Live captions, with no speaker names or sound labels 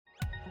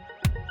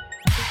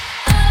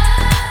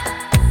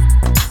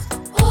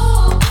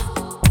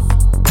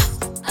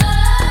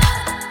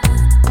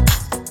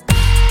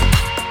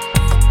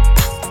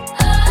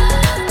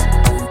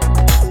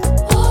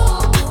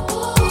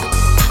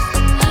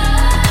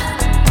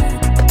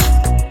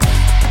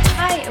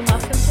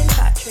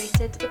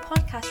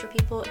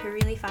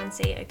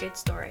Fancy a Good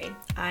Story.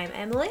 I'm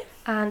Emily.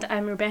 And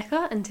I'm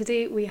Rebecca, and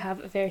today we have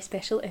a very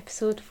special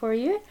episode for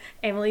you.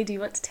 Emily, do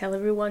you want to tell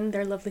everyone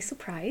their lovely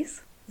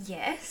surprise?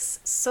 Yes,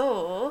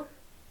 so,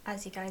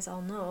 as you guys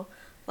all know,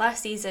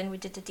 last season we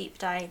did a deep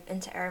dive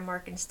into Erin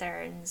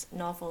Morgenstern's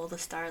novel The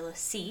Starless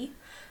Sea,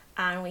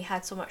 and we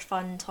had so much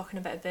fun talking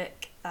about a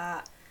book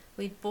that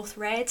we'd both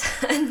read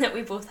and that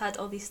we both had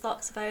all these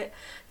thoughts about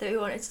that we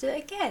wanted to do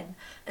it again.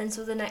 And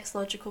so the next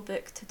logical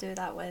book to do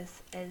that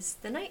with is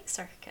The Night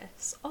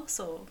Circus,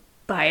 also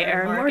by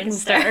Erin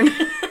Morgenstern.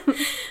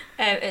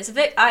 It's a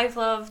book I've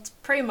loved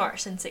pretty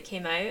much since it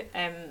came out,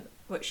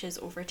 which is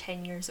over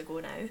 10 years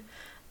ago now,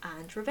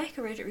 and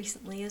Rebecca read it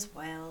recently as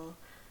well.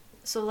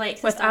 So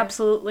with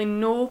absolutely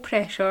no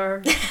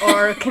pressure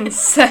or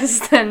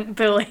consistent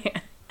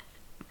bullying.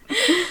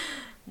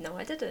 No,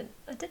 I didn't.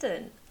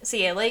 So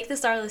yeah, like the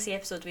Starless Sea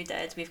episode we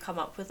did, we've come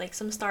up with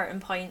some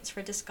starting points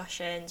for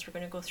discussions. We're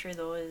going to go through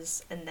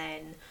those, and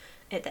then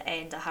at the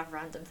end I have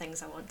random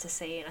things I want to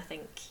say, and I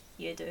think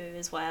you do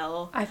as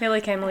well. I feel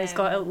like Emily's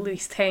got at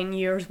least 10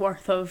 years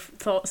worth of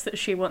thoughts that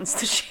she wants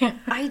to share.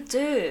 I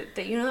do,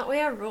 but you know that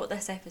way I wrote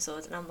this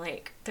episode and I'm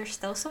like, there's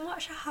still so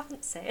much I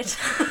haven't said.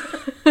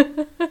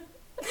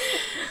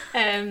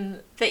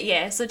 But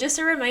yeah, so just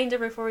a reminder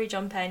before we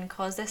jump in,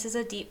 because this is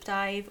a deep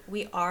dive,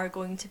 we are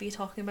going to be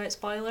talking about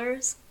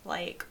spoilers.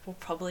 We'll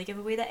probably give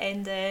away the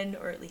ending,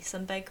 or at least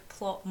some big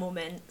plot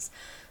moments.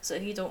 So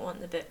if you don't want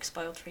the book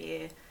spoiled for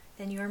you,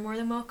 then you are more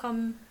than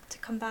welcome to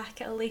come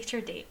back at a later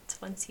date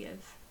once you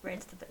have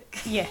read the book.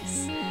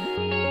 Yes.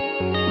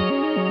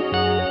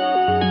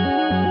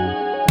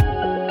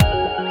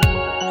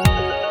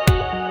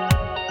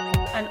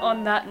 And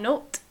on that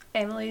note,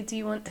 Emily, do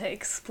you want to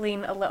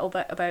explain a little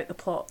bit about the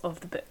plot of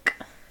the book?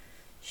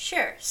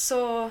 Sure.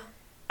 So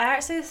I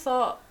actually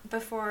thought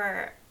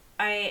before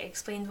I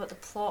explained what the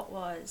plot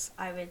was,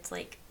 I would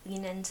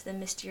lean into the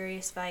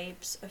mysterious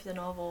vibes of the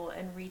novel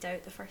and read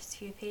out the first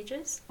few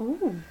pages.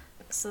 Ooh.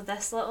 So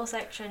this little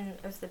section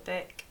of the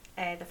book,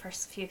 the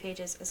first few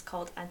pages, is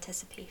called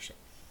Anticipation.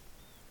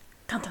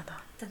 Dun, dun, dun.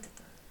 Dun, dun,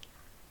 dun.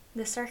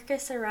 The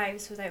circus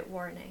arrives without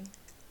warning.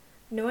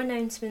 No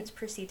announcements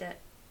precede it.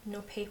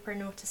 No paper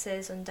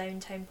notices on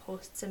downtown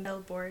posts and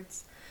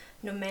billboards.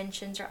 No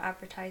mentions or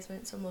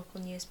advertisements on local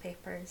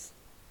newspapers.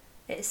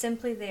 It is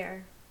simply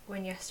there,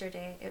 when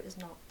yesterday it was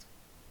not.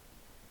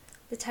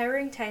 The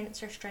towering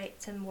tents are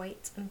striped in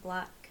white and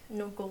black,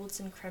 no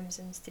golds and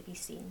crimsons to be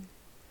seen.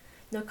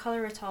 No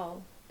colour at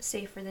all,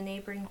 save for the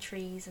neighbouring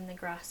trees and the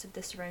grass of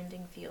the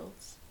surrounding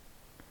fields.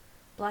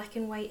 Black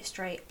and white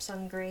stripes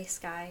on grey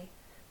sky,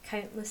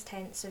 countless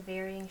tents of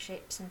varying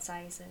shapes and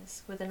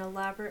sizes, with an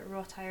elaborate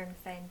wrought iron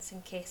fence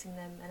encasing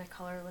them in a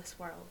colourless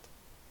world.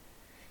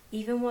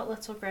 Even what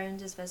little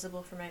ground is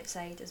visible from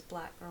outside is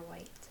black or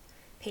white,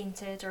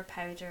 painted or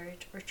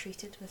powdered or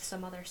treated with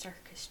some other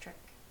circus trick.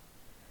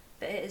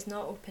 But it is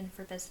not open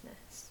for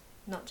business,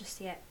 not just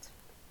yet.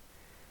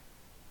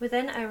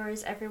 Within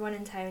hours, everyone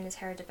in town has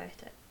heard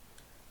about it.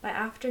 By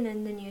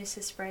afternoon, the news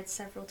has spread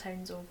several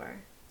towns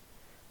over.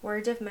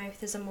 Word of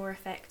mouth is a more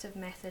effective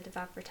method of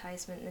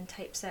advertisement than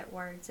typeset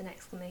words and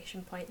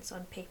exclamation points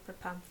on paper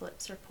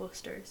pamphlets or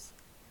posters.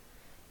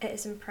 It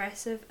is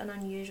impressive and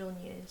unusual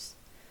news,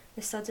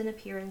 the sudden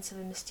appearance of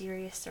a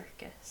mysterious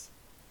circus.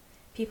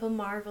 People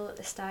marvel at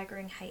the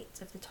staggering height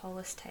of the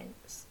tallest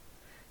tents.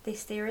 They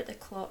stare at the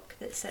clock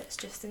that sits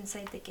just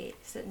inside the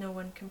gates that no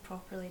one can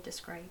properly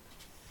describe.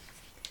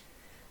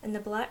 And the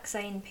black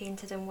sign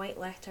painted in white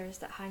letters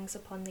that hangs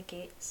upon the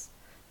gates,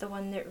 the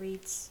one that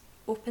reads,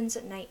 "Opens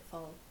at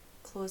nightfall,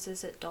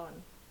 closes at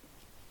dawn."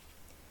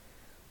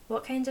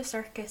 What kind of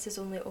circus is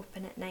only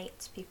open at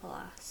night, people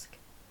ask.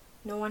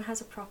 No one has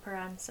a proper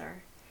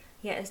answer,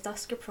 yet as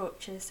dusk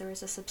approaches there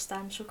is a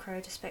substantial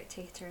crowd of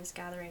spectators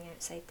gathering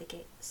outside the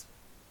gates.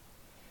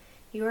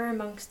 You are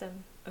amongst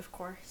them, of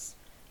course.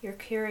 Your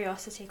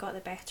curiosity got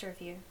the better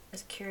of you,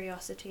 as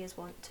curiosity is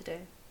wont to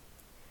do.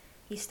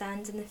 You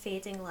stand in the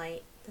fading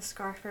light, the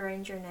scarf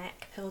around your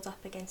neck pulled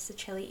up against the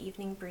chilly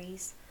evening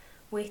breeze,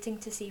 waiting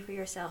to see for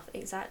yourself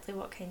exactly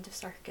what kind of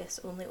circus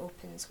only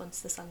opens once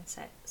the sun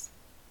sets.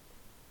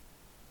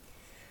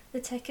 The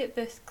ticket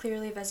booth,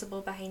 clearly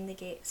visible behind the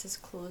gates, is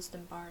closed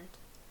and barred.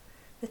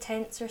 The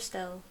tents are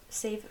still,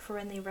 save for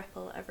when they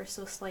ripple ever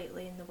so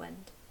slightly in the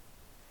wind.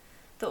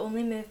 The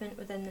only movement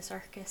within the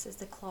circus is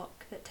the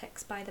clock that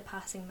ticks by the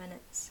passing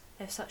minutes,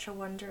 if such a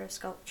wonder of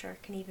sculpture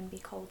can even be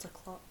called a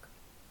clock.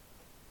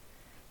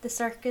 The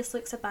circus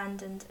looks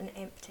abandoned and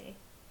empty,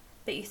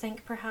 but you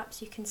think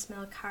perhaps you can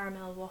smell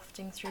caramel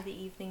wafting through the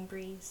evening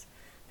breeze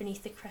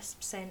beneath the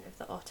crisp scent of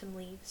the autumn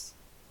leaves,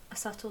 a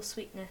subtle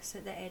sweetness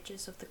at the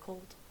edges of the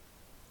cold.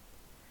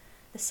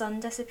 The sun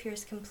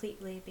disappears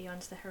completely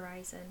beyond the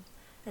horizon,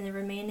 and the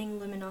remaining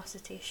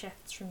luminosity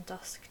shifts from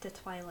dusk to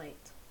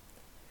twilight.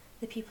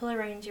 The people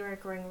around you are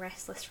growing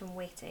restless from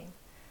waiting,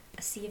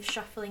 a sea of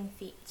shuffling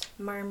feet,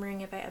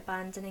 murmuring about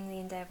abandoning the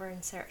endeavour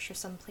in search for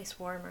some place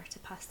warmer to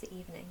pass the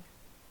evening.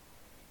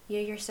 You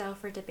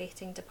yourself are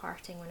debating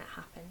departing when it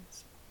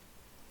happens.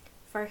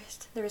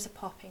 First, there is a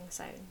popping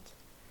sound.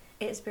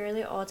 It is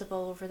barely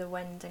audible over the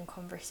wind and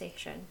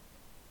conversation,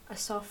 a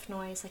soft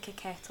noise like a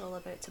kettle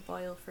about to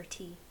boil for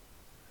tea.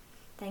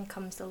 Then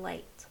comes the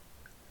light.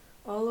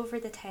 All over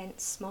the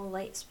tent, small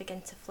lights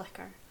begin to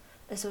flicker,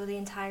 as though the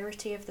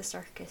entirety of the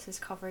circus is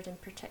covered in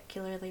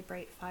particularly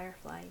bright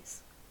fireflies.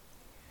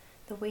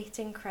 The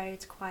waiting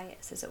crowd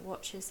quiets as it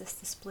watches this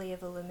display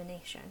of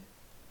illumination.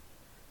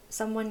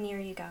 Someone near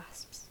you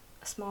gasps.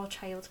 A small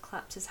child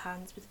claps his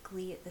hands with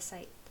glee at the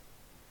sight.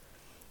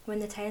 When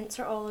the tents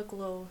are all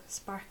aglow,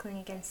 sparkling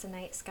against the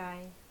night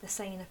sky, the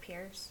sign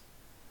appears.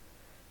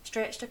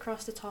 Stretched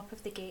across the top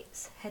of the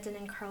gates, hidden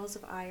in curls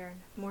of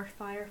iron, more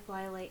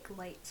firefly-like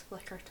lights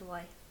flicker to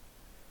life.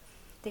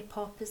 They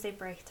pop as they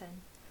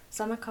brighten,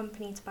 some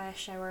accompanied by a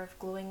shower of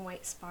glowing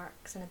white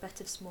sparks and a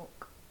bit of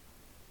smoke.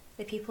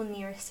 The people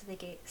nearest to the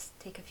gates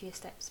take a few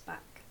steps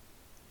back.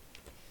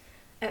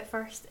 At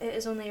first, it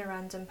is only a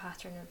random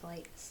pattern of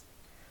lights,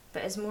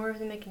 but as more of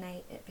them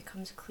ignite, it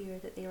becomes clear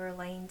that they are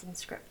aligned in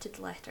scripted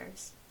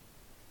letters.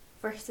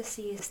 First the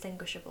C is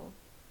distinguishable,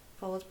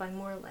 followed by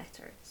more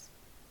letters,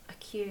 a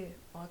Q,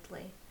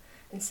 oddly,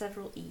 and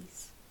several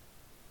E's.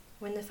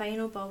 When the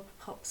final bulb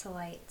pops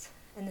alight,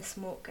 and the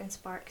smoke and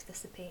sparks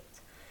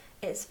dissipate,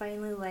 it is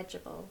finally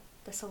legible,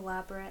 this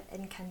elaborate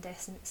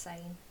incandescent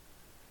sign.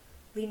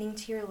 Leaning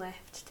to your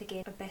left to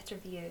gain a better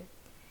view,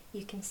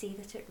 you can see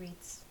that it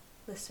reads,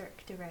 Le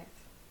Cirque de Rêve.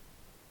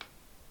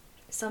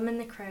 Some in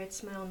the crowd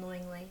smile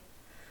knowingly,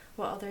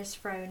 while others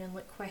frown and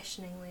look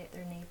questioningly at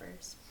their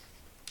neighbours.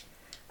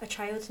 A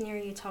child near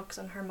you tugs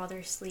on her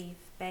mother's sleeve,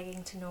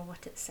 begging to know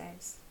what it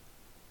says.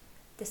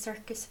 The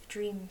Circus of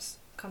Dreams,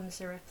 comes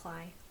the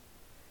reply.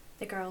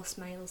 The girl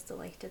smiles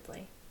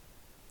delightedly.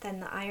 Then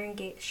the iron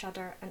gates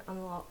shudder and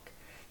unlock,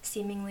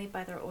 seemingly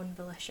by their own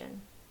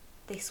volition.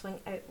 They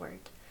swing outward,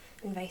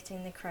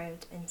 inviting the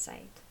crowd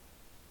inside.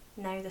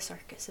 Now the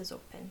circus is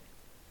open.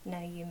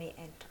 Now you may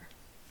enter.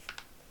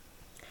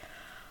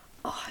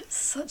 Oh, it's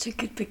such a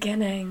good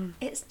beginning.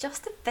 It's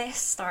just the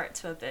best start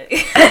to a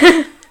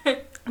book.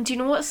 Do you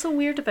know what's so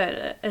weird about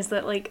it? Is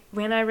that, like,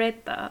 when I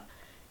read that,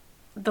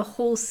 the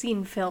whole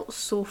scene felt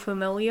so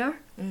familiar.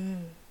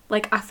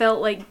 Like, I felt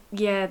like,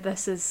 yeah,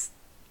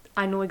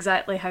 I know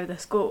exactly how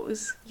this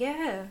goes.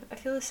 Yeah, I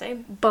feel the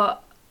same.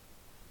 But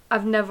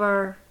I've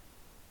never,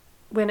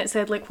 when it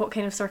said, like, what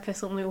kind of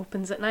circus only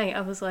opens at night,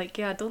 I was like,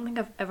 yeah, I don't think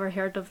I've ever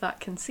heard of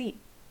that conceit.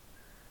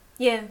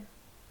 Yeah.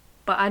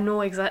 But I know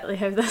exactly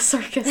how this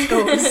circus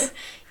goes.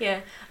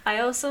 Yeah. I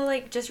also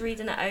like just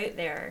reading it out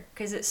there,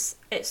 because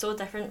it's so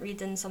different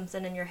reading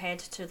something in your head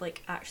to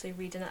like actually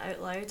reading it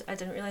out loud. I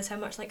didn't realise how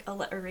much like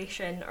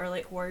alliteration or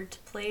like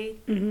wordplay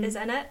is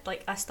in it.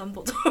 Like I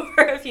stumbled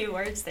over a few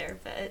words there,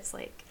 but it's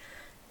like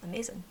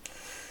amazing.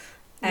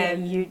 Yeah,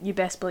 you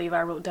best believe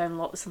I wrote down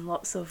lots and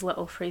lots of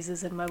little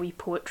phrases in my wee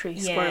poetry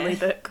squirrely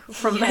book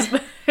from this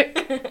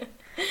book.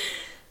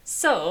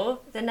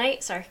 So, The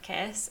Night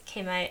Circus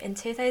came out in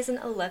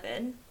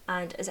 2011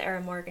 and is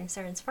Erin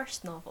Morgenstern's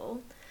first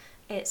novel.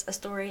 It's a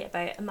story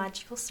about a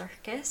magical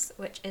circus,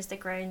 which is the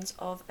grounds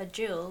of a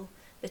duel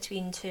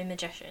between two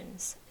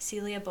magicians,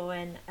 Celia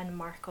Bowen and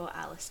Marco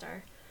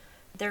Alistair.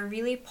 They're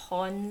really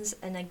pawns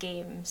in a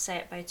game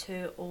set by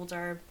two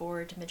older,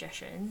 bored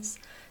magicians,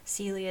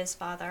 Celia's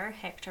father,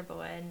 Hector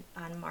Bowen,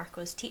 and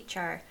Marco's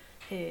teacher,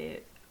 who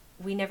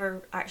we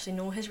never actually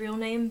know his real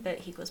name, but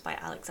he goes by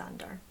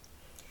Alexander.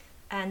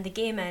 And the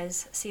game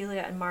is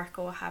Celia and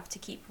Marco have to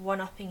keep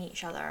one-upping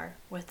each other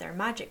with their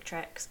magic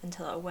tricks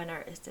until a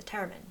winner is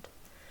determined.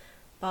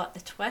 But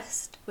the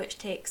twist, which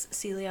takes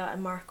Celia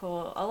and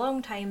Marco a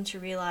long time to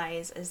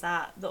realise, is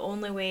that the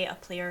only way a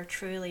player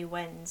truly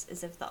wins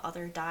is if the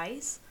other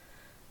dies.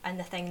 And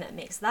the thing that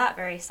makes that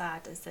very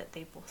sad is that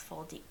they both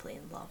fall deeply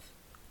in love.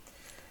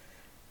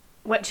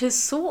 Which is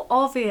so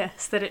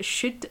obvious that it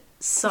should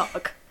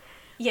suck.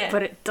 Yeah.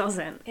 But it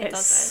doesn't.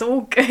 It's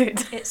so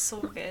good. It's so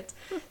good.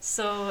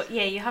 So,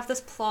 yeah, you have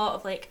this plot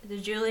of, like, the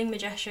dueling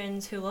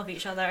magicians who love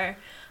each other,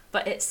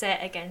 but it's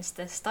set against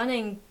this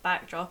stunning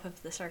backdrop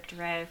of the Cirque de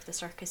Rêve, the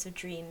Circus of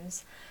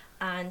Dreams.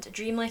 And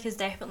dreamlike is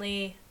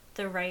definitely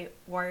the right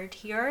word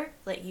here.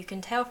 Like, you can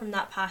tell from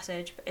that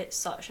passage, but it's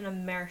such an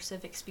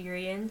immersive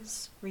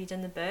experience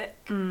reading the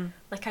book.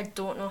 Like, I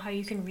don't know how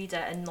you can read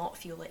it and not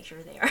feel like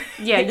you're there.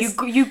 Yeah,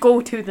 you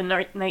go to the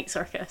night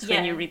circus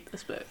when you read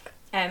this book.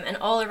 And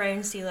all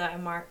around Celia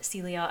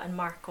and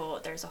Marco,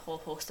 there's a whole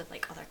host of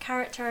like other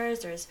characters.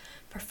 There's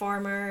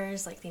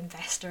performers, like the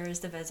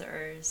investors, the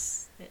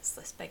visitors. It's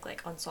this big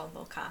like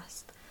ensemble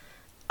cast.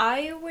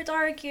 I would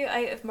argue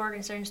out of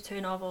Morgenstern's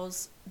two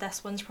novels,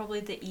 this one's probably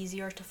the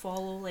easier to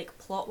follow like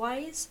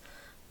plot-wise,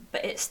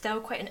 but it's still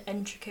quite an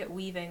intricate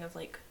weaving of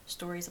like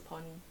stories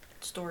upon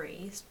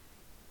stories.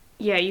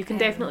 Yeah, you can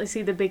definitely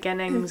see the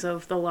beginnings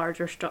of the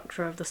larger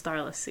structure of the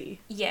Starless Sea.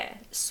 Yeah,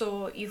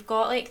 so you've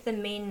got like the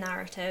main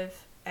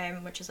narrative,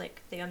 which is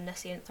like the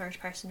omniscient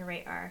third-person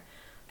narrator,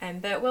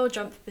 but it will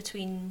jump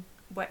between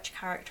which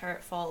character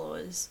it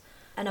follows.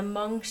 And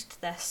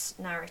amongst this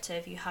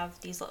narrative, you have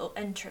these little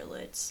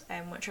interludes,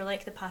 which are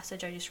like the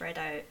passage I just read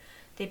out.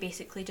 They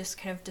basically just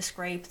kind of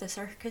describe the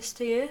circus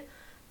to you,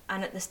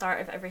 And at the start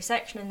of every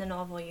section in the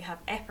novel you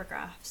have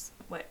epigraphs,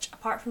 which,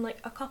 apart from like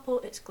a couple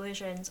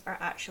exclusions, are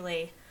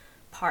actually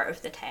part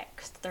of the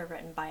text. They're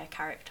written by a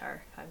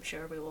character, I'm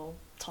sure we will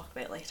talk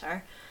about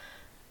later.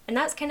 And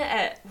that's kind of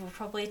it. We'll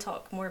probably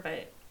talk more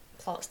about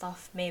plot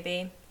stuff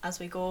maybe as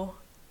we go.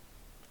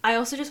 I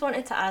also just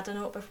wanted to add a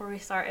note before we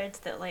started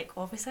that, like,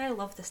 obviously I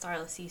love the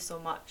Starless Sea so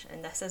much,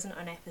 and this isn't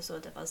an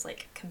episode of us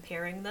like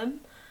comparing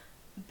them,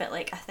 but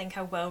like I think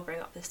I will bring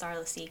up the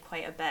Starless Sea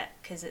quite a bit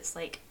because it's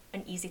like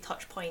an easy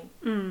touch point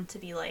to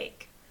be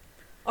like,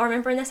 oh,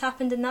 remember when this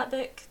happened in that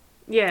book?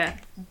 Yeah.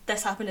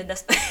 This happened in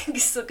this book.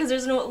 So, because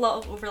there's a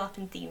lot of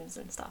overlapping themes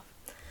and stuff.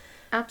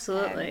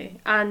 Absolutely.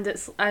 And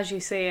it's, as you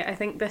say, I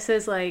think this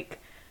is like,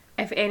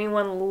 if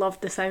anyone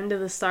loved the sound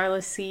of the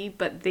Starless Sea,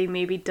 but they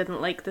maybe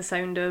didn't like the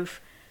sound of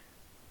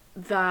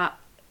that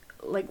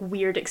like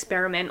weird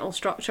experimental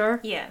structure.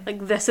 Yeah.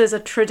 Like, this is a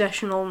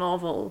traditional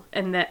novel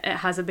in that it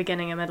has a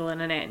beginning, a middle,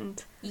 and an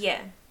end.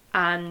 Yeah.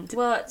 And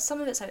well,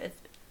 some of it's out of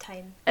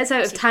time. It's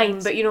out of time,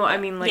 but you know what I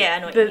mean? Like, yeah, I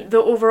know what you mean. The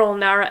overall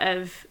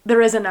narrative, there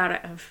is a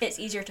narrative. It's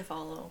easier to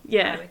follow,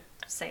 yeah. I would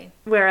say.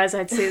 Whereas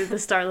I'd say that the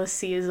Starless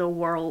Sea is a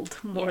world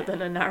more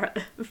than a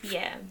narrative.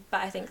 Yeah, but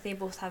I think they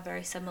both have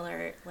very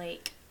similar,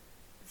 like,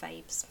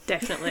 vibes.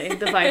 Definitely.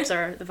 The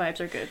vibes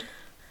are good.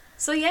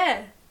 So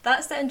yeah,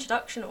 that's the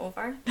introduction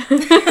over.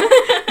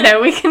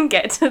 Now we can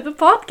get to the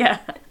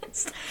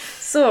podcast.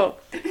 So,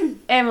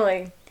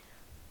 Emily,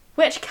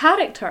 which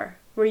character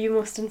were you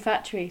most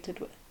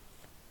infatuated with?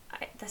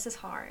 This is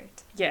hard.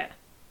 Yeah.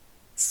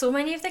 So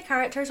many of the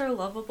characters are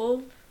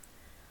lovable.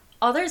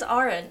 Others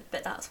aren't,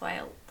 but that's what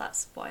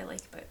I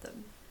like about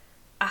them.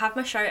 I have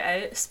my shout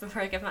outs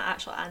before I give my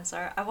actual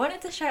answer. I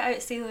wanted to shout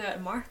out Celia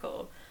and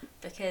Marco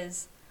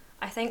because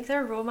I think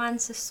their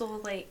romance is so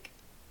like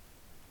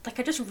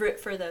I just root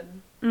for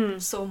them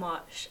so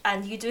much,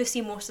 and you do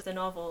see most of the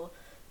novel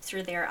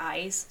through their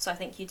eyes, so I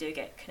think you do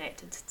get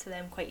connected to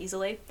them quite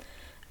easily.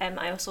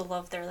 I also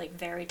love their like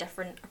very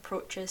different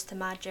approaches to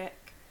magic.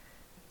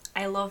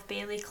 I love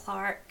Bailey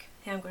Clark,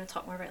 who I'm going to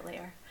talk more about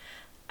later,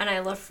 and I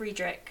love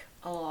Friedrich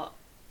a lot,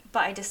 but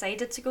I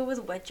decided to go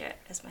with Widget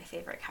as my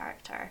favourite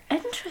character.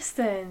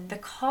 Interesting.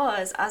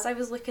 Because as I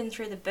was looking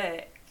through the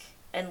book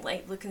and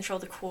like looking through all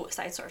the quotes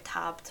that I sort of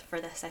tabbed for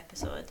this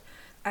episode,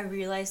 I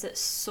realised that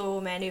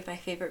so many of my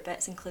favourite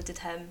bits included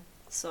him,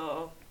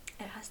 so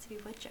it has to be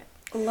Widget.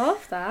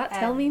 Love that.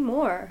 Tell me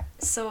more.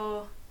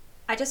 So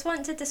I just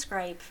want to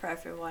describe for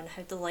everyone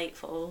how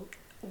delightful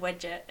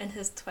Widget and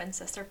his twin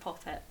sister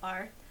Poppet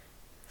are.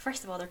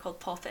 First of all, they're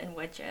called Poppet and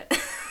Widget.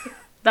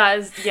 That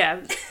is,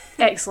 yeah,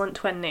 excellent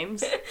twin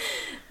names.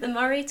 The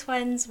Murray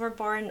twins were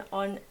born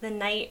on the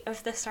night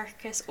of the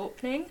circus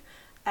opening,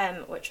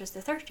 which was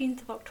the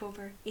 13th of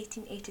October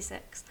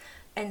 1886.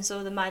 And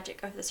so the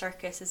magic of the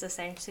circus is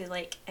essentially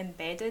like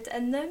embedded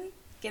in them,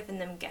 giving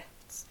them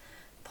gifts.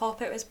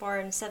 Poppet was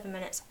born 7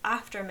 minutes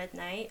after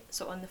midnight,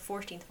 so on the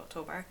 14th of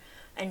October,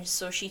 and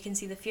so she can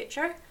see the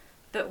future.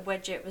 But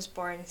Widget was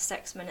born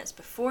 6 minutes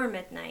before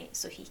midnight,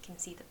 so he can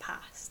see the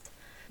past.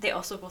 They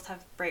also both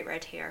have bright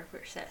red hair,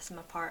 which sets them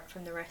apart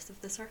from the rest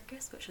of the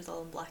circus, which is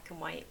all in black and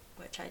white,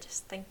 which I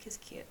just think is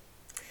cute.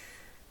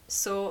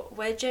 So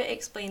Widget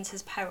explains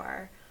his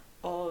power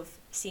of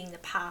seeing the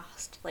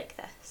past like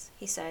this.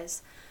 He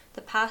says,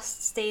 "The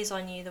past stays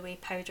on you the way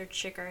powdered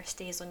sugar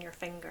stays on your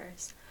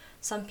fingers.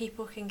 Some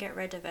people can get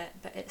rid of it,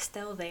 but it's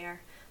still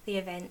there, the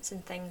events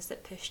and things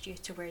that pushed you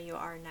to where you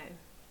are now."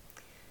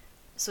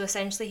 So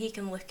essentially he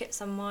can look at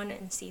someone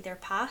and see their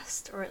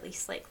past, or at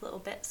least like little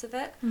bits of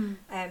it.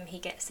 He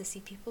gets to see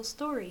people's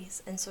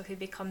stories, and so he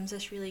becomes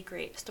this really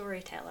great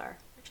storyteller,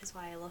 which is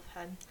why I love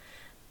him.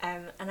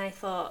 And I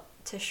thought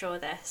to show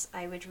this,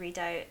 I would read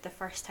out the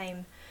first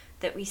time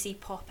that we see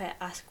Poppet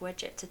ask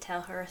Widget to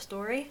tell her a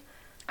story.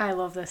 I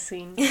love this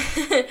scene.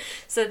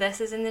 So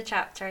this is in the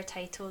chapter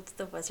titled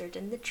The Wizard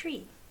in the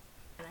Tree.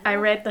 I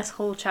read this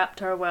whole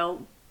chapter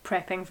while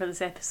prepping for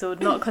this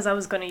episode, not because I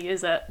was going to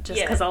use it,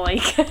 just because I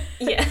like it.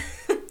 Yeah.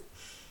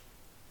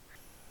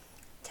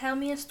 "Tell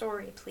me a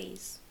story,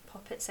 please,"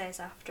 Poppet says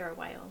after a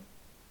while.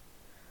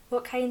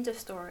 "What kind of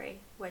story?"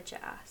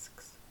 Widget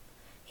asks.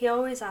 He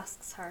always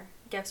asks her,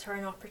 gives her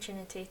an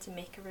opportunity to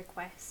make a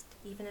request,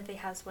 even if he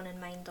has one in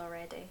mind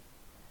already.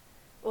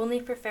 Only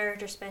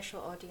preferred or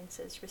special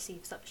audiences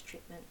receive such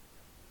treatment.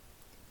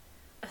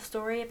 "A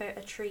story about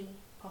a tree,"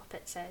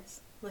 Poppet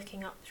says,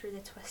 looking up through the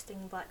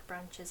twisting black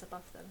branches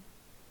above them.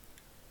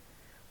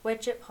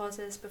 Widget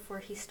pauses before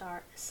he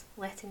starts,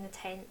 letting the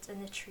tent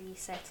and the tree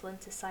settle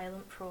into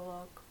silent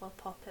prologue while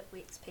Poppet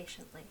waits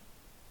patiently.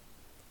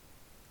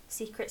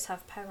 "Secrets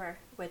have power,"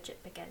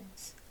 Widget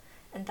begins,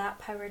 "and that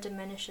power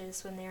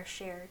diminishes when they are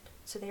shared,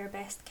 so they are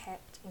best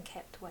kept and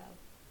kept well.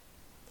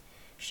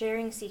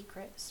 Sharing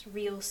secrets,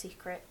 real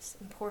secrets,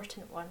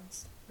 important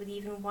ones, with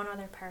even one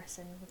other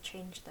person will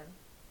change them.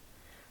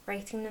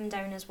 Writing them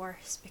down is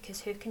worse,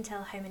 because who can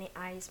tell how many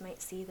eyes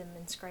might see them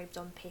inscribed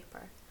on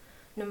paper,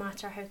 no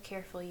matter how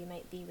careful you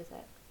might be with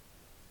it.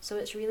 So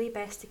it's really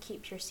best to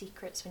keep your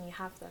secrets when you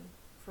have them,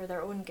 for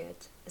their own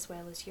good as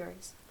well as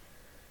yours.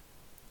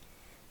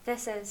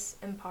 This is,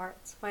 in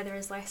part, why there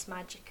is less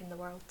magic in the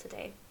world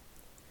today.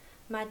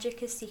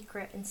 Magic is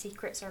secret, and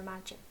secrets are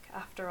magic,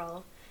 after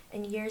all,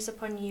 and years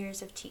upon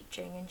years of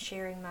teaching and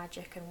sharing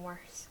magic and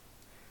worse.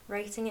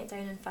 Writing it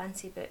down in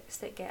fancy books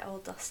that get all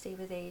dusty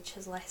with age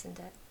has lessened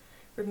it,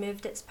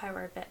 removed its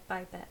power bit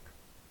by bit.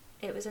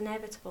 It was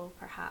inevitable,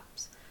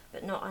 perhaps,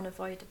 but not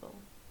unavoidable.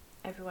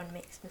 Everyone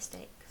makes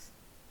mistakes.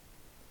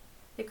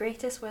 The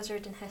greatest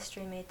wizard in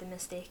history made the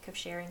mistake of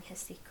sharing his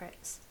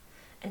secrets,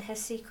 and his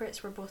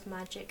secrets were both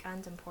magic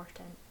and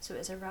important, so it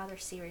was a rather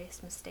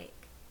serious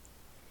mistake.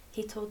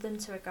 He told them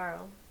to a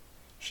girl.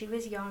 She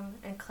was young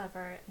and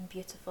clever and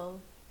beautiful.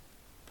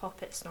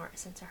 Poppet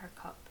snorts into her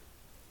cup.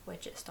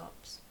 Widget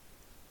stops.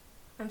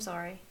 "I'm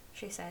sorry,"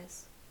 she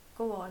says.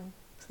 "Go on,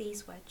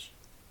 please, Widge."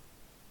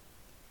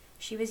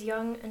 "She was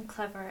young and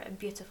clever and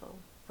beautiful,"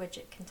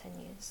 Widget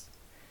continues.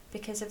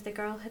 "Because if the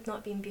girl had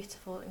not been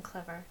beautiful and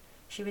clever,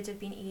 she would have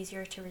been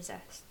easier to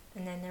resist,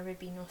 and then there would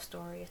be no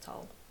story at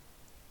all."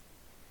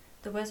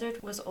 The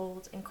wizard was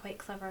old and quite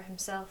clever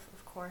himself,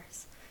 of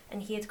course,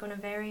 and he had gone a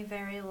very,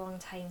 very long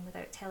time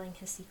without telling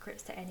his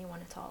secrets to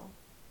anyone at all.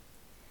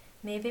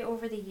 Maybe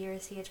over the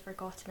years he had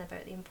forgotten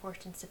about the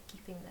importance of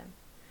keeping them,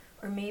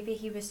 or maybe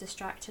he was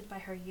distracted by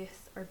her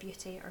youth or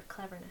beauty or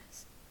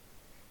cleverness.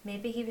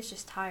 Maybe he was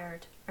just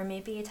tired, or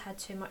maybe he'd had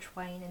too much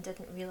wine and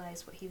didn't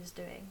realise what he was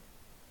doing.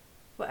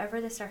 Whatever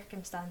the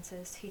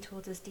circumstances, he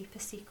told his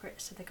deepest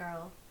secrets to the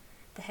girl,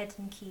 the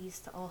hidden keys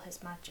to all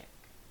his magic.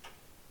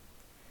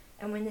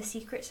 And when the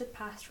secrets had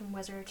passed from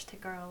wizard to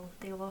girl,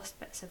 they lost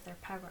bits of their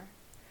power,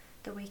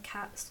 the way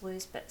cats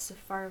lose bits of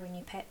fur when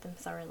you pet them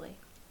thoroughly.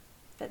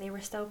 But they were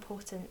still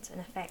potent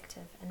and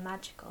effective and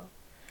magical,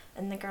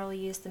 and the girl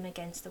used them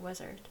against the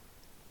wizard.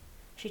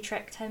 She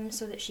tricked him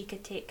so that she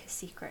could take his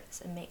secrets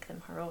and make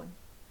them her own.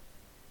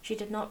 She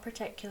did not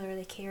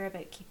particularly care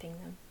about keeping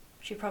them.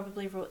 She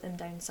probably wrote them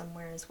down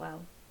somewhere as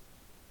well.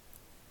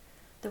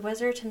 The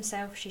wizard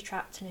himself she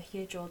trapped in a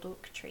huge old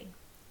oak tree,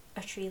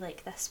 a tree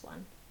like this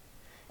one,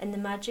 and the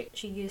magic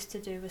she used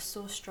to do was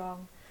so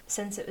strong,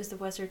 since it was the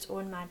wizard's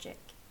own magic,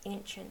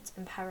 ancient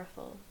and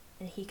powerful,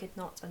 and he could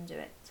not undo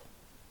it.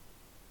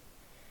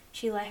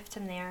 She left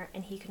him there,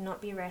 and he could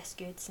not be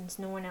rescued since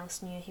no one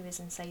else knew he was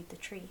inside the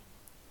tree.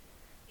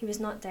 He was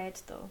not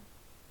dead, though.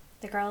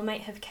 The girl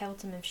might have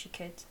killed him if she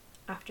could,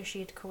 after she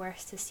had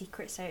coerced his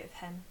secrets out of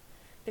him,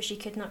 but she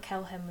could not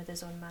kill him with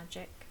his own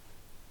magic,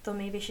 though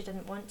maybe she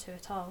didn't want to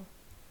at all.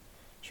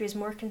 She was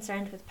more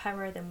concerned with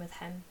power than with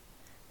him,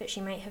 but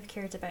she might have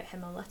cared about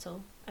him a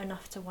little,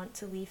 enough to want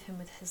to leave him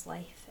with his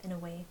life, in a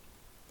way.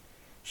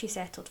 She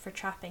settled for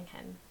trapping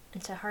him,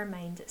 and to her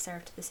mind it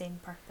served the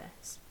same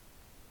purpose.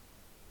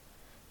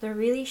 Though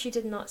really she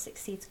did not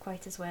succeed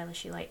quite as well as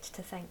she liked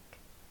to think.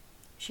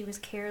 She was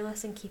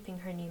careless in keeping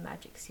her new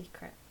magic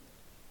secret.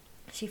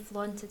 She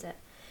flaunted it,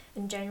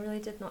 and generally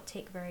did not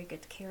take very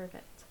good care of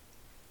it.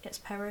 Its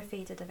power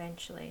faded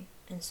eventually,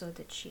 and so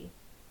did she.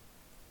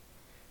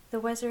 The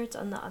wizard,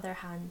 on the other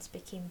hand,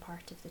 became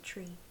part of the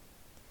tree.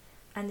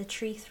 And the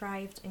tree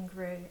thrived and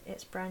grew,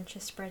 its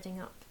branches spreading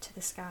up to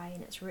the sky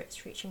and its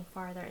roots reaching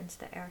farther into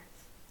the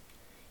earth.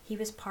 He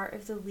was part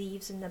of the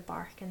leaves and the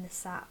bark and the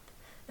sap,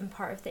 and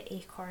part of the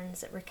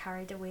acorns that were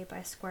carried away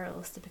by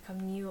squirrels to become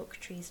new oak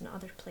trees in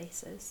other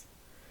places.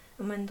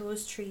 And when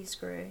those trees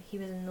grew, he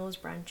was in those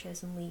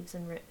branches and leaves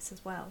and roots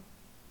as well.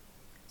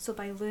 So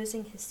by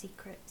losing his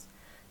secrets,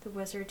 the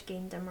wizard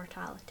gained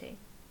immortality.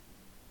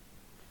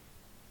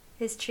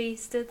 His tree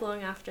stood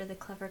long after the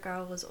clever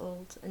girl was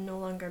old and no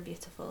longer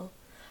beautiful,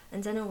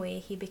 and in a way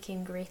he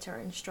became greater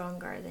and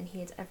stronger than he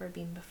had ever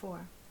been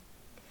before.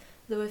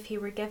 Though if he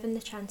were given the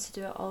chance to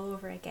do it all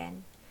over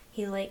again,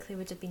 he likely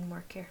would have been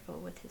more careful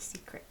with his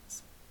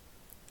secrets.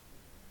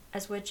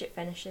 As Widget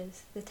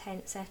finishes, the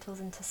tent settles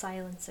into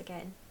silence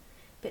again,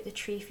 but the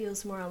tree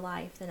feels more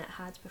alive than it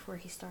had before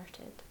he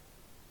started.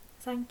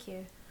 "Thank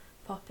you,"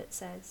 Poppet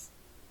says.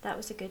 "That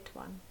was a good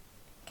one.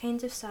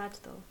 Kind of sad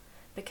though,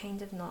 but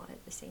kind of not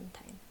at the same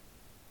time."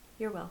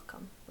 "You're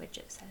welcome,"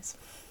 Widget says.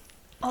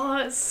 Oh,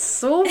 it's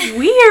so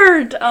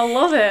weird. I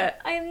love it.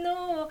 I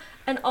know.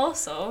 And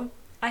also,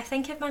 I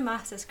think if my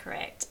maths is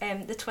correct,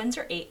 the twins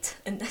are 8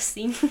 in this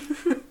scene.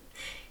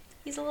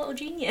 He's a little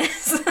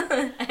genius.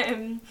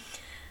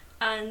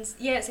 And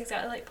yeah, it's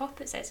exactly like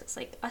Poppet says. It's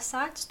like a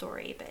sad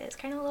story, but it's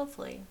kind of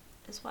lovely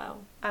as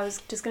well. I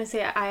was just going to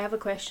say, I have a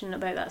question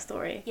about that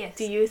story. Yes.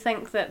 Do you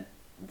think that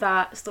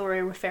that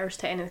story refers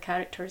to any of the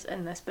characters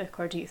in this book,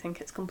 or do you think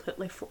it's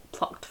completely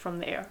plucked from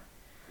there?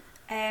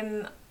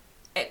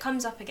 It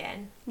comes up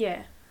again.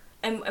 Yeah.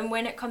 And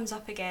when it comes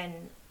up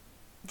again,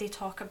 they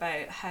talk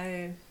about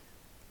how...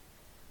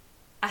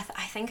 I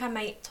think I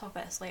might talk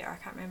about this later, I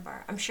can't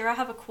remember. I'm sure I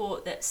have a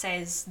quote that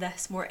says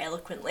this more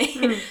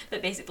eloquently,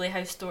 but basically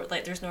how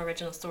there's no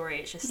original story,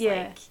 it's just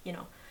like, you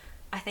know,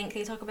 I think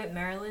they talk about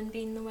Merlin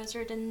being the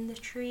wizard in the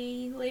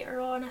tree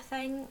later on, I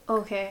think.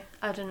 Okay,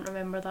 I didn't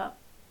remember that.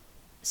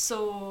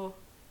 So,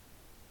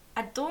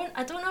 I don't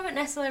know if it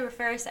necessarily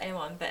refers to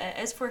anyone, but it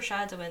is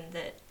foreshadowing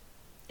that,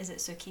 is it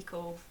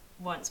Tsukiko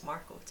wants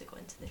Marco to go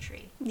into the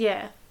tree.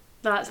 Yeah.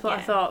 That's what I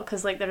Yeah. thought,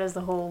 because like there is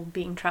the whole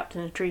being trapped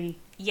in a tree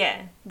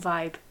Yeah.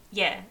 vibe.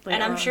 Yeah. Later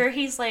And I'm on. sure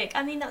he's like,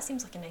 I mean, that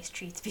seems like a nice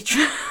tree to be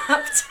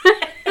trapped.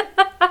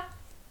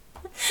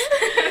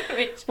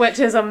 Which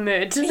is a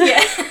mood.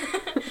 Yeah.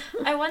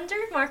 I wonder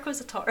if Marco's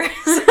a Taurus.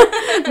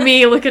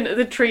 Me looking at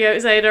the tree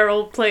outside our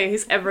old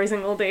place every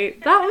single day.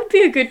 That would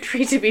be a good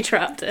tree to be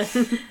trapped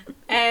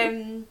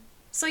in.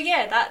 So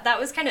yeah, that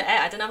was kind of it.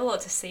 I didn't have a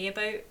lot to say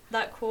about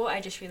that quote. I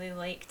just really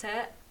liked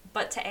it.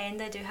 But to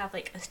end, I do have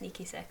like a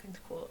sneaky second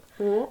quote.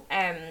 Oh.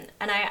 And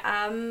I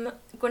am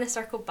going to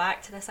circle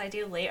back to this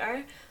idea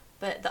later.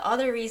 But the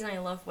other reason I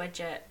love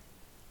Widget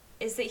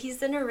is that he's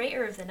the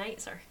narrator of the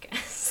Night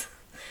Circus.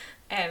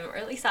 Or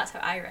at least that's how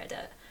I read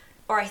it.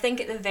 Or I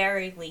think at the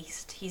very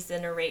least, he's the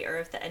narrator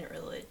of the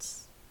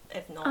interludes,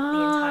 if not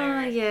the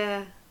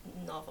entire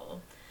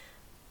novel.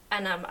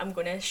 And I'm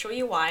going to show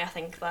you why I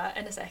think that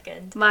in a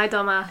second. My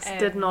dumbass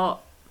did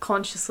not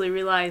consciously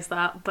realise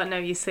that, but now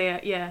you say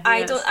it, yeah.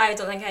 I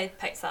don't think I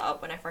picked that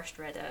up when I first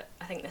read it.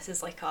 I think this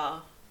is like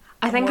a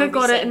I think more I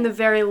got it in recent- the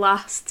very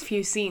last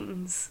few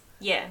scenes,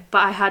 Yeah. but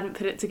I hadn't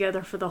put it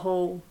together for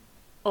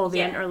all the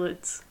Yeah.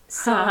 interludes.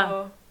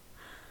 So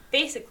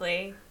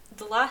basically,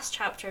 the last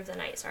chapter of the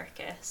Night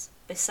Circus,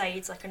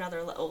 besides like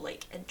another little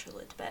like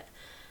interlude bit,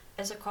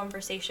 is a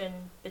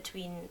conversation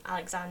between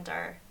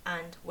Alexander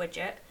and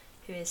Widget,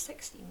 who is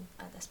 16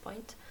 at this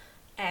point.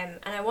 And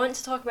I want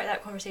to talk about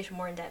that conversation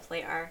more in depth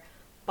later,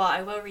 but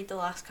I will read the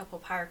last couple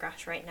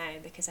paragraphs right now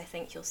because I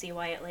think you'll see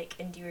why it like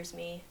endears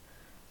me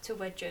to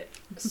Widget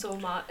so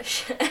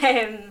much,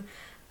 and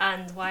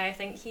why I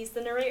think he's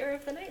the narrator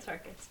of the Night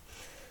Circus.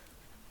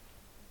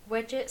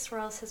 Widget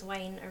swirls his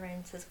wine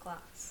around his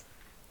glass.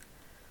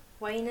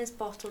 Wine is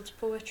bottled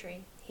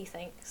poetry, he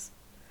thinks.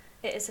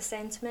 It is a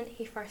sentiment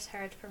he first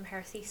heard from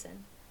Herr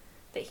Thiessen,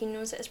 but he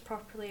knows it is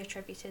properly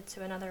attributed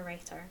to another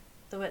writer,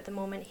 though at the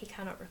moment he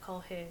cannot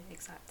recall who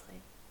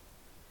exactly.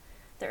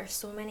 There are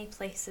so many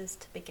places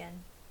to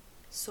begin,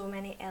 so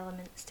many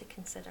elements to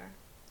consider.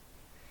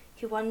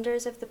 He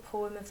wonders if the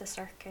poem of the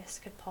circus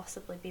could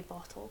possibly be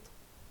bottled.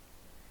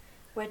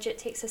 Widget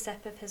takes a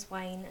sip of his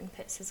wine and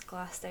puts his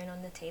glass down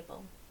on the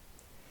table.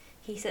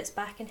 He sits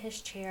back in his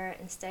chair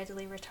and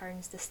steadily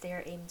returns the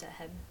stare aimed at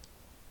him,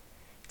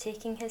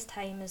 taking his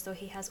time as though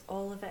he has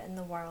all of it in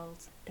the world,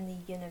 in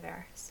the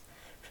universe,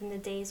 from the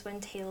days when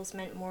tales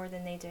meant more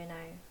than they do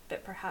now,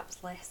 but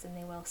perhaps less than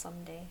they will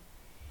someday.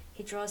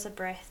 He draws a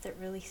breath that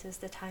releases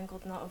the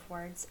tangled knot of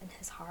words in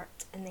his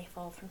heart, and they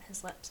fall from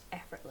his lips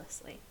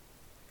effortlessly.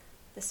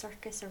 The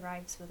circus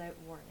arrives without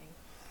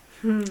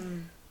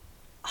warning.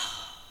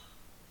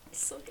 It's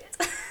so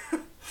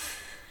good.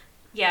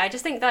 Yeah, I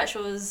just think that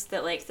shows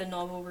that like the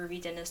novel we're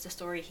reading is the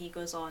story he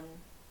goes on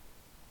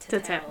to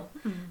tell.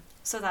 Mm-hmm.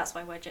 So that's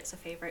why Widget's a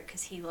favourite,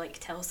 because he like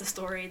tells the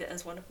story that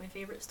is one of my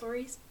favourite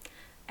stories.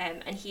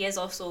 And he is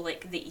also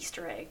like the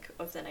Easter egg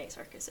of the Night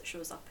Circus that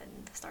shows up in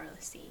the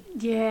Starless Sea.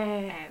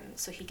 Yeah.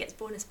 So he gets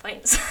bonus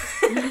points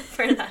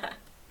for that.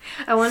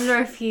 I wonder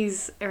if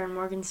he's Erin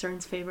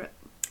Morgenstern's favourite.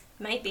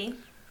 Might be.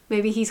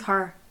 Maybe he's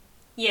her.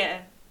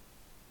 Yeah.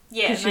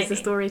 Yeah, Because it might she's the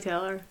be.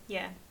 storyteller.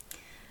 Yeah.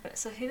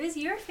 So who is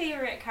your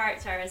favourite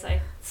character as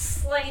I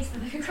slide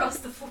them across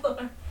the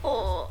floor?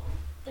 Oh.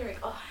 There we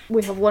go.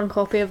 We have one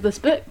copy of this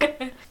book.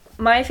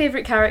 My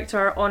favourite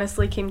character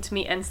honestly came to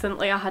me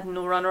instantly. I had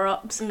no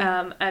runner-ups,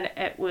 and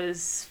it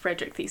was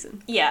Frederick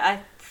Thiessen. Yeah, I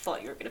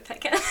thought you were going to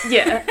pick it.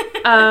 Yeah.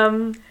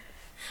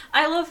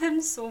 I love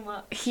him so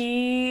much.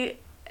 He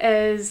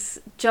is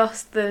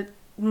just the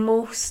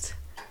most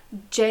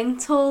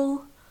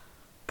gentle,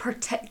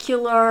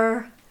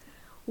 particular,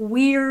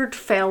 weird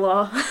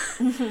fella.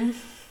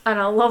 And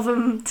I love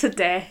him to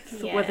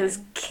death with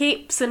his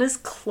capes and his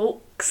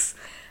cloaks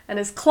and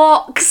his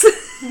clocks.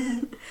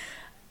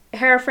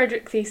 Herr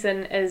Frederick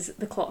Thiessen is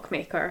the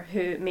clockmaker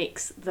who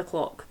makes the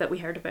clock that we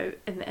heard about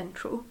in the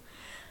intro.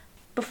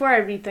 Before I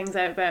read things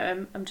out about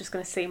him, I'm just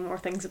going to say more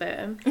things about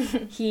him.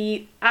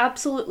 He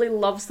absolutely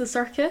loves the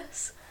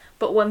circus,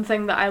 but one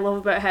thing that I love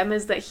about him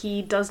is that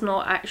he does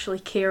not actually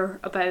care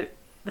about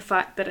the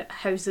fact that it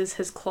houses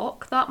his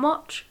clock that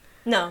much.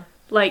 No.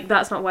 Like,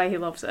 that's not why he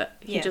loves it.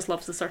 He Yeah. just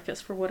loves the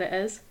circus for what it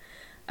is.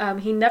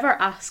 He never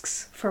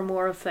asks for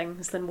more of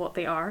things than what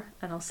they are,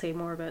 and I'll say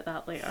more about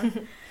that later.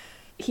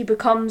 He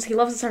loves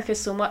the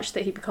circus so much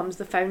that he becomes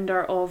the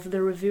founder of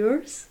the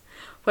Reviewers,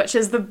 which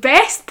is the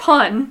best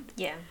pun.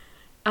 Yeah.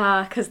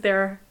 Because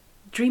they're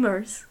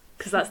dreamers,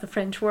 because that's the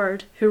French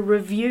word, who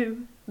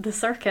review the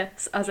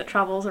circus as it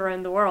travels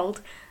around the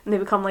world, and they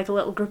become like a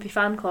little groupie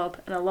fan club,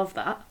 and I love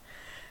that.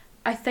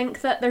 I think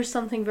that there's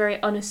something very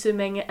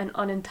unassuming and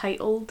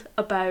unentitled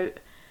about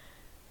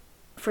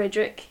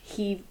Frederick.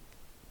 He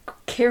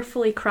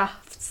carefully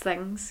crafts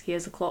things. He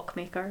is a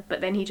clockmaker,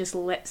 but then he just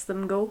lets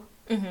them go,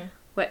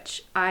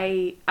 which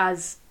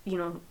as you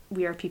know,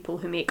 we are people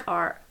who make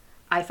art,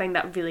 I find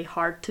that really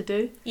hard to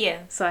do. Yeah.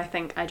 So I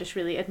think I just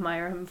really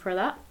admire him for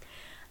that.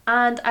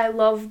 And I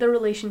love the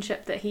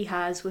relationship that he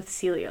has with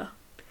Celia.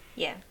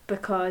 Yeah.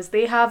 Because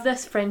they have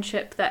this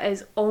friendship that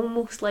is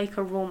almost like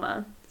a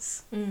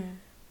romance,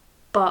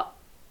 but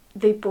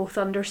they both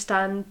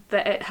understand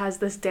that it has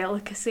this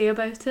delicacy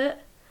about it,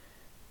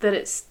 that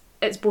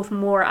it's both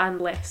more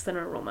and less than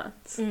a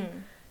romance.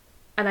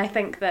 And I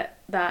think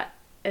that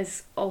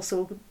is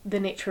also the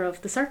nature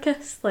of the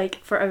circus. Like,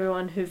 for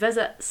everyone who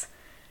visits,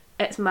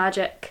 it's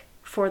magic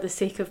for the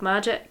sake of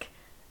magic,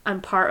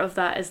 and part of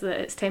that is that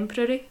it's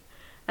temporary,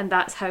 and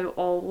that's how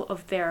all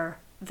of their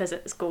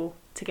visits go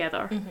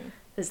together,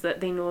 is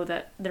that they know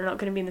that they're not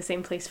going to be in the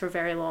same place for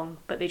very long,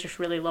 but they just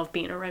really love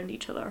being around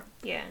each other.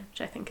 Yeah.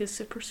 Which I think is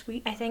super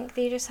sweet. I think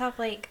they just have,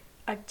 like,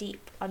 a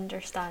deep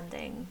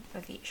understanding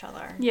of each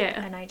other.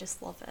 Yeah. And I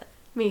just love it.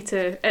 Me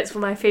too. It's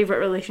my favourite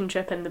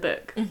relationship in the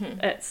book.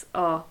 It's,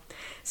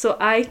 So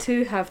I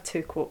too have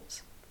 2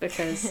 quotes,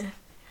 because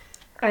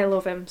I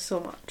love him so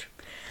much.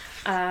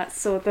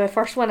 So the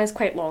first one is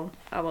quite long,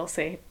 I will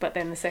say, but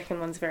then the second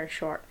one's very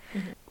short.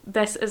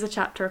 This is a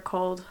chapter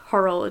called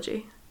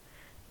Horology,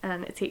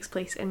 and it takes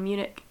place in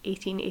Munich,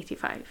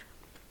 1885.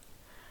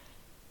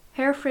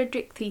 Herr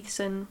Friedrich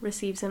Thiessen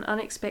receives an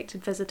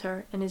unexpected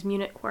visitor in his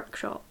Munich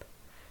workshop,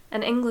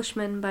 an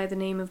Englishman by the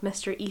name of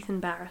Mr. Ethan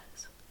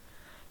Barris.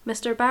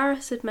 Mr.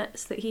 Barris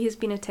admits that he has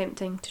been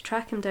attempting to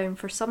track him down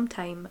for some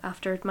time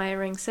after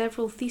admiring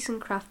several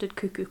Thiessen-crafted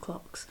cuckoo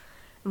clocks,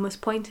 and was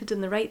pointed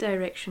in the right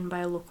direction by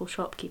a local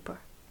shopkeeper.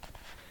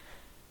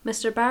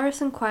 Mr.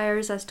 Barris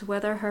inquires as to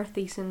whether Herr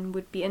Thiessen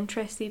would be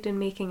interested in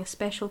making a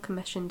special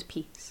commissioned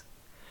piece.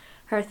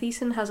 Herr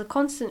Thiessen has a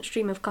constant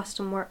stream of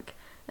custom work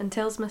and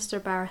tells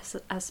Mr. Barris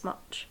as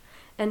much,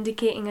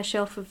 indicating a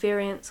shelf of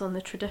variants on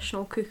the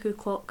traditional cuckoo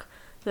clock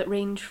that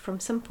range from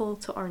simple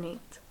to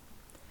ornate.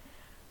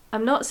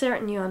 "I'm not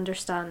certain you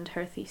understand,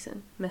 Herr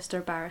Thiessen,"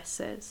 Mr. Barris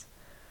says.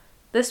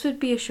 "This would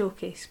be a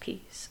showcase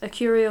piece, a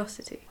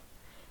curiosity.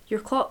 Your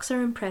clocks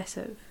are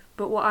impressive,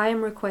 but what I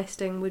am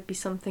requesting would be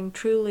something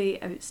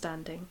truly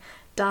outstanding,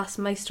 das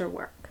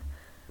Meisterwerk,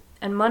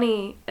 and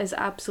money is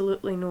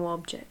absolutely no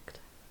object."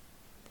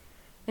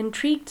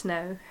 Intrigued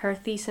now, Herr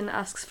Thiessen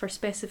asks for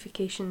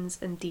specifications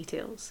and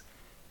details.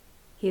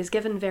 He is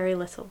given very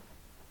little.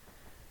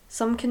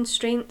 Some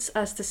constraints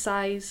as to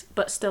size,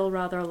 but still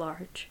rather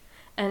large,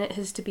 and it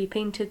is to be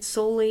painted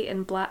solely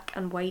in black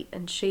and white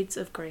and shades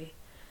of grey.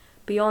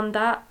 Beyond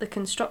that, the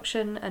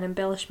construction and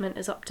embellishment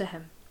is up to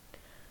him.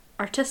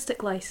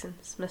 Artistic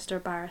license,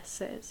 Mr. Barris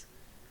says.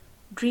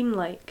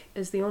 Dreamlike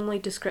is the only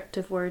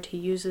descriptive word he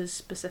uses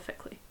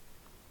specifically.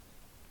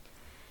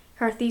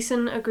 Herr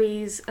Thiessen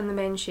agrees and the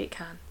men shake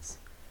hands.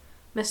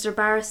 Mr.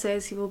 Barris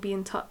says he will be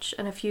in touch,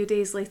 and a few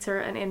days later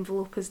an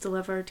envelope is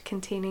delivered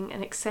containing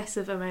an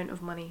excessive amount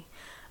of money,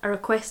 a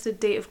requested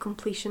date of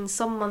completion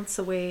some months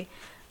away,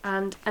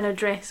 and an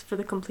address for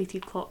the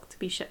completed clock to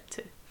be shipped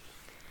to.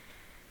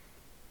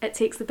 It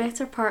takes the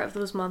better part of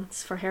those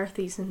months for Herr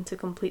Thiessen to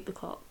complete the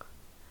clock.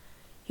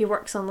 He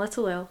works on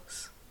little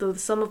else, though the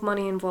sum of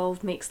money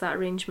involved makes that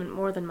arrangement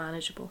more than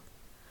manageable.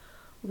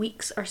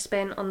 Weeks are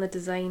spent on the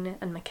design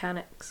and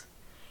mechanics.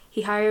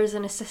 He hires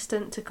an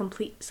assistant to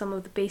complete some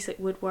of the basic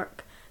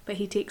woodwork, but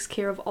he takes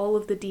care of all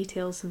of the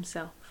details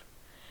himself.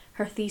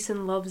 Herr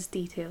Thiessen loves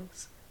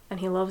details, and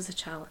he loves a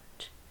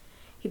challenge.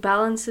 He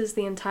balances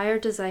the entire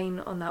design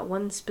on that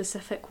one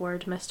specific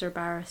word Mr.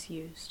 Barris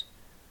used,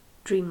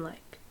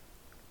 dreamlike.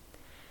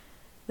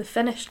 The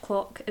finished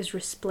clock is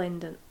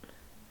resplendent.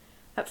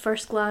 At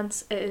first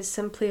glance, it is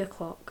simply a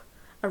clock,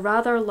 a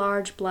rather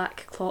large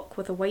black clock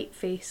with a white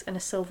face and a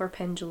silver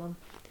pendulum.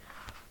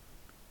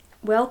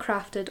 Well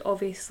crafted,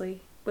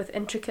 obviously, with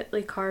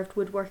intricately carved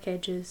woodwork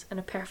edges and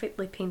a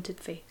perfectly painted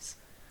face.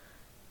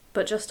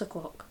 But just a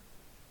clock.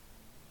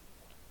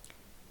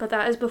 But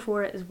that is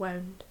before it is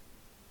wound.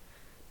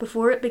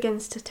 Before it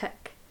begins to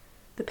tick,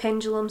 the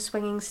pendulum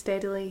swinging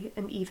steadily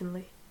and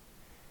evenly.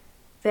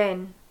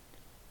 Then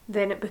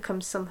it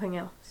becomes something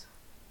else.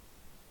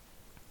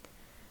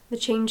 The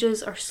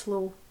changes are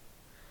slow.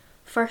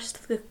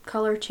 First, the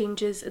colour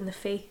changes in the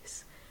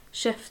face,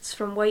 shifts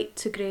from white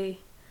to grey,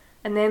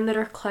 and then there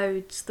are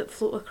clouds that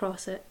float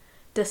across it,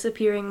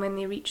 disappearing when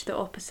they reach the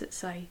opposite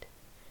side.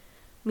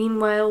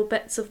 Meanwhile,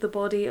 bits of the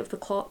body of the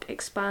clock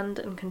expand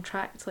and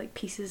contract like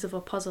pieces of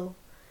a puzzle,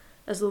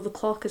 as though the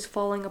clock is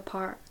falling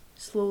apart,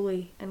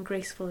 slowly and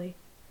gracefully.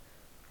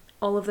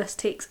 All of this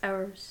takes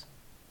hours.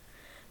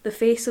 The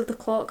face of the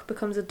clock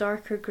becomes a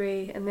darker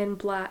grey and then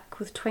black,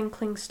 with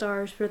twinkling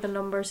stars where the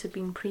numbers had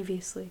been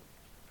previously.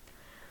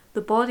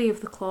 The body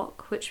of the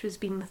clock, which has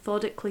been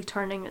methodically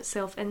turning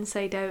itself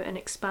inside out and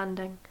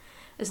expanding,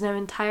 is now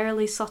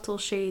entirely subtle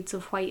shades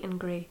of white and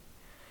grey.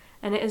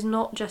 And it is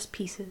not just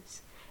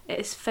pieces, it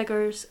is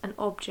figures and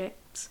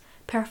objects,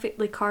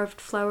 perfectly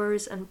carved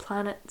flowers and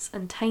planets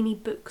and tiny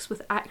books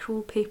with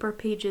actual paper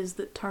pages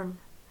that turn.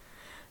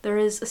 There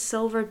is a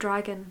silver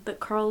dragon that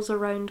curls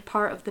around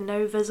part of the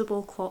now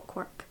visible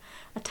clockwork,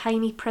 a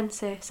tiny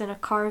princess in a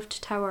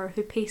carved tower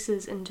who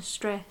paces in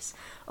distress,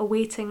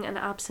 awaiting an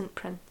absent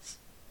prince.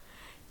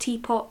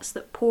 Teapots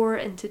that pour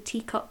into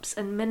teacups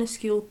and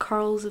minuscule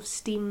curls of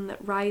steam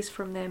that rise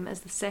from them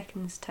as the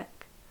seconds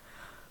tick.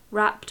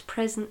 Wrapped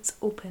presents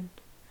open.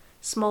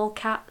 Small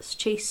cats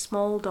chase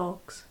small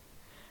dogs.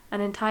 An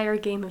entire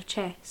game of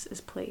chess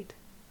is played.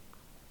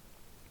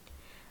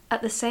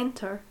 At the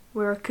centre,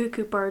 where a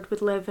cuckoo bird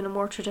would live in a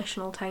more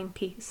traditional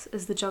timepiece,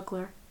 is the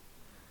juggler.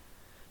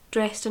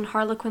 Dressed in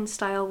harlequin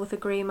style with a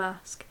grey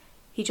mask,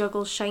 he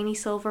juggles shiny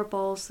silver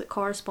balls that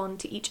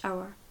correspond to each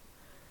hour.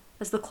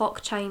 As the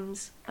clock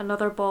chimes,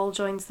 another ball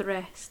joins the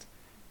rest,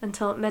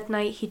 until at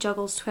midnight he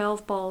juggles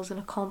 12 balls in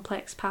a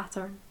complex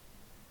pattern.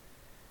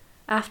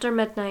 After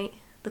midnight,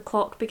 the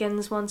clock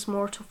begins once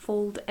more to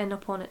fold in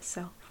upon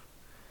itself.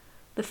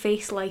 The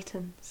face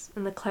lightens,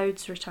 and the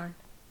clouds return.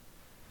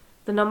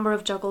 The number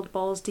of juggled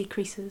balls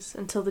decreases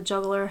until the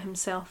juggler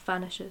himself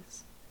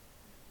vanishes.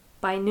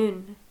 By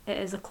noon, it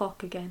is a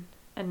clock again,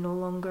 and no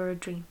longer a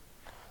dream.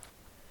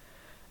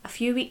 A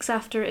few weeks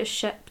after it is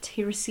shipped,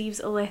 he receives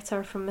a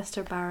letter from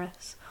Mr.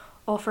 Barris,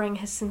 offering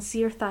his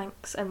sincere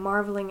thanks and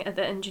marvelling at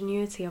the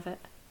ingenuity of it.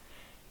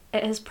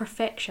 It is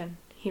perfection,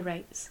 he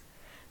writes.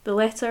 The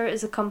letter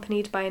is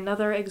accompanied by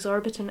another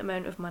exorbitant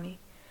amount of money,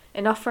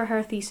 enough for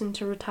Herr Thiessen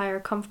to retire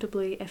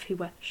comfortably if he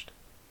wished.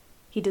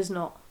 He does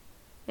not,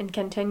 and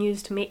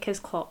continues to make his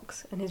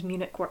clocks in his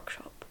Munich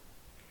workshop.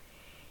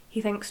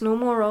 He thinks no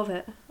more of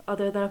it,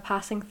 other than a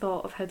passing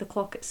thought of how the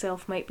clock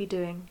itself might be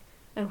doing,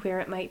 and where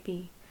it might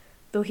be,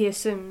 though he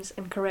assumes,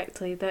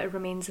 incorrectly, that it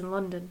remains in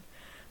London,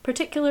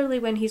 particularly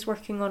when he's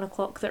working on a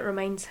clock that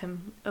reminds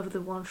him of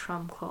the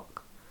Wanschramm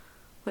clock,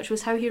 which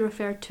was how he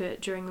referred to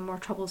it during the more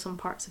troublesome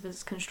parts of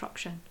his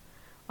construction,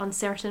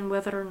 uncertain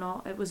whether or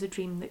not it was a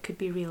dream that could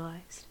be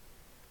realised.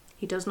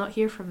 He does not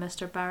hear from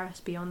Mr. Barris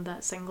beyond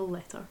that single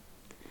letter.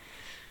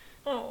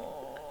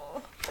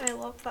 Oh, I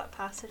love that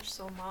passage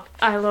so much.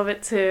 I love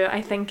it too.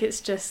 I think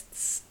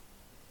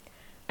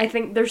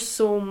there's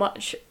so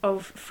much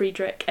of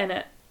Friedrich in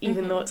it,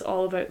 even though it's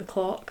all about the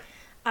clock.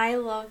 I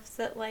love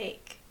that,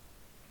 like,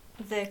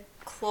 the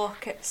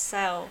clock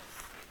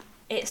itself,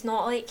 it's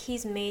not like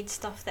he's made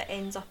stuff that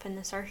ends up in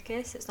the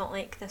circus. It's not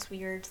like this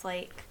weird,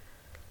 like,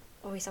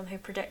 oh, he somehow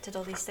predicted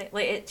all these things.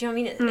 Like, do you know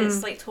what I mean?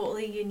 It's like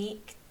totally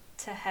unique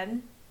to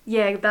him.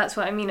 Yeah, that's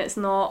what I mean. It's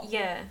not.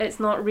 Yeah. It's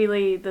not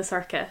really the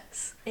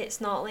circus. It's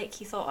not like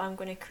he thought, I'm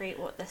going to create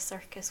what this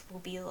circus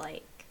will be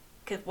like.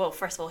 Cause, well,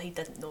 first of all, he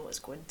didn't know it was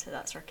going to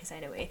that circus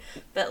anyway.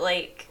 But,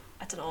 like,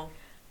 I don't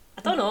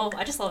know.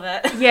 I just love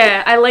it.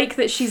 Yeah, I like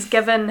that she's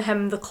given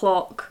him the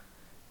clock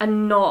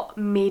and not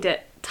made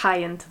it tie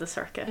into the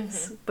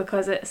circus,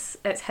 because it's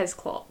his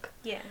clock.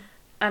 Yeah.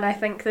 And I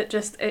think that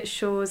just it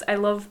shows. I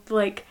love,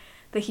 like,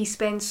 that he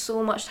spends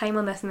so much time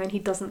on this and then he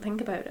doesn't think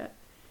about it.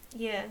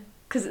 Yeah.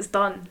 Because it's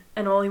done,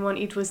 and all he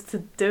wanted was to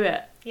do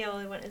it. Yeah, all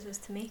he wanted was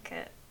to make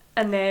it.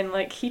 And then,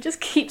 like, he just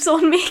keeps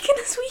on making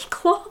his wee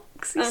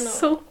clocks. He's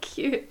so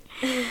cute.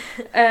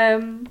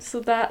 So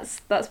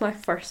that's my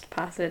first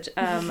passage.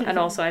 And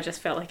also I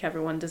just felt like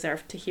everyone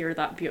deserved to hear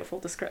that beautiful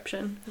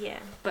description. Yeah.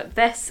 But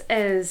this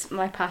is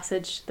my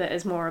passage that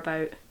is more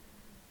about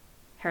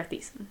Herr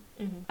Thiessen.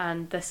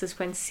 And this is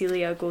when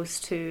Celia goes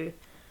to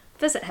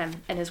visit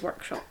him in his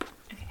workshop.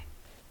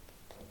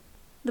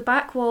 The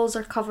back walls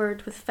are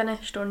covered with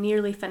finished or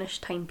nearly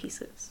finished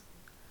timepieces.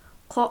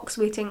 Clocks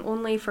waiting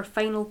only for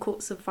final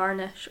coats of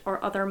varnish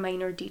or other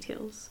minor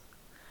details.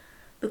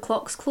 The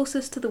clocks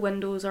closest to the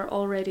windows are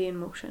already in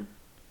motion,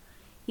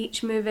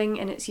 each moving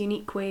in its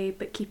unique way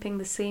but keeping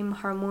the same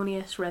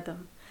harmonious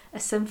rhythm, a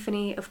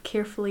symphony of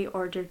carefully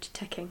ordered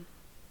ticking.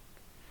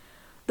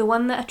 The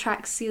one that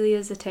attracts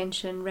Celia's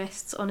attention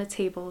rests on a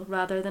table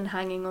rather than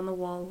hanging on the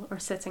wall or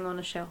sitting on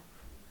a shelf.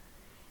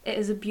 It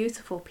is a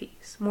beautiful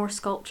piece, more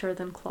sculpture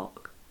than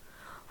clock.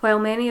 While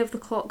many of the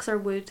clocks are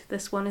wood,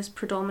 this one is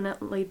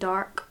predominantly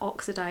dark,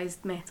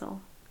 oxidised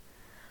metal.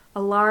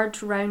 A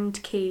large,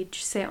 round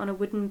cage set on a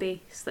wooden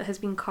base that has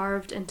been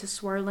carved into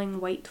swirling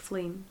white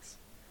flames.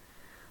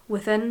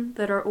 Within,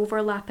 there are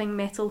overlapping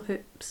metal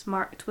hoops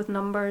marked with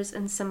numbers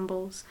and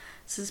symbols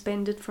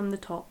suspended from the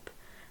top,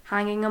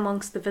 hanging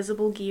amongst the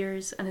visible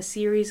gears and a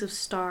series of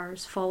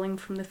stars falling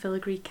from the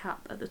filigree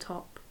cap at the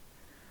top.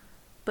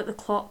 But the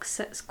clock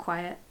sits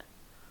quiet,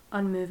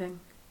 unmoving.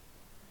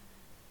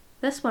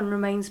 This one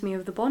reminds me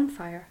of the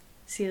bonfire,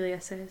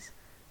 Celia says.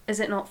 Is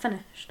it not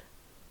finished?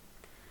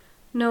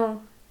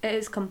 No, it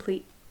is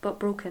complete, but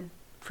broken,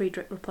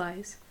 Friedrich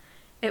replies.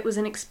 It was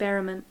an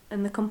experiment,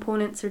 and the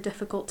components are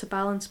difficult to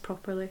balance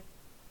properly.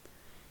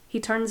 He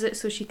turns it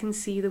so she can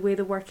see the way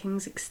the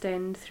workings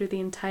extend through the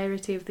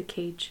entirety of the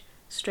cage,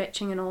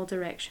 stretching in all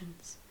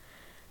directions.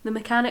 The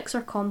mechanics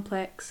are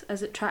complex,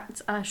 as it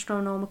tracks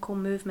astronomical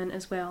movement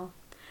as well.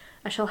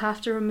 I shall have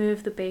to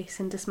remove the base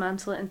and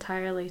dismantle it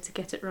entirely to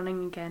get it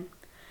running again.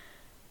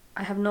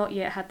 I have not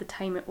yet had the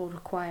time it will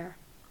require.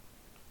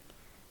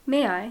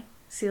 May I?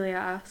 Celia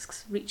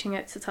asks, reaching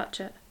out to touch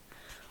it.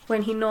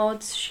 When he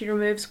nods, she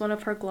removes one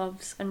of her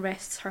gloves and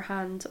rests her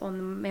hand on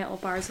the metal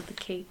bars of the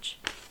cage.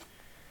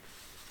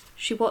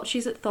 She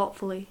watches it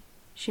thoughtfully.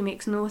 She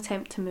makes no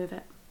attempt to move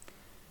it.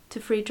 To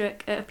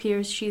Friedrich, it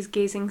appears she is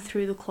gazing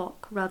through the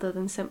clock rather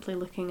than simply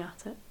looking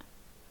at it.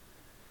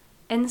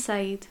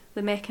 Inside,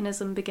 the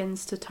mechanism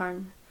begins to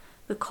turn,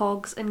 the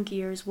cogs and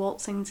gears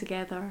waltzing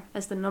together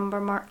as the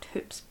number-marked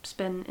hoops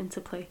spin into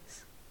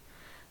place.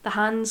 The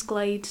hands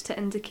glide to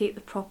indicate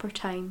the proper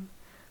time,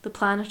 The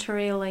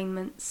planetary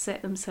alignments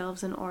set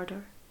themselves in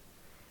order.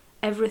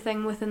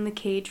 Everything within the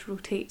cage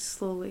rotates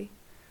slowly,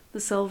 the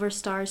silver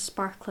stars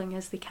sparkling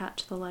as they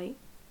catch the light.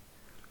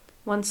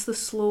 Once the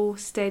slow,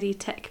 steady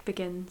tick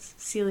begins,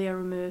 Celia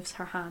removes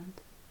her hand.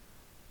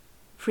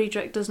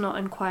 Friedrich does not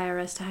inquire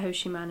as to how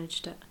she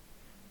managed it.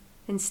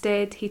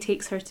 Instead, he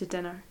takes her to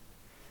dinner.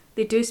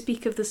 They do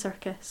speak of the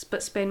circus,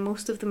 but spend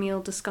most of the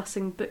meal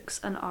discussing books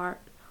and art,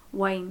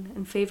 wine,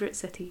 and favourite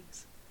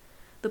cities.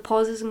 The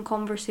pauses in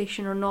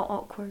conversation are not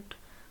awkward,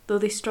 though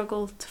they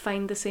struggle to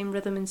find the same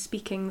rhythm in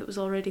speaking that was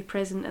already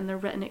present in their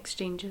written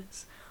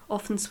exchanges,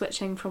 often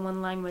switching from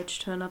one language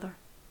to another.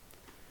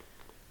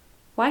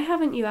 "Why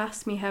haven't you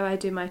asked me how I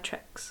do my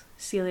tricks?"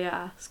 Celia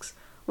asks,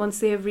 once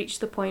they have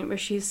reached the point where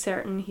she is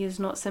certain he is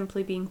not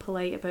simply being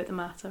polite about the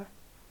matter.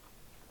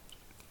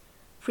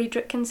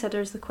 Friedrich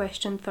considers the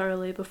question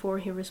thoroughly before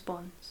he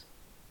responds.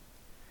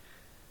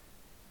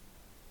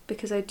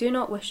 "Because I do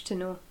not wish to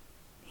know,"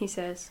 he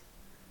says.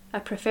 "I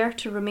prefer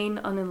to remain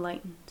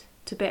unenlightened,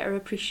 to better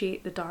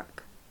appreciate the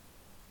dark."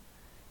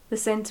 The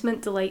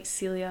sentiment delights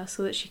Celia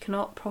so that she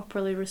cannot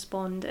properly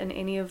respond in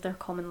any of their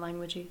common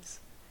languages,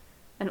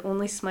 and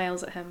only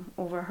smiles at him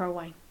over her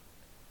wine.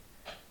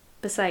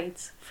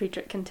 "Besides,"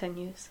 Friedrich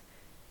continues,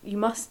 "you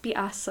must be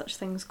asked such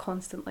things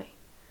constantly.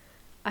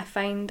 I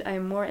find I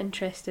am more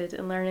interested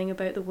in learning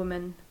about the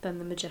woman than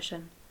the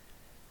magician.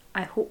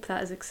 I hope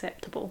that is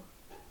acceptable."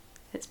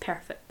 "It's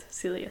perfect,"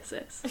 Celia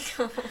says.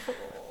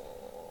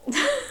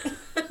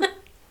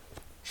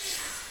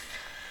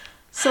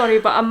 Sorry,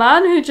 but a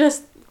man who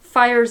just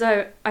fires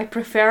out, "I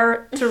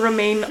prefer to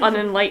remain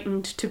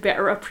unenlightened to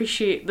better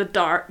appreciate the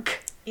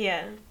dark."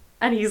 Yeah.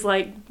 And he's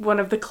like one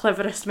of the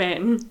cleverest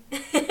men.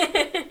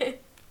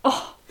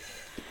 Oh.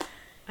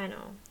 I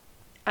know.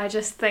 I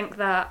just think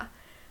that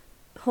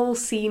whole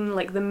scene,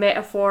 like the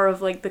metaphor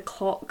of like the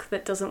clock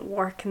that doesn't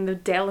work and the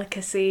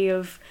delicacy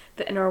of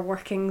the inner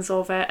workings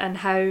of it and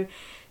how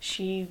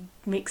she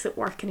makes it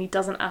work and he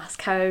doesn't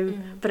ask how,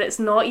 but it's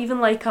not even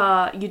like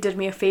a "you did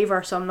me a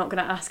favour so I'm not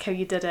going to ask how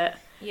you did it."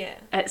 Yeah.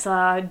 It's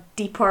a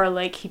deeper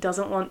like he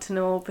doesn't want to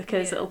know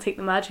because it'll take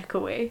the magic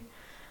away.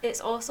 It's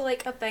also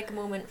like a big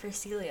moment for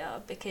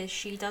Celia because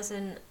she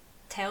doesn't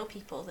tell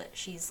people that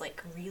she's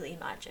like really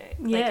magic.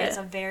 Yeah. Like it's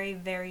a very,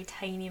 very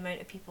tiny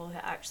amount of people who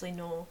actually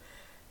know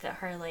that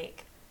her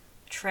like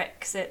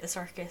tricks at the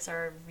circus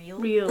are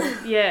real.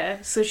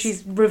 Yeah. So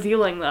she's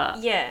revealing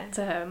that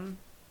to him.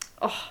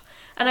 Oh,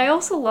 and I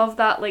also love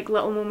that like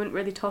little moment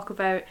where they talk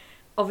about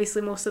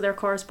obviously most of their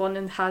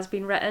correspondence has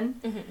been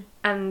written,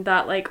 and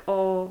that like it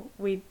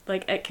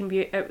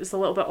was a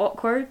little bit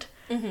awkward.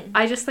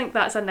 I just think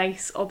that's a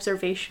nice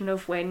observation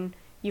of when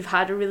you've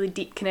had a really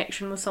deep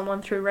connection with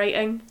someone through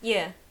writing.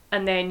 Yeah.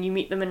 And then you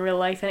meet them in real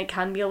life and it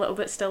can be a little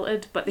bit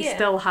stilted, but they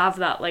still have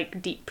that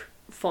like deep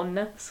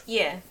fondness.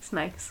 Yeah. It's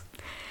nice.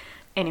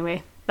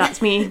 Anyway,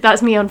 that's me.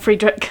 That's me on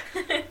Friedrich.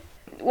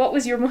 What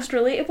was your most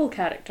relatable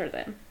character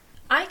then?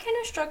 I kind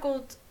of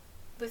struggled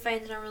with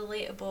finding a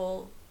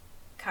relatable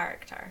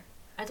character.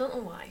 I don't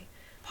know why.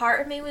 Part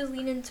of me was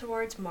leaning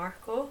towards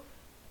Marco,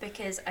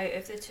 because out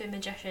of the two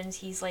magicians,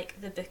 he's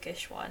like the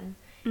bookish one.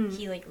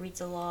 He like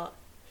reads a lot.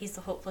 He's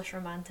the hopeless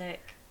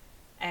romantic.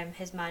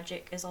 His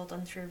magic is all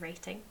done through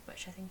writing,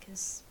 which I think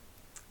is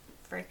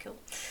very cool.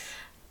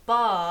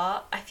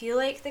 But I feel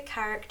like the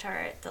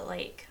character that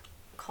like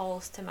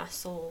calls to my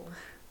soul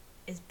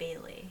is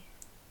Bailey.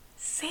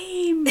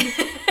 Same.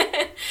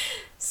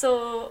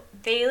 So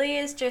Bailey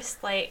is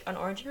just like an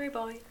ordinary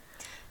boy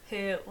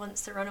who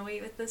wants to run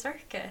away with the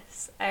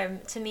circus.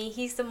 To me,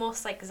 he's the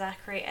most like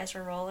Zachary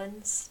Ezra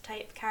Rollins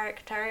type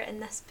character in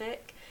this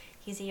book.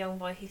 He's a young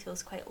boy who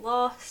feels quite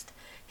lost.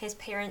 His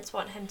parents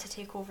want him to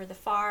take over the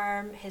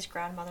farm. His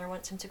grandmother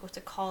wants him to go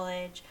to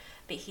college,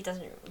 but he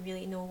doesn't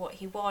really know what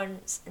he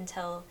wants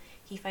until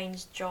he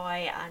finds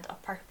joy and a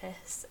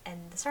purpose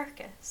in the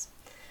circus.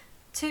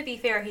 To be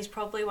fair, he's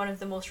probably one of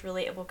the most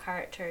relatable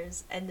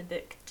characters in the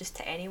book just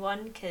to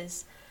anyone,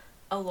 because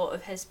a lot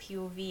of his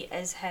POV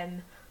is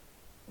him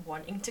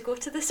wanting to go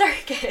to the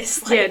circus.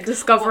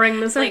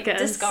 Discovering the circus. Like,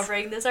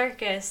 discovering the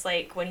circus.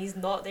 Like, when he's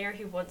not there,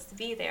 he wants to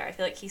be there. I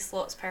feel like he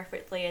slots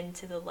perfectly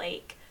into the,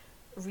 like,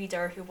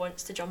 reader who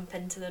wants to jump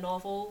into the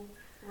novel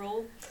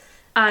role.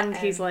 And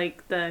he's,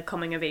 like, the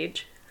coming of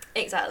age.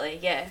 Exactly,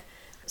 yeah.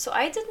 So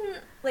I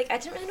didn't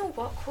really know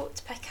what quote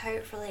to pick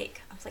out for,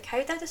 like, I was like,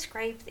 how do I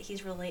describe that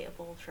he's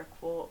relatable for a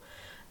quote?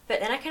 But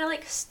then I kind of,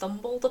 like,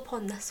 stumbled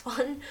upon this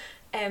one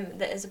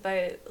that is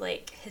about,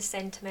 like, his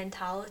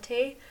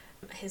sentimentality,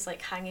 his,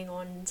 like, hanging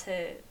on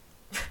to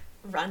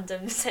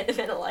random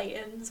sentimental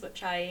items,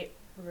 which I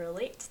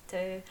relate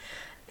to,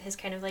 his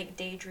kind of, like,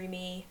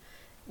 daydreamy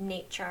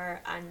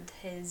nature and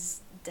his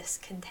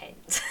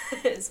discontent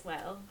as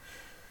well.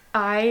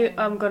 I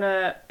am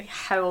gonna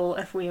howl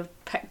if we have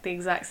picked the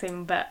exact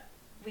same bit.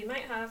 We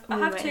might have. I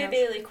have two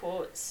Bailey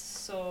quotes,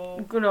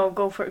 so... No,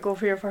 go for it. Go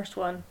for your first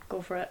one.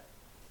 Go for it.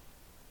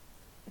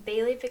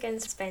 Bailey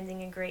begins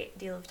spending a great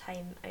deal of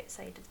time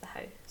outside of the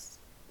house.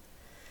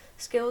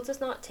 School does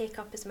not take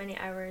up as many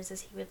hours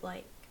as he would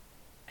like.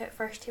 At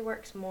first he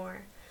works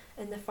more,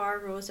 in the far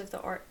rows of the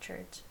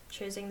orchard,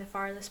 choosing the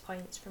farthest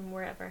points from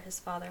wherever his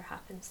father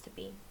happens to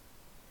be.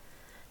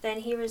 Then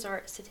he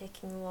resorts to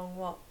taking long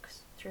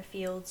walks through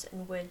fields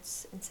and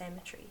woods and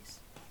cemeteries.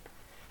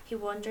 He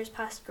wanders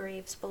past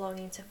graves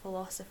belonging to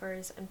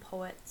philosophers and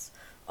poets,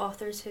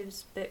 authors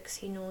whose books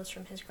he knows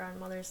from his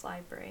grandmother's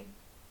library.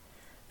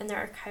 And there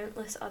are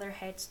countless other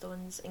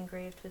headstones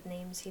engraved with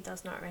names he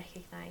does not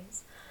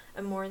recognise,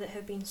 and more that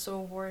have been so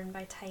worn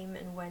by time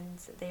and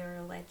winds that they are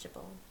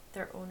illegible,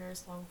 their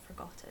owners long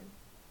forgotten.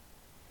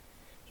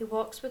 He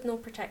walks with no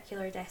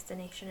particular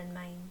destination in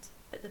mind,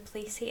 but the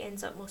place he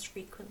ends up most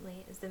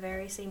frequently is the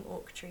very same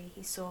oak tree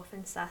he so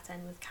often sat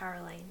in with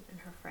Caroline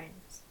and her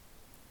friends.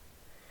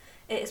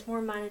 It is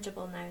more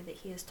manageable now that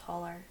he is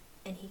taller,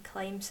 and he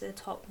climbs to the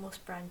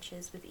topmost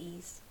branches with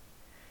ease.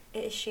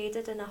 It is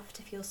shaded enough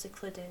to feel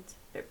secluded,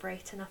 but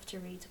bright enough to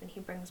read when he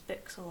brings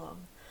books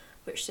along,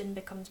 which soon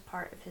becomes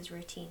part of his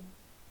routine.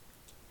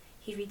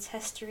 He reads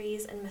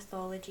histories and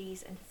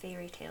mythologies and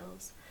fairy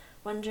tales,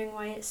 wondering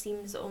why it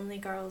seems that only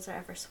girls are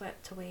ever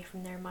swept away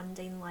from their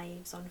mundane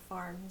lives on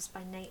farms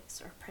by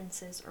knights or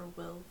princes or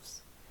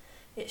wolves.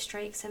 It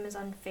strikes him as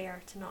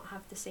unfair to not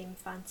have the same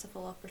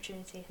fanciful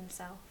opportunity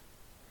himself,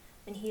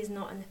 and he is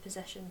not in the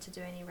position to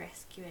do any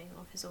rescuing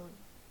of his own.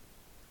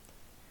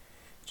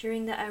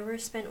 During the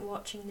hours spent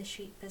watching the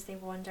sheep as they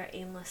wander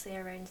aimlessly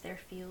around their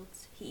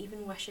fields, he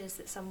even wishes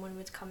that someone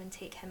would come and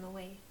take him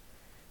away,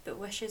 but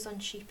wishes on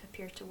sheep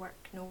appear to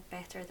work no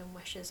better than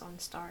wishes on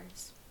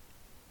stars.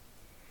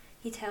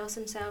 He tells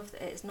himself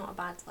that it is not a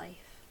bad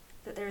life,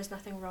 that there is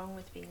nothing wrong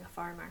with being a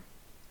farmer.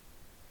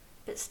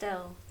 But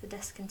still, the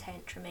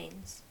discontent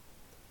remains.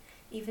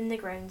 Even the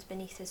ground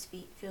beneath his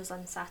feet feels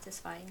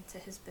unsatisfying to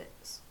his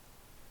boots,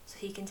 so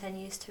he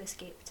continues to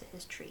escape to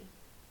his tree.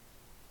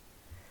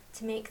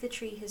 To make the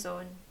tree his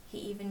own, he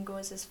even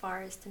goes as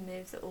far as to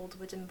move the old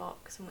wooden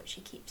box in which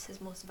he keeps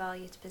his most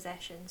valued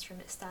possessions from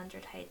its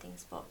standard hiding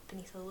spot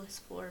beneath a loose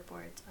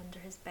floorboard under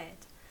his bed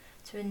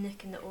to a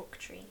nook in the oak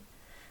tree,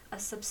 a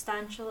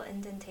substantial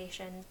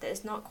indentation that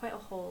is not quite a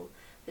hole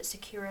but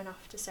secure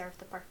enough to serve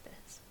the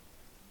purpose.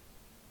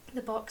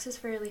 The box is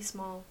fairly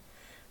small,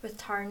 with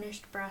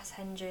tarnished brass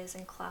hinges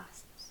and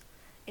clasps.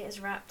 It is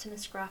wrapped in a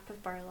scrap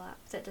of burlap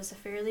that does a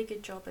fairly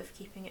good job of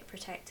keeping it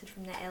protected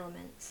from the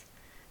elements,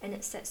 and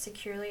it sits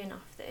securely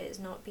enough that it has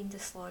not been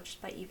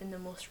dislodged by even the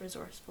most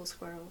resourceful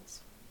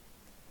squirrels.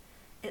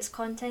 Its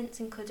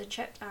contents include a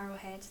chipped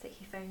arrowhead that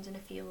he found in a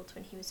field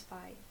when he was 5,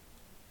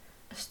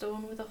 a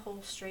stone with a hole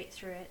straight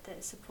through it that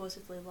is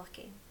supposedly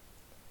lucky,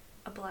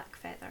 a black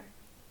feather,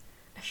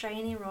 a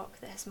shiny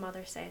rock that his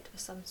mother said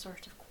was some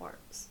sort of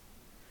quartz,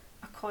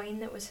 a coin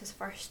that was his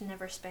first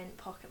never-spent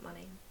pocket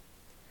money,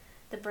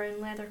 the brown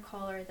leather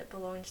collar that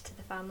belonged to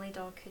the family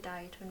dog who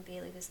died when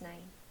Bailey was 9,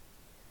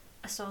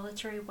 a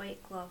solitary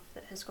white glove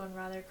that has gone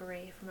rather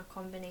grey from a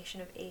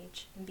combination of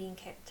age and being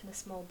kept in a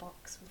small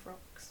box with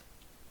rocks,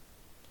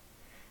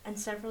 and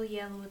several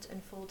yellowed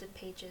and folded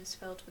pages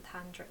filled with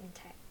handwritten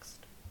text.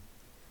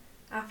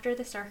 After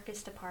the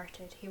circus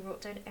departed, he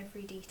wrote down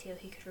every detail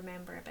he could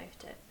remember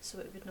about it so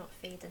it would not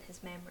fade in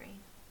his memory.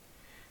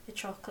 The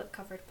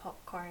chocolate-covered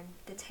popcorn,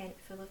 the tent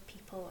full of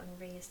people on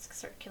raised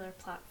circular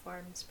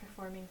platforms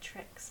performing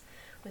tricks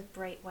with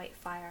bright white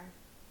fire,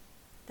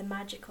 the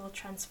magical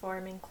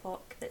transforming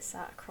clock that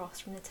sat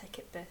across from the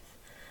ticket booth,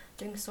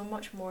 doing so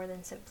much more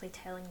than simply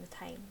telling the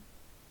time.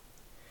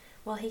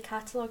 While he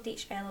catalogued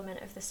each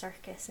element of the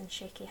circus in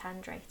shaky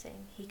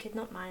handwriting, he could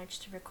not manage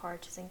to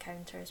record his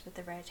encounters with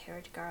the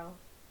red-haired girl.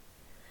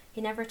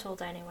 He never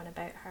told anyone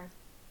about her.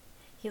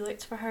 He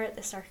looked for her at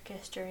the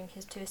circus during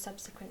his 2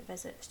 subsequent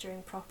visits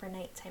during proper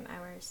nighttime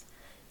hours,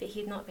 but he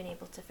had not been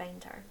able to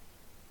find her.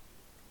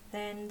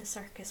 Then the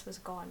circus was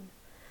gone,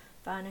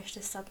 vanished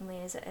as suddenly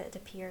as it had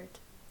appeared,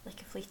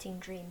 like a fleeting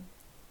dream,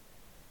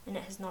 and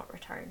it has not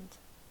returned.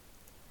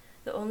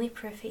 The only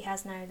proof he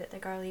has now that the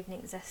girl even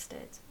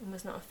existed and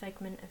was not a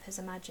figment of his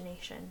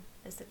imagination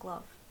is the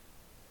glove.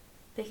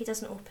 But he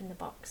doesn't open the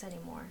box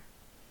anymore.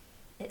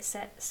 It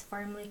sits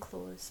firmly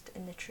closed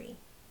in the tree.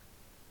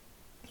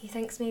 He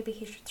thinks maybe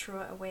he should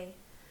throw it away,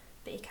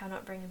 but he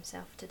cannot bring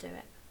himself to do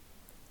it.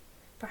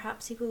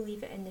 Perhaps he will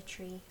leave it in the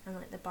tree and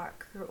let the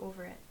bark grow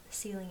over it,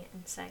 sealing it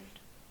inside.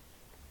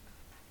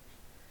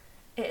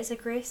 It is a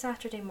grey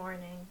Saturday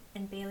morning,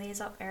 and Bailey is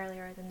up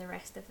earlier than the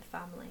rest of the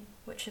family,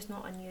 which is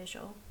not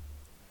unusual.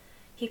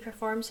 He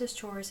performs his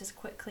chores as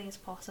quickly as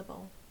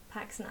possible,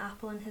 packs an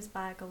apple in his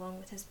bag along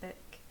with his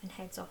book, and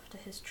heads off to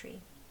his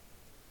tree.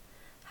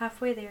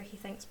 Halfway there he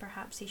thinks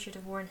perhaps he should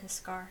have worn his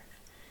scarf,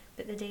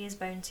 but the day is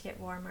bound to get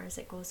warmer as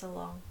it goes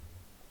along.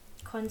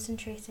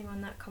 Concentrating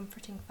on that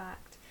comforting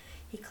fact,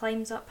 he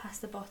climbs up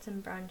past the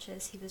bottom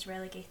branches he was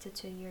relegated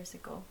to years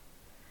ago,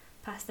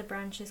 past the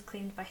branches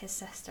claimed by his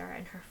sister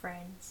and her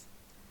friends.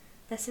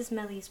 This is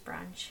Millie's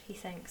branch, he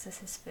thinks as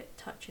his foot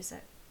touches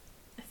it.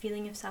 A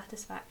feeling of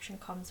satisfaction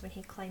comes when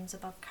he climbs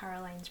above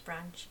Caroline's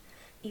branch,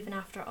 even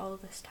after all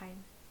this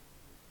time.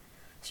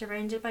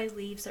 Surrounded by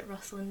leaves that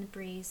rustle in the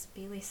breeze,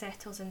 Bailey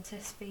settles into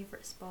his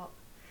favourite spot,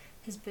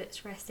 his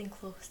boots resting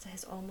close to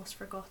his almost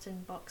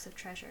forgotten box of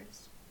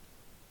treasures.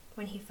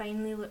 When he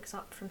finally looks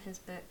up from his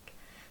book,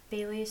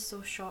 Bailey is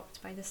so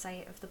shocked by the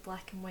sight of the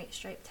black and white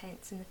striped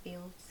tents in the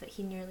fields that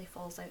he nearly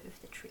falls out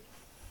of the tree.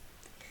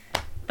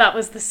 That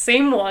was the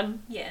same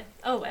one. Yeah.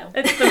 Oh well.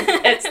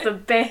 It's the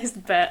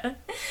best bit.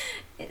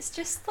 It's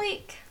just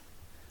like...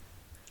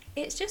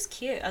 It's just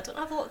cute. I don't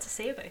have a lot to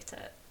say about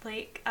it.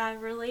 Like, I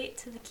relate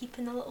to the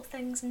keeping the little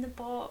things in the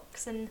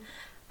box, and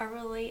I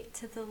relate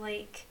to the,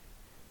 like...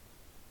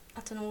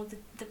 I don't know,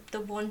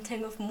 the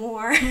wanting of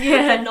more,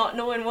 Yeah. and not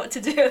knowing what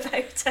to do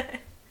about it.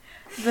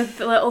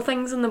 The little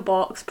things in the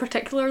box,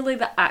 particularly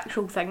the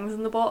actual things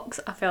in the box,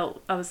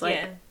 I was like,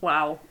 Yeah.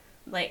 wow.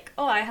 Like,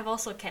 oh, I have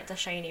also kept a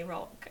shiny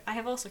rock. I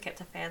have also kept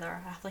a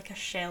feather. I have, like, a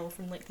shell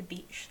from, like, the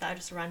beach that I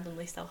just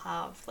randomly still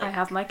have. Like, I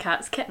have my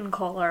cat's kitten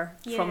collar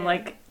from, Yeah.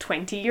 like,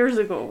 20 years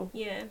ago.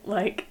 Yeah.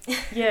 Like,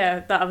 yeah,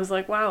 that I was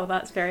like, wow,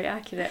 that's very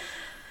accurate.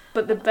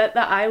 But the bit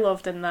that I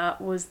loved in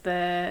that was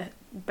the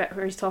bit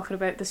where he's talking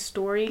about the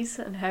stories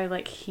and how,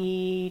 like,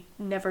 he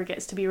never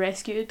gets to be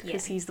rescued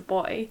because Yeah. he's the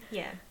boy.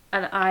 Yeah.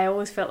 And I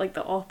always felt like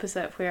the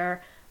opposite,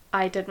 where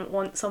I didn't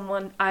want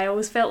someone... I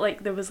always felt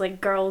like there was, like,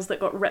 girls that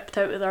got ripped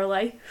out of their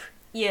life.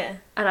 Yeah.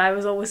 And I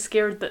was always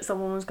scared that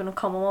someone was going to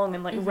come along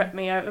and, like, Mhm. rip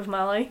me out of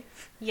my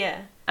life.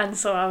 Yeah. And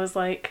so I was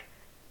like...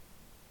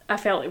 I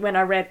felt like when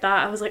I read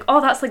that, I was like,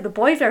 oh, that's like the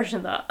boy version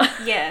of that.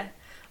 Yeah.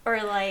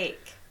 Or, like...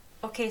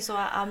 Okay, so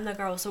I'm the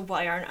girl, so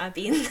why aren't I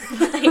being,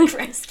 like,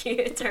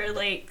 rescued or,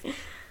 like,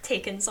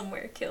 taken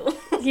somewhere cool?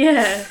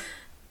 Yeah.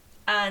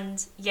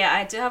 And, yeah,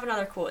 I do have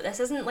another quote.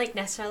 This isn't, like,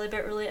 necessarily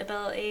about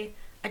relatability.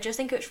 I just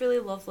think it's really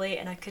lovely,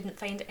 and I couldn't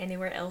find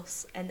anywhere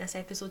else in this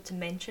episode to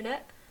mention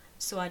it.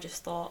 So I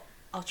just thought,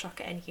 I'll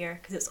chuck it in here,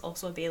 because it's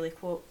also a Bailey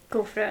quote.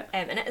 Go for it.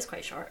 And it is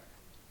quite short.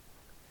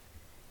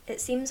 It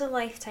seems a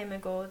lifetime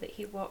ago that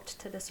he walked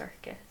to the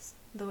circus,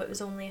 though it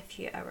was only a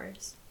few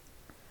hours.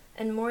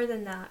 And more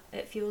than that,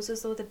 it feels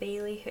as though the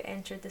Bailey who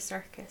entered the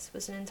circus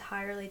was an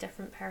entirely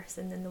different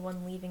person than the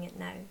one leaving it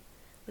now,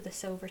 with a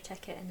silver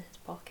ticket in his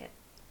pocket.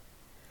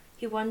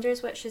 He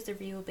wonders which is the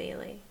real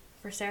Bailey,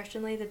 for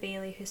certainly the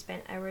Bailey who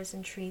spent hours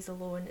in trees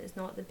alone is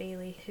not the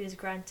Bailey who is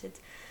granted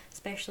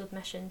special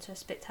admission to a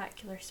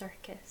spectacular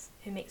circus,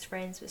 who makes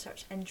friends with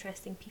such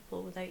interesting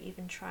people without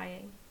even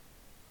trying.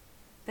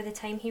 By the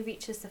time he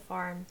reaches the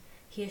farm,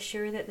 he is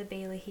sure that the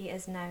Bailey he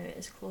is now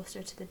is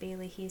closer to the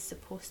Bailey he is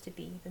supposed to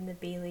be than the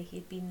Bailey he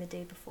had been the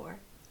day before.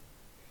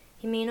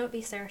 He may not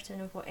be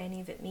certain of what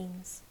any of it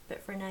means,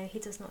 but for now he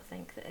does not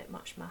think that it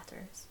much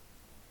matters.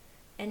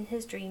 In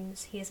his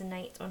dreams, he is a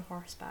knight on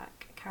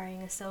horseback,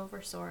 carrying a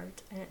silver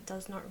sword, and it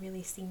does not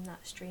really seem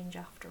that strange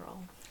after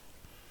all.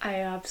 I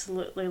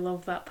absolutely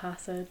love that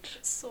passage.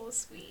 It's so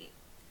sweet.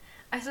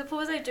 I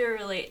suppose I do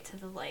relate to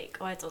the, like,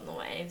 oh, I don't know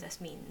what any of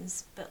this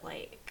means, but,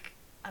 like,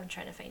 I'm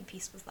trying to find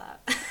peace with that.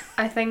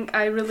 I think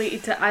I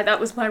related to... that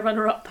was my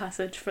runner-up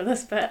passage for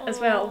this bit as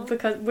well, Aw.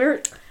 because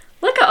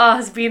look at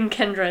us being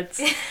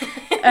kindreds.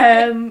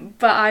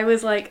 But I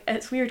was like,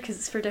 it's weird because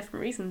it's for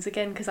different reasons.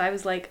 Again, because I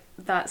was like,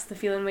 that's the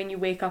feeling when you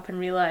wake up and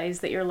realise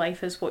that your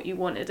life is what you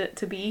wanted it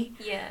to be,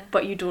 Yeah.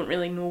 but you don't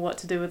really know what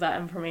to do with that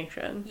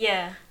information.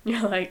 Yeah.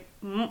 You're like,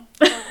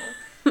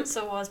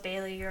 So was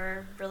Bailey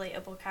your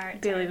relatable character?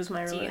 Bailey was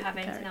my Do you relatable have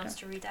anything character. else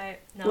to read out?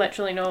 No.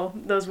 Literally no.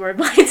 Those were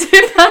my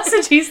two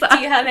passages. Do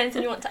you have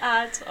anything you want to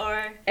add,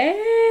 or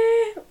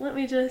Let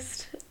me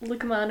just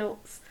look at my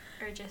notes.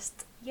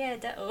 just yeah,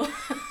 ditto?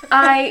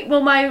 My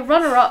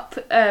runner-up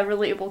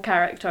relatable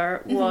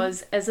character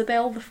was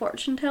Isabel the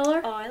fortune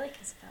teller, Oh, I like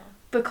Isabel.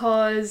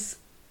 because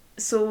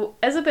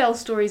Isabel's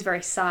story is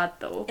very sad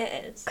though,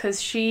 It is.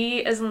 because she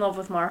is in love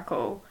with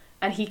Marco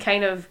and he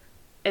kind of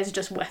is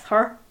just with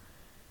her,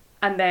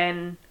 and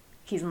then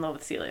he's in love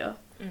with Celia.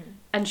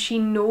 And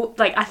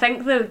I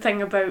think the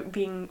thing about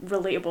being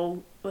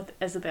relatable with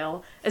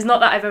Isabel is not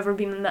that I've ever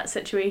been in that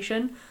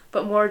situation,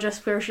 but more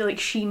just where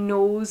she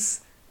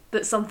knows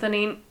that something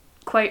ain't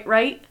quite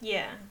right,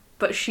 Yeah.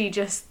 but she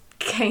just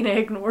kind of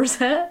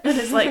ignores it and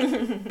is like,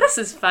 this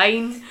is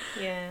fine.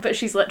 Yeah. But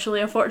she's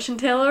literally a fortune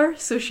teller,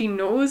 so she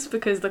knows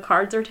because the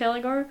cards are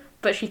telling her,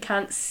 but she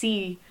can't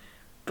see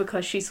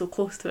because she's so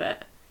close to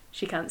it.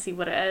 She can't see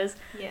what it is.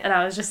 Yeah. And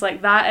I was just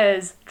like, that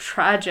is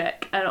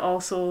tragic, and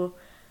also,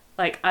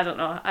 like, I don't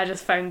know, I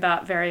just found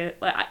that very,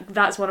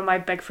 that's one of my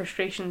big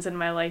frustrations in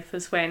my life,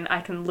 is when I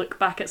can look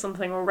back at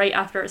something or right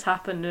after it's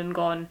happened and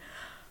gone,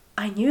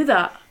 I knew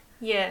that.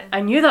 Yeah.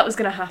 I knew that was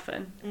going to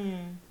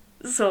happen.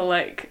 So,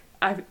 like,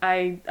 I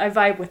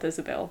vibe with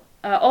Isabel.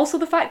 Also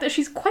the fact that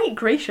she's quite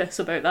gracious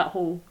about that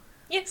whole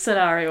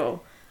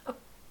scenario.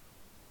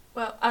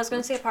 Well, I was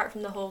going to say apart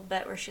from the whole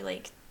bit where she,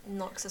 like,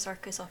 knocks the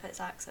circus off its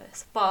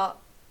axis, but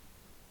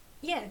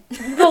yeah.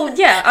 Well,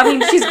 yeah, I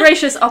mean, she's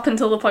gracious up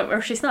until the point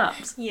where she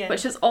snaps, Yeah.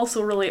 which is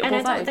also relatable And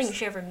I don't vibes. think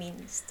she ever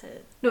means to.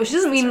 No, she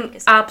doesn't the mean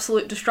circus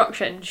absolute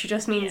destruction. She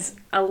just means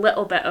a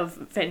little bit of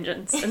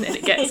vengeance, and then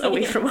it gets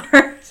away from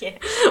her. Yeah.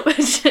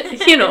 Which,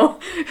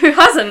 who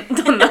hasn't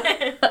done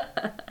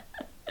that?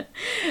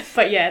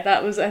 But yeah,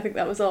 I think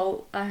that was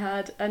all I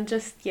had. And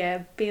just,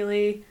 yeah,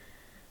 Bailey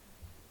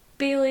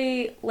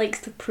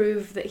likes to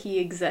prove that he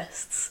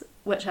exists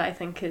which I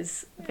think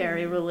is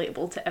very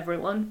relatable to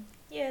everyone.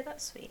 Yeah,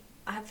 that's sweet.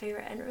 I have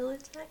favourite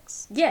interludes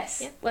next.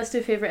 Yes, Yeah. Let's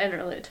do favourite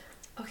interlude.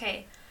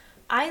 Okay,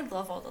 I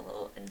love all the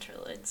little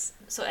interludes.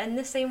 So in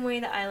the same way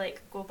that I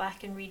like go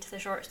back and read the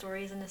short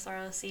stories in the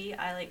RLC,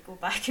 I like go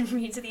back and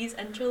read these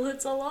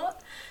interludes a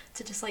lot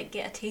to just like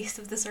get a taste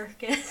of the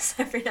circus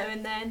every now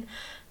and then.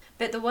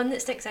 But the one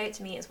that sticks out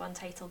to me is one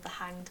titled The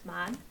Hanged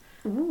Man.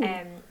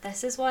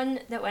 This is one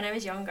that when I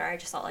was younger I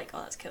just thought like,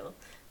 oh, that's cool.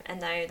 And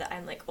now that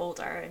I'm like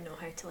older and know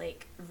how to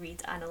like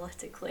read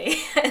analytically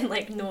and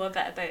like know a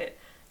bit about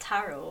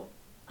tarot,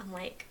 I'm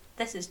like,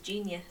 this is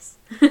genius.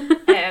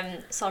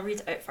 So I'll read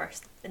it out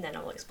first and then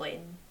I'll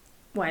explain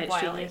why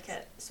I like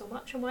it so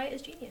much and why it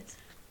is genius.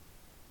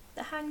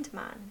 The Hanged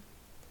Man.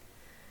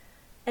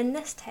 In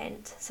this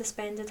tent,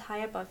 suspended high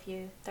above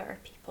you, there are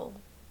people.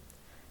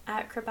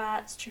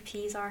 Acrobats,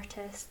 trapeze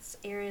artists,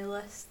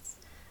 aerialists,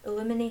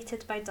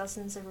 illuminated by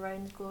dozens of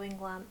round glowing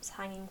lamps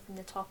hanging from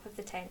the top of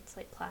the tent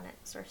like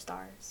planets or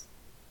stars.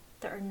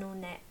 There are no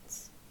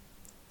nets.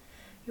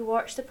 You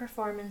watch the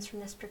performance from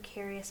this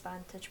precarious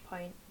vantage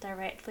point,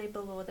 directly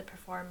below the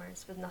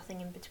performers with nothing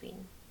in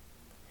between.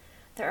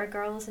 There are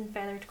girls in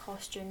feathered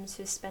costumes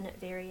who spin at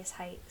various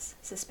heights,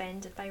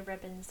 suspended by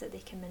ribbons that they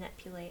can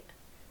manipulate,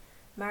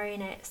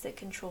 marionettes that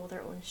control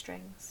their own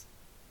strings.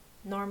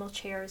 Normal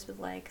chairs with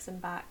legs and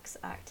backs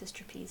act as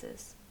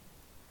trapezes.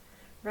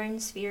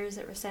 Round spheres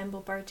that resemble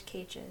bird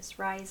cages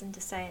rise and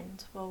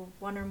descend, while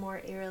one or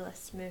more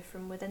aerialists move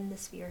from within the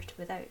sphere to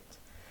without,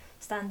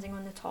 standing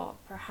on the top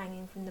or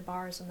hanging from the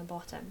bars on the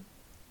bottom.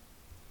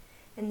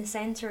 In the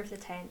centre of the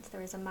tent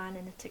there is a man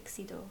in a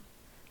tuxedo,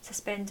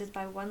 suspended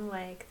by one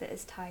leg that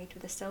is tied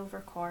with a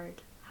silver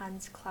cord,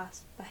 hands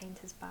clasped behind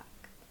his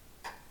back.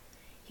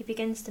 He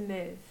begins to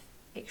move,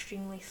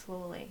 extremely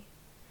slowly.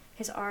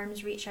 His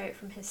arms reach out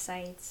from his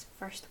sides,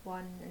 first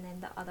one and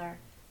then the other,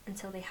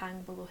 until they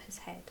hang below his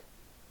head.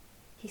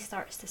 He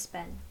starts to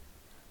spin,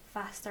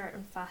 faster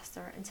and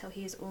faster until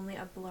he is only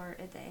a blur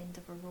at the end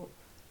of a rope.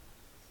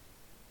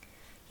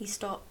 He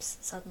stops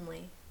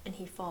suddenly, and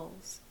he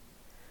falls.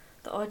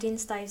 The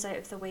audience dives out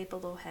of the way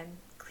below him,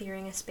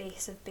 clearing a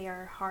space of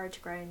bare, hard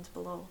ground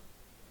below.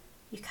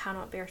 You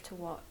cannot bear to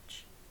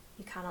watch.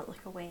 You cannot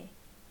look away.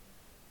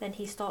 Then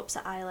he stops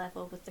at eye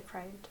level with the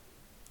crowd,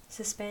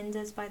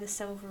 suspended by the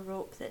silver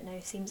rope that now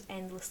seems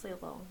endlessly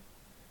long.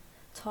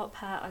 Top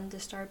hat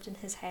undisturbed in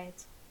his head,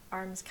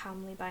 arms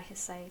calmly by his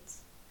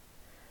sides.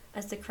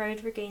 As the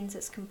crowd regains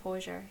its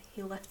composure,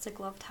 he lifts a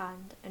gloved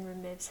hand and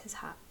removes his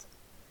hat.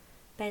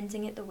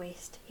 Bending at the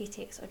waist, he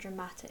takes a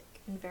dramatic,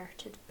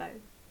 inverted bow.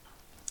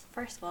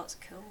 First of all, it's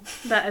cool.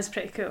 That is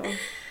pretty cool.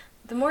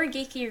 The more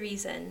geeky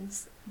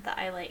reasons that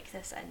I like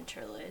this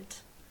interlude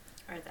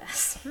are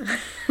this.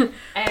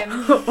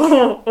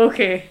 Oh,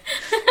 okay.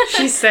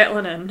 She's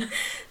settling in.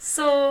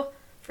 So,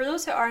 for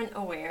those who aren't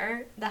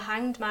aware, the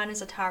Hanged Man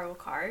is a tarot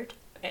card.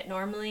 It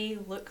normally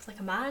looks like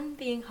a man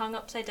being hung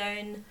upside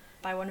down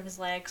by one of his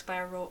legs by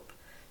a rope.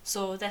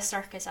 So this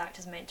circus act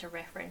is meant to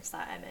reference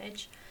that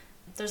image.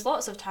 There's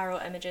lots of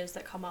tarot images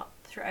that come up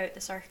throughout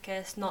the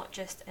circus, not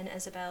just in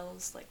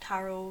Isabel's like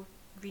tarot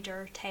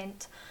reader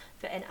tent,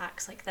 but in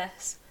acts like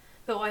this.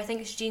 But what I think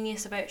is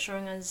genius about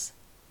showing us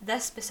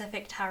this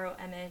specific tarot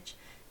image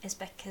is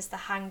because the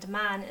Hanged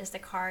Man is the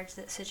card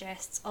that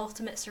suggests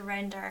ultimate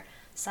surrender,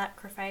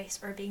 sacrifice,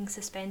 or being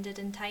suspended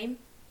in time.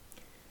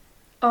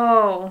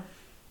 Oh.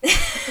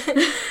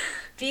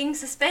 Being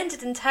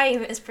suspended in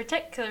time is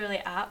particularly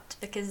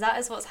apt because that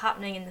is what's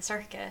happening in the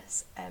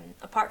circus.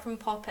 Apart from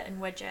Poppet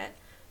and Widget,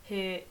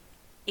 who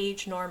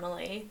age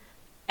normally,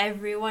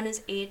 everyone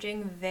is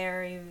aging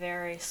very,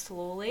 very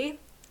slowly.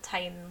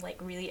 Time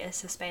really is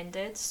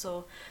suspended,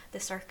 so the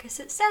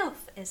circus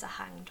itself is a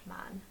hanged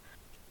man.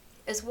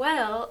 As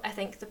well, I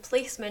think the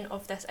placement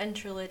of this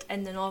interlude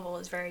in the novel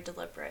is very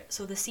deliberate.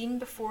 So the scene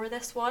before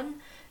this one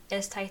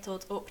is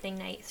titled Opening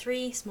Night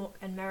 3, Smoke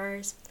and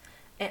Mirrors.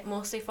 It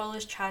mostly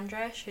follows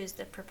Chandresh, who's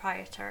the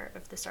proprietor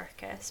of the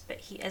circus, but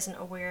he isn't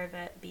aware of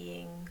it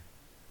being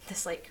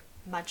this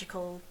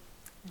magical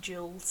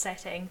jewel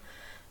setting.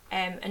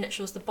 And it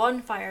shows the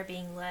bonfire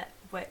being lit,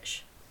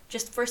 which,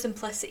 just for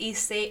simplicity's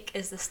sake,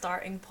 is the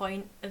starting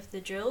point of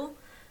the jewel.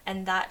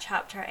 And that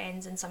chapter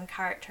ends in some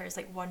characters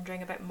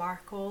wondering about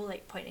Marco,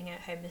 pointing out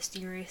how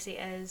mysterious he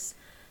is.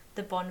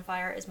 The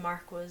bonfire is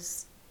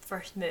Marco's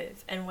first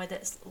move, and with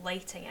its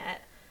lighting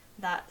it,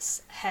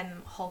 that's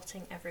him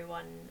halting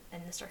everyone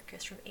in the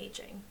circus from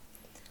aging.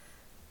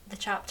 The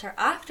chapter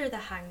after the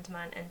Hanged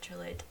Man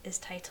interlude is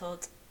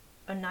titled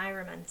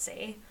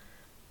Oneiromancy,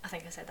 I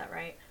think I said that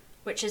right,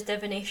 which is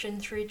divination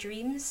through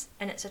dreams,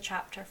 and it's a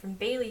chapter from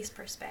Bailey's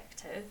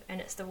perspective,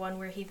 and it's the one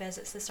where he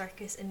visits the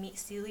circus and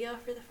meets Celia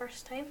for the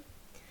first time.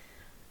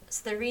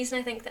 So the reason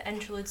I think the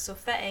interlude's so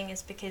fitting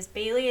is because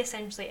Bailey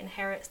essentially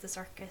inherits the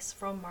circus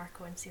from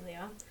Marco and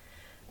Celia.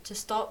 To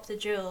stop the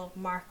duel,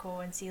 Marco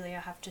and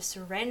Celia have to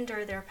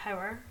surrender their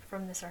power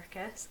from the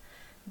circus.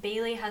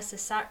 Bailey has to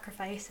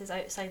sacrifice his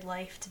outside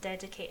life to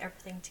dedicate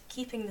everything to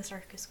keeping the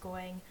circus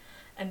going,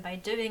 and by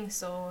doing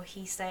so,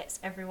 he sets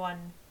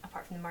everyone,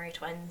 apart from the Murray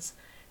twins,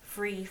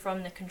 free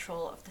from the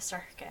control of the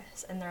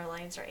circus, and their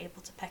lives are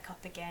able to pick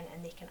up again,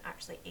 and they can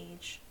actually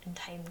age, and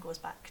time goes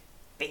back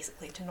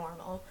basically to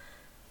normal.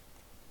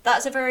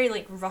 That's a very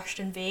like rushed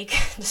and vague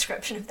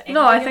description of the ending.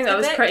 No, I think of the that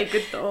was book. pretty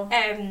good though.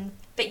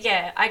 But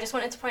yeah, I just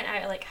wanted to point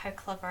out like how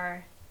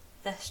clever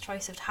this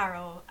choice of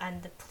tarot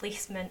and the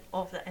placement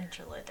of the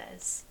interlude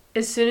is.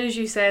 As soon as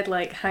you said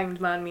like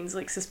hanged man means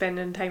like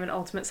suspended in time and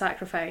ultimate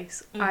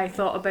sacrifice, I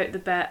thought about the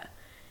bit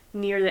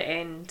near the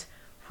end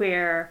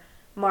where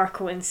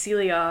Marco and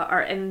Celia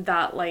are in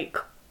that like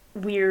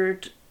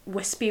weird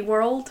wispy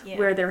world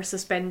where they're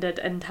suspended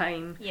in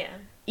time. Yeah.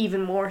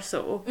 Even more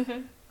so.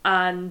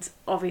 And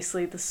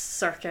obviously the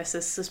circus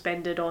is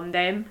suspended on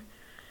them.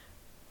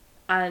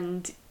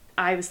 And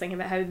I was thinking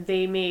about how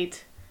they made...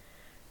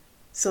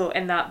 So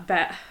in that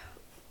bit,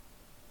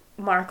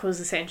 Marco's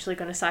essentially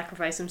going to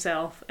sacrifice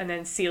himself, and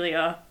then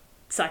Celia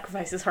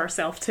sacrifices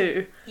herself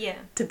too. Yeah.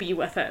 To be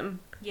with him.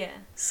 Yeah.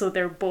 So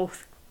they're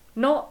both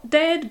not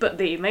dead, but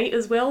they might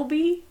as well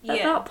be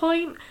at that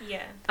point.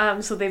 Yeah.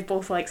 So they've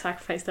both like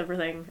sacrificed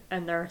everything,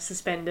 and they're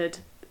suspended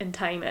in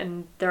time,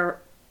 and they're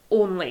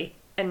only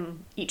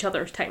in each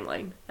other's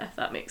timeline, if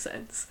that makes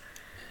sense.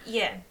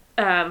 Yeah.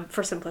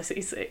 For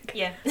simplicity's sake.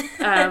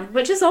 Yeah.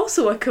 Which is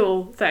also a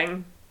cool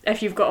thing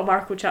if you've got a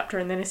Marco chapter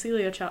and then a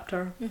Celia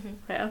chapter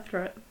right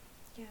after it.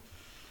 Yeah.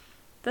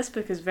 This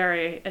book is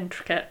very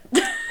intricate.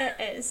 It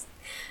is.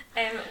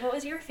 What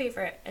was your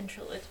favourite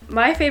interlude?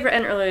 My favourite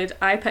interlude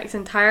I picked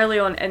entirely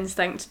on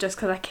instinct just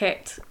because I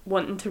kept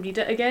wanting to read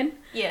it again.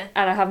 Yeah.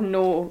 And I have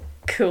no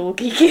cool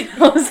geeky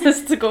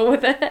analysis to go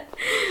with it.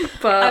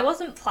 But I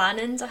wasn't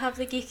planning to have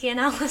the geeky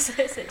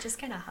analysis, it just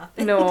kind of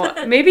happened.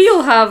 No, maybe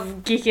you'll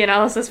have geeky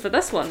analysis for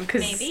this one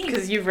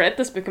because you've read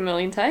this book a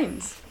million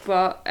times.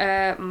 But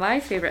my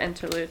favourite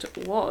interlude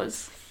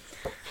was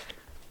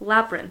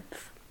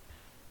Labyrinth.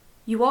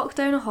 You walk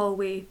down a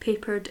hallway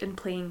papered in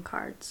playing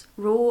cards,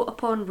 row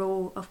upon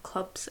row of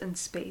clubs and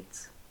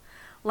spades.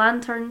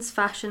 Lanterns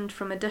fashioned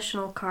from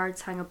additional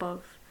cards hang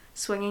above,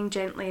 swinging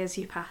gently as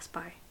you pass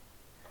by.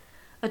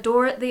 A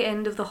door at the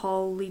end of the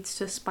hall leads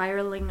to a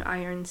spiralling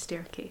iron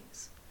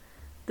staircase.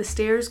 The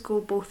stairs go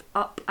both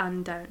up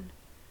and down.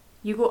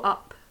 You go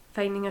up,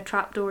 finding a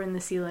trapdoor in the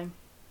ceiling.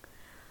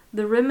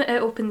 The room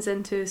it opens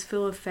into is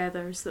full of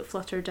feathers that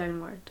flutter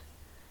downward.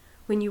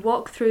 When you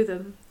walk through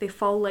them, they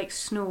fall like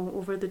snow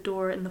over the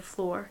door and the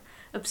floor,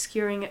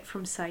 obscuring it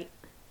from sight.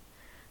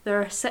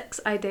 There are 6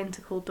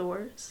 identical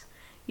doors.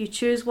 You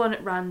choose one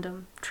at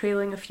random,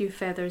 trailing a few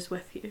feathers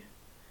with you.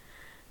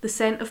 The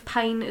scent of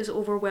pine is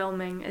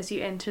overwhelming as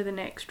you enter the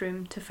next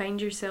room to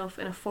find yourself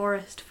in a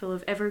forest full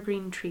of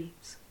evergreen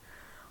trees.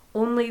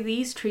 Only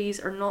these trees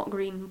are not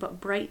green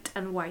but bright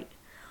and white,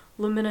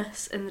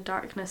 luminous in the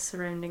darkness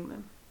surrounding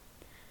them.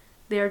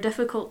 They are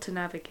difficult to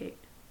navigate.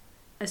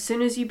 As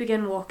soon as you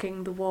begin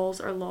walking, the walls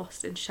are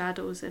lost in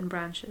shadows and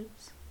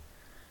branches.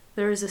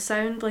 There is a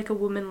sound like a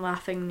woman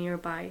laughing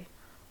nearby,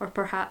 or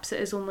perhaps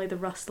it is only the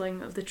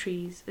rustling of the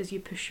trees as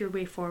you push your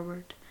way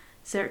forward,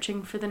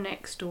 searching for the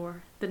next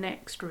door, the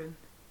next room.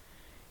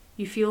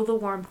 You feel the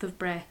warmth of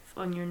breath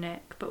on your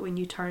neck, but when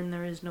you turn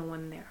there is no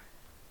one there.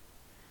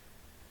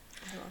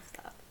 I love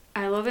that.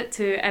 I love it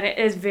too, and it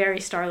is very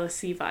Starless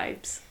Sea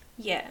vibes.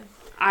 Yeah.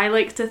 I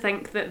like to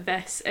think that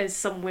this is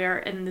somewhere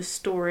in the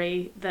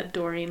story that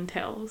Dorian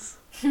tells.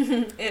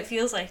 It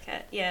feels like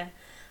it, yeah.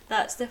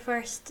 That's the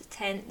first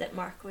tent that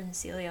Marco and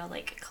Celia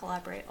like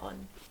collaborate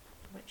on,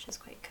 which is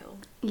quite cool.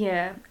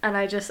 Yeah, and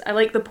I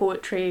like the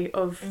poetry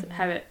of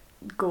how it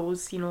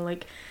goes, you know,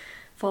 like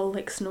fall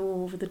like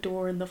snow over the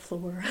door and the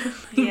floor.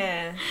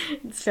 Yeah.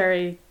 It's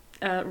very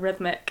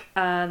rhythmic,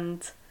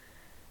 and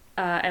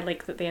I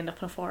like that they end up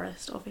in a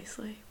forest,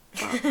 obviously.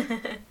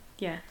 But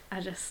yeah,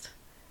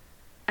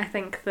 I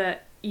think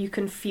that you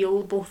can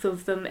feel both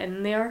of them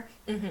in there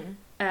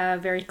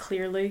very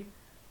clearly,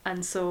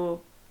 and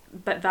so,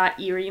 but that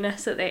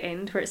eeriness at the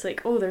end where it's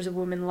like, oh, there's a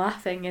woman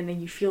laughing, and then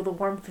you feel the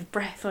warmth of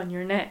breath on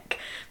your neck,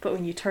 but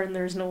when you turn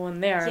there's no one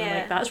there. Yeah. I'm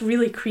like, that's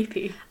really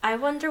creepy. I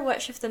wonder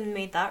which of them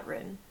made that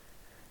room,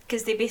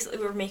 because they basically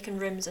were making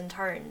rooms in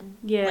turn,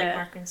 like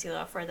Marco and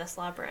Celia, for this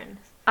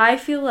labyrinth. I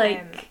feel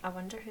like I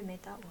wonder who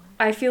made that one.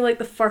 I feel like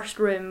the first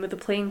room with the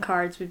playing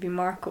cards would be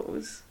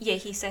Marco's. Yeah,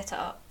 he set it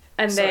up.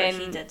 And so then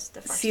he did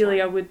the first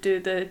Celia one. would do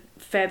the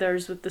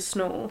feathers with the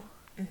snow.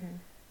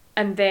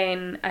 And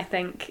then I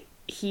think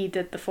he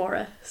did the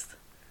forest,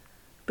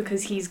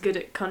 because he's good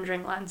at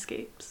conjuring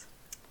landscapes.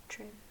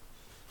 True.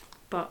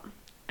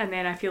 And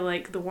then I feel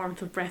like the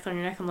warmth of breath on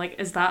your neck, I'm like,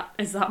 is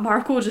that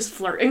Marco just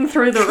flirting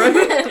through the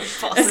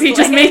room? Is he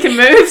just making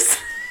moves?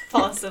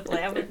 Possibly,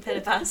 I wouldn't put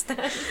it past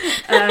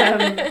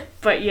him.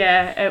 But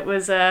yeah, it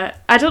was, I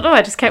don't know,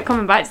 I just kept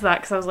coming back to that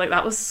because I was like,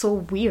 that was so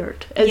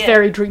weird. It's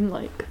very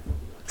dreamlike.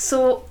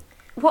 So,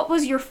 what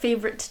was your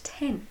favourite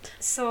tent?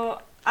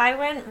 So, I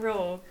went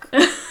rogue.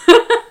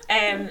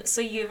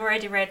 So you've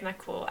already read my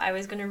quote. I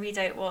was going to read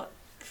out what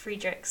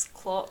Friedrich's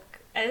clock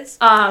is.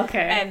 Ah,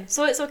 okay.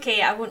 So it's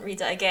okay, I won't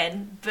read it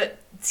again. But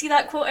see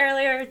that quote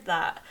earlier?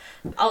 That.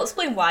 I'll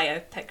explain why I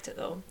picked it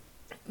though.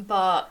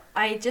 But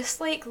I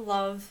just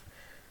love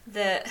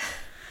that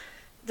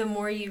the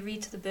more you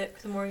read the book,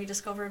 the more you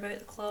discover about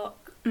the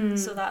clock. Mm.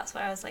 So that's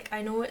why I was like,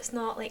 I know it's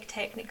not like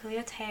technically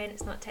a tent,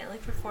 it's not technically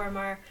a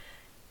performer.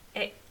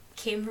 It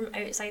came from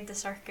outside the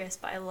circus,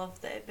 but I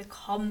love that it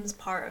becomes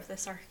part of the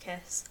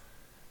circus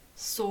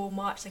so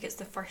much. Like, it's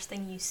the first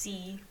thing you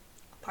see,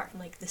 apart from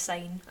like the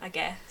sign, I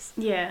guess.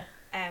 Yeah.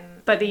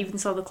 But they even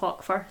saw the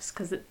clock first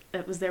because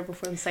it was there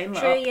before the sign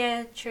lit True, up.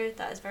 yeah, true.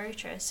 That is very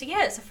true. So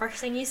yeah, it's the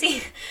first thing you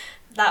see.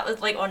 That was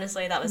like,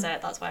 honestly, that was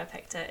it. That's why I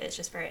picked it. It's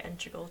just very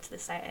integral to the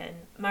setting.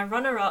 My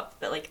runner-up,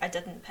 but like I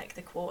didn't pick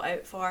the quote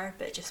out for,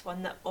 but just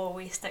one that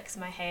always sticks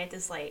in my head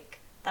is like,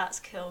 that's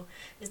cool,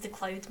 is the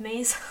cloud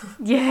maze.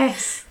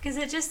 Yes. Because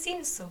it just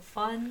seems so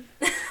fun.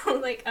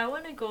 Like, I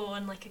want to go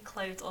on like a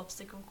cloud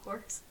obstacle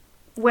course.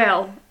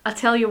 Well, I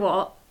tell you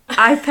what,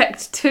 I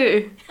picked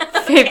 2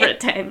 favourite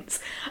tents,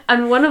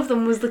 and one of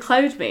them was the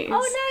cloud maze.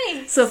 Oh,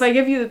 nice! So if I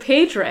give you the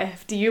page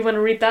ref, do you want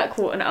to read that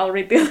quote and I'll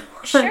read the other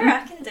one? Sure,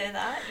 I can do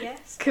that,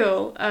 yes.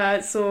 Cool.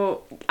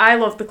 So I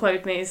love the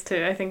cloud maze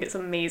too. I think it's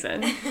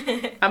amazing.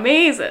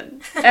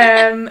 Amazing!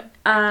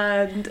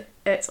 And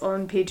it's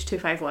on page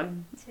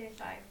 251.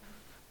 251.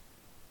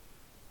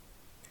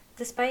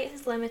 Despite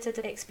his limited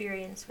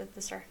experience with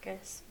the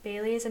circus,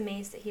 Bailey is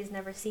amazed that he has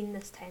never seen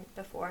this tent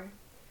before.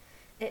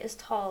 It is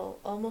tall,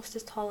 almost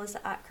as tall as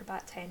the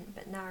acrobat tent,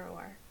 but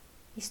narrower.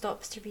 He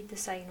stops to read the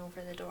sign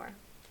over the door.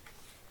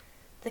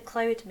 The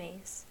Cloud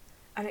Maze,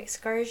 an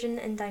excursion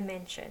in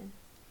dimension,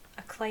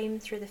 a climb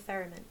through the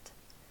firmament.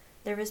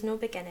 There is no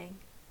beginning,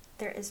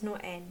 there is no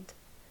end.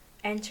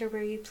 Enter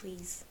where you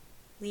please,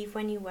 leave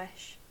when you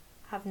wish,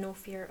 have no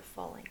fear of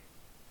falling.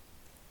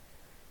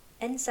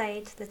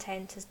 Inside, the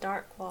tent is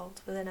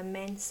dark-walled with an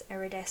immense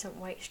iridescent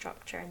white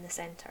structure in the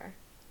centre.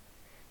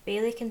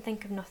 Bailey can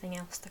think of nothing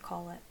else to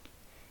call it.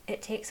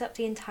 It takes up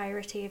the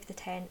entirety of the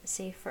tent,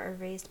 save for a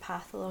raised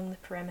path along the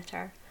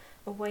perimeter,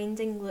 a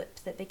winding loop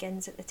that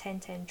begins at the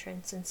tent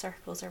entrance and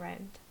circles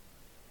around.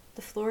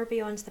 The floor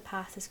beyond the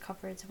path is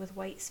covered with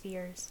white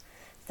spheres,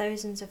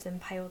 thousands of them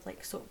piled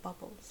like soap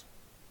bubbles.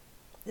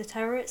 The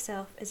tower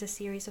itself is a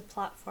series of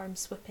platforms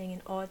swooping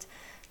in odd,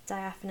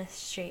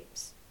 diaphanous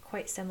shapes,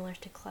 quite similar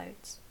to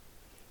clouds.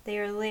 They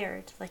are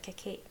layered like a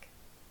cake.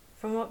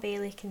 From what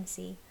Bailey can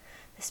see,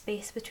 the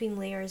space between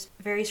layers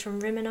varies from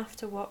room enough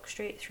to walk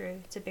straight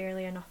through to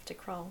barely enough to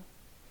crawl.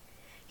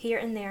 Here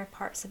and there,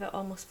 parts of it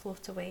almost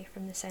float away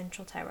from the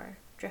central tower,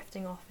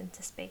 drifting off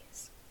into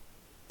space.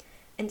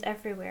 And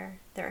everywhere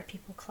there are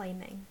people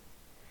climbing,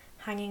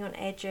 hanging on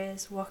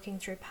edges, walking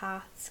through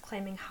paths,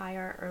 climbing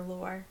higher or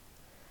lower.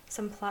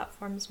 Some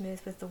platforms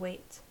move with the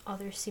weight,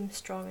 others seem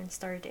strong and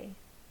sturdy.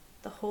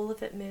 The whole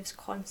of it moves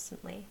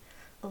constantly,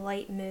 a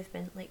light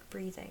movement like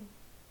breathing.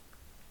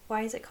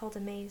 Why is it called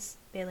a maze?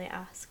 Bailey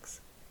asks.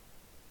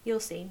 You'll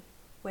see,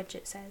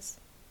 Widget says.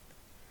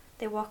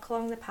 They walk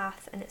along the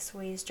path and it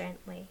sways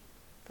gently,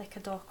 like a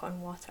dock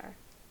on water.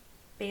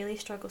 Bailey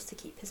struggles to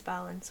keep his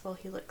balance while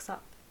he looks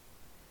up.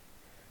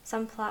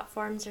 Some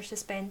platforms are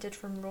suspended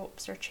from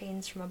ropes or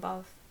chains from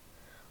above.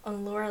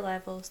 On lower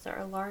levels there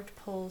are large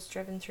poles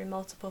driven through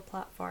multiple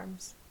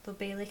platforms, though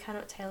Bailey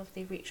cannot tell if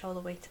they reach all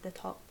the way to the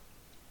top.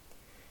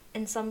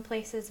 In some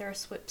places there are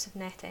swoops of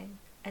netting,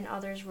 in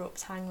others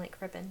ropes hang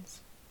like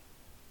ribbons.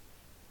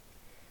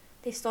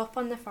 They stop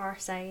on the far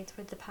side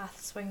where the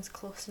path swings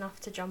close enough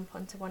to jump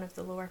onto one of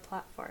the lower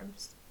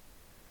platforms.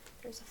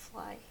 There's a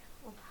fly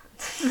on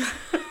the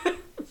hand.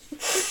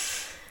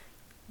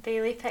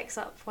 Bailey picks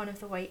up one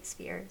of the white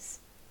spheres.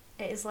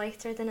 It is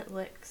lighter than it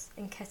looks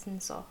and kitten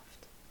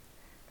soft.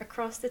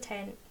 Across the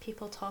tent,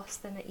 people toss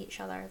them at each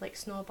other like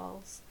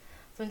snowballs,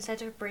 though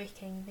instead of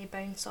breaking, they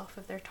bounce off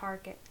of their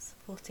targets,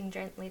 floating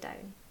gently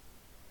down.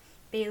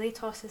 Bailey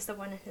tosses the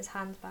one in his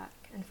hand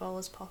back and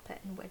follows Poppet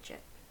and Widget.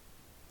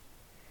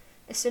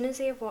 As soon as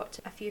they have walked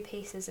a few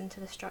paces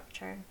into the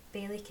structure,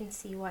 Bailey can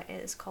see why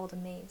it is called a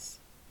maze.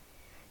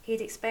 He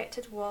had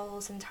expected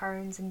walls and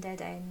turns and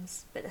dead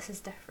ends, but this is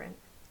different.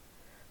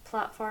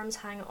 Platforms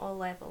hang at all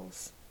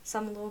levels,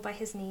 some low by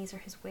his knees or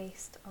his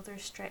waist,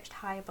 others stretched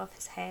high above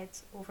his head,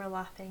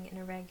 overlapping in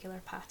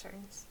irregular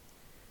patterns.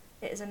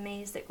 It is a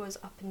maze that goes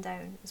up and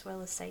down, as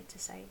well as side to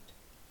side.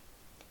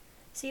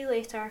 See you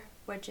later,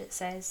 Widget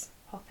says,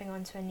 hopping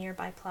onto a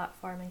nearby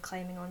platform and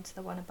climbing onto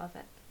the one above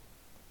it.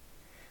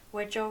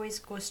 Widge always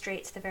goes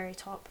straight to the very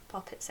top,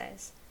 Poppet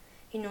says.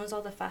 He knows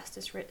all the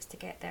fastest routes to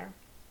get there.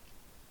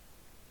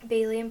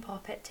 Bailey and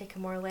Poppet take a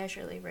more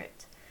leisurely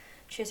route,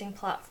 choosing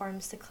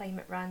platforms to climb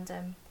at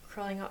random,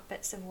 crawling up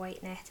bits of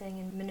white netting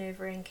and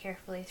manoeuvring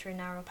carefully through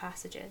narrow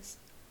passages.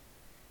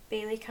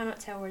 Bailey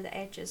cannot tell where the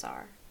edges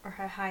are, or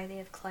how high they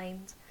have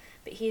climbed,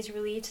 but he is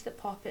relieved that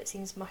Poppet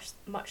seems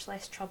much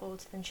less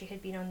troubled than she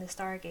had been on the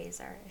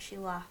Stargazer as she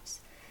laughs,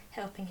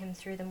 helping him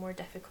through the more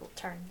difficult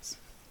turns.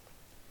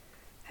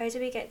 How do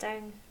we get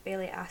down?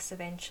 Bailey asks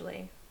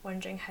eventually,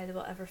 wondering how they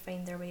will ever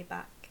find their way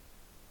back.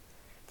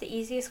 The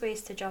easiest way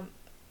is to jump,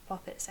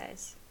 Poppet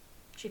says.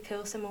 She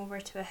pulls him over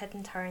to a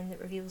hidden turn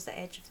that reveals the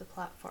edge of the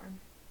platform.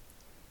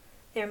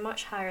 They are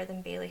much higher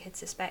than Bailey had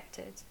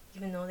suspected,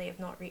 even though they have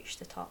not reached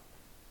the top.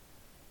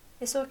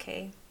 It's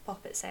okay,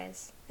 Poppet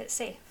says. It's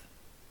safe.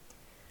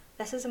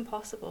 "This is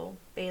impossible,"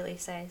 Bailey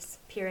says,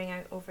 peering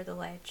out over the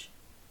ledge.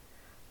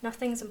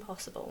 "Nothing's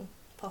impossible,"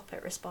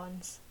 Poppet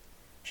responds.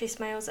 She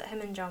smiles at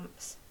him and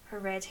jumps, her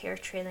red hair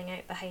trailing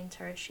out behind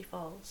her as she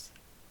falls.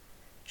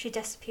 She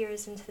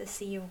disappears into the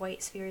sea of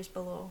white spheres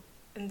below,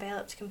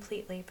 enveloped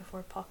completely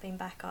before popping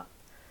back up,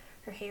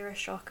 her hair a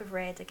shock of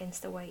red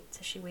against the white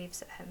as she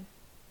waves at him.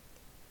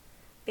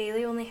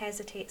 Bailey only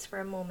hesitates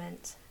for a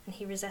moment, and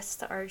he resists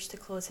the urge to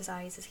close his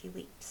eyes as he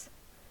leaps.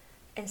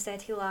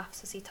 Instead, he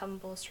laughs as he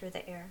tumbles through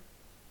the air.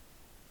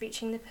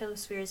 Reaching the pillow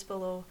spheres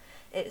below,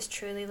 it is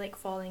truly like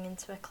falling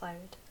into a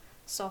cloud,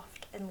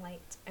 soft and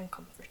light and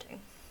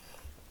comforting.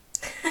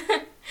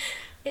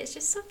 It's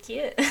just so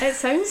cute. It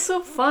sounds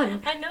so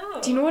fun. I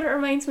know. Do you know what it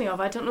reminds me of?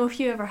 I don't know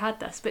if you ever had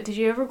this, but did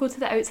you ever go to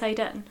the Outside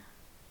Inn?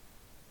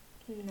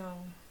 No.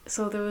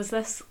 So there was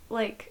this,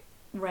 like,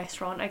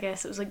 restaurant, I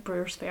guess it was like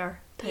Brewer's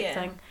Fare type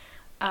thing,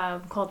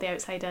 called the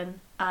Outside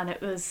Inn, and it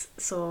was,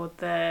 so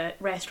the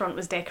restaurant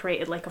was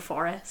decorated like a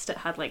forest. It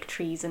had like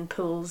trees and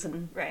pools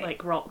and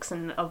like rocks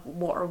and a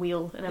water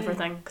wheel and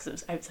everything, because it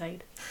was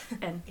outside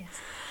in. Yes.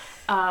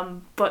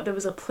 But there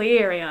was a play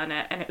area in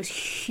it, and it was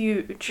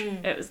huge.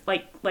 It was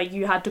like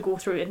you had to go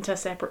through into a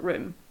separate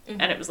room,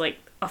 and it was like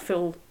a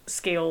full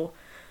scale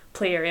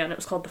play area, and it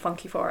was called the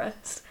Funky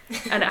Forest,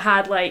 and it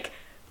had like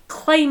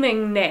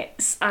climbing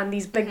nets and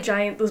these big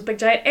giant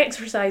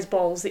exercise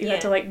balls that you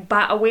had to like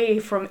bat away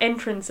from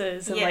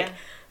entrances, and like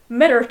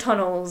mirror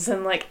tunnels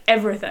and like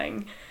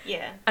everything.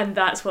 Yeah. And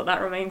that's what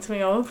that reminds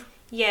me of.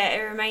 Yeah,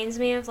 it reminds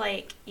me of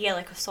like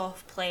a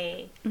soft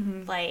play.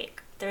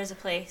 Like there's a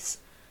place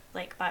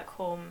like back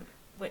home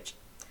which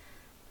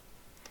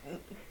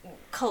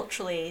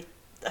culturally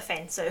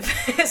offensive.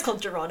 It's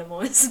called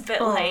Geronimo's, but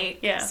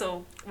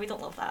so we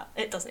don't love that.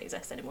 It doesn't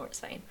exist anymore, it's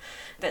fine.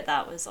 But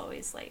that was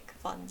always like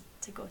fun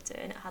to go to,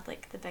 and it had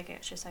like the big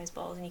exercise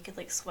balls, and you could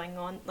like swing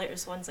on, like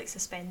there's ones like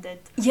suspended.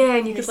 Yeah,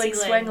 and you could like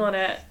swing on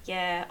it.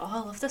 Yeah. Oh,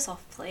 I love the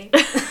soft play.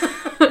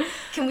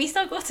 Can we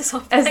still go to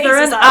soft play? Is there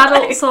an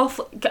adult soft?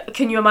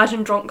 Can you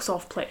imagine drunk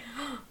soft play?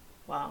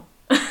 Wow.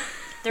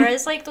 There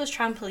is like those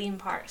trampoline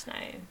parks now.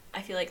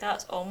 I feel like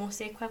that's almost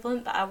the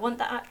equivalent, but I want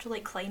the actual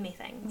like climby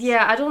things.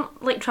 Yeah, I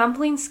don't like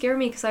trampolines. Scare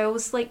me because I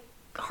always like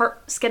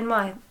skin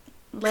my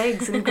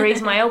legs and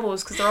graze my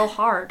elbows because they're all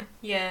hard.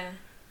 Yeah.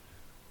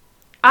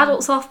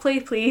 Adult soft play,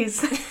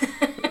 please.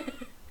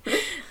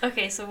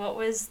 Okay, so what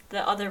was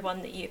the other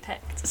one that you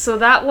picked? So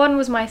that one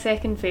was my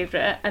second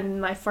favourite, and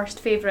my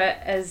first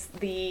favourite is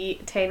the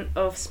Tent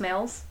of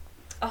Smells.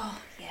 Oh,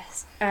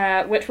 yes.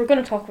 Which we're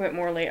going to talk about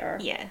more later.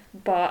 Yeah.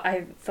 But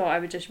I thought I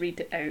would just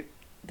read out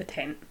the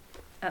tent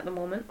at the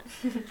moment.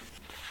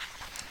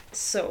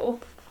 So,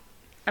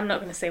 I'm not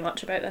going to say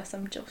much about this,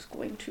 I'm just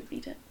going to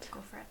read it.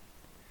 Go for it.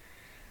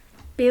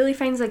 Bailey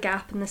finds a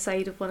gap in the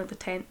side of one of the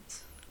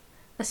tents.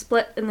 A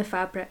split in the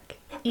fabric,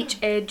 each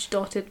edge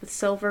dotted with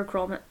silver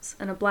grommets,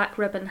 and a black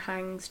ribbon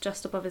hangs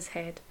just above his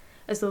head,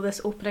 as though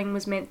this opening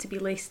was meant to be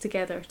laced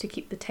together to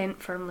keep the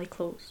tent firmly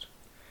closed.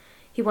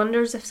 He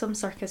wonders if some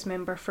circus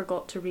member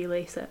forgot to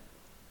relace it.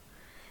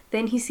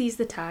 Then he sees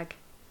the tag.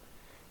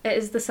 It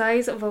is the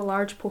size of a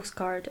large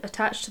postcard,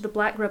 attached to the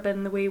black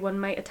ribbon the way one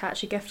might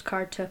attach a gift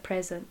card to a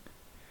present.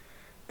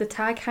 The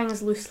tag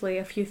hangs loosely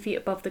a few feet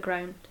above the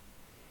ground.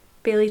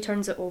 Bailey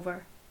turns it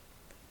over.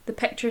 The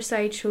picture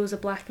side shows a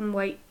black and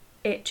white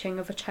etching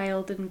of a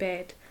child in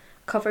bed,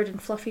 covered in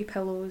fluffy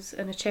pillows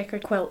and a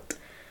checkered quilt,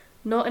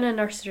 not in a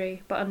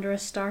nursery, but under a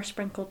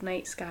star-sprinkled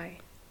night sky.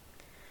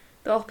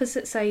 The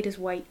opposite side is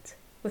white,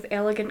 with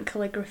elegant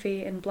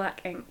calligraphy in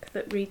black ink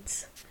that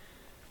reads,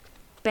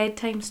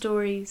 "Bedtime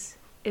stories,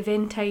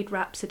 eventide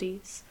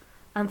rhapsodies,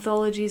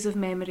 anthologies of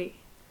memory.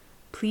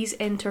 Please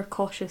enter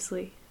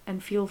cautiously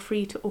and feel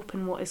free to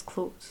open what is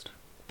closed."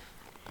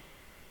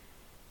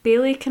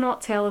 Bailey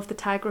cannot tell if the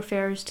tag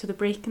refers to the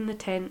break in the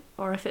tent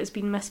or if it has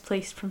been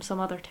misplaced from some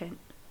other tent.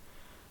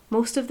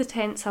 Most of the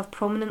tents have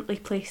prominently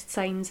placed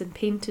signs in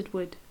painted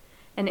wood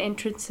and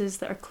entrances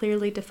that are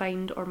clearly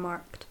defined or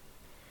marked.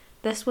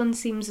 This one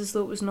seems as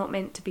though it was not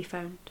meant to be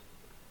found.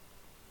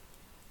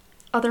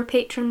 Other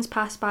patrons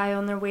pass by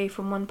on their way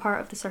from one part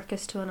of the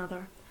circus to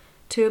another,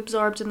 too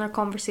absorbed in their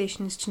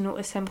conversations to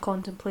notice him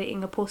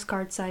contemplating a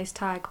postcard-sized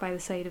tag by the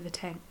side of a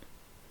tent.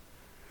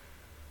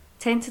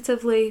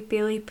 Tentatively,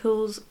 Bailey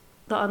pulls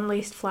the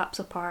unlaced flaps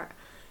apart,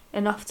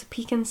 enough to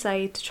peek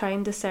inside to try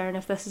and discern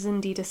if this is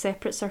indeed a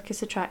separate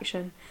circus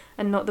attraction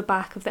and not the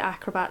back of the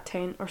acrobat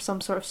tent or some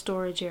sort of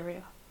storage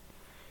area.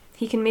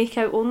 He can make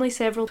out only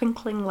several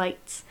twinkling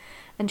lights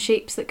and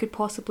shapes that could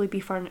possibly be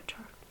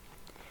furniture.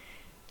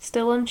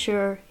 Still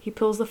unsure, he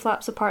pulls the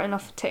flaps apart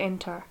enough to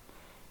enter,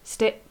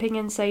 stepping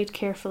inside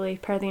carefully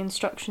per the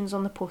instructions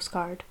on the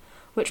postcard,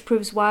 which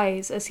proves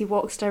wise as he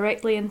walks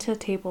directly into a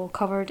table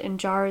covered in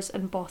jars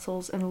and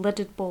bottles and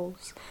lidded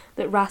bowls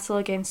that rattle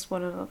against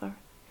one another.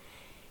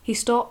 He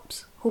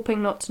stops,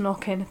 hoping not to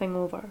knock anything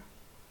over.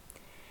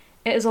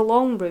 It is a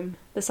long room,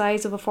 the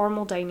size of a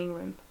formal dining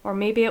room, or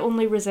maybe it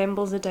only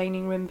resembles a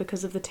dining room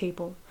because of the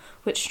table,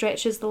 which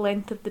stretches the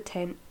length of the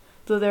tent,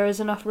 though there is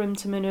enough room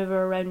to manoeuvre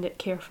around it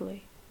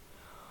carefully.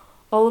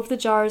 All of the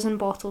jars and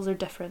bottles are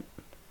different.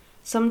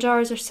 Some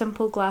jars are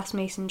simple glass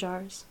mason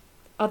jars.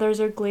 Others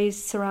are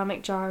glazed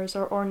ceramic jars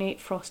or ornate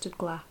frosted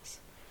glass.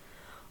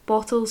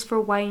 Bottles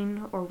for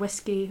wine or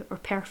whiskey or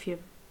perfume.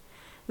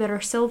 There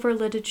are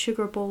silver-lidded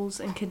sugar bowls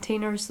and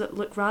containers that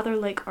look rather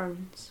like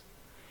urns.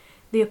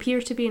 They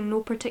appear to be in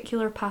no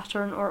particular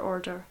pattern or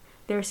order.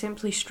 They are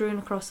simply strewn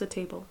across the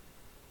table.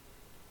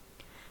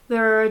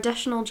 There are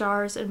additional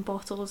jars and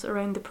bottles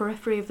around the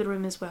periphery of the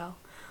room as well,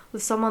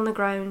 with some on the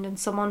ground and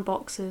some on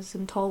boxes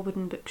and tall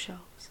wooden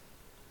bookshelves.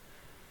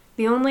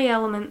 The only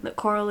element that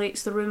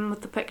correlates the room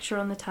with the picture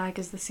on the tag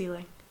is the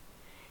ceiling.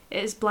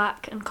 It is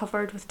black and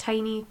covered with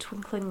tiny,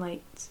 twinkling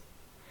lights.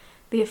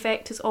 The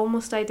effect is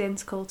almost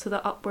identical to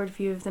the upward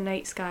view of the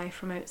night sky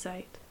from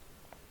outside.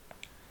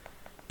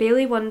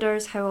 Bailey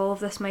wonders how all of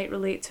this might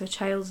relate to a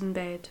child in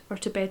bed or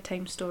to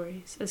bedtime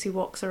stories as he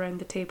walks around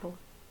the table.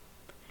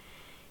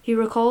 He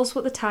recalls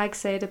what the tag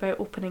said about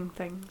opening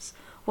things,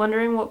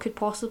 wondering what could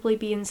possibly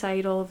be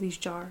inside all of these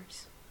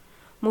jars.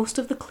 Most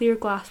of the clear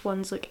glass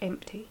ones look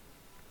empty.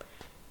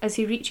 As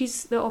he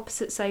reaches the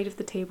opposite side of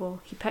the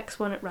table, he picks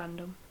one at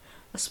random,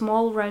 a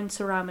small round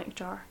ceramic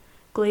jar,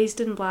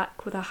 glazed in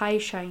black with a high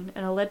shine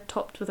and a lid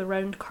topped with a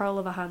round curl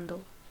of a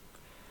handle.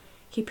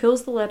 He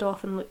pulls the lid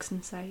off and looks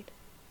inside.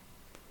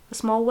 A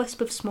small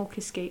wisp of smoke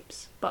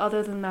escapes, but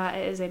other than that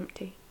it is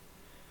empty.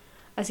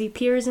 As he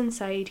peers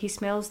inside, he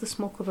smells the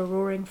smoke of a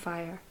roaring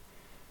fire,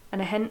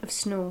 and a hint of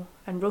snow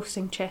and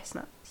roasting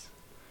chestnuts.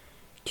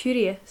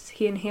 Curious,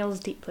 he inhales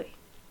deeply.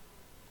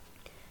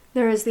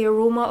 There is the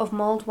aroma of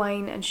mulled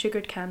wine and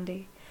sugared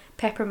candy,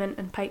 peppermint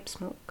and pipe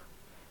smoke,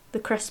 the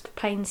crisp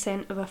pine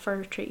scent of a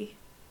fir tree,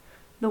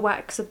 the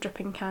wax of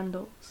dripping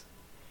candles.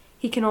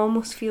 He can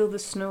almost feel the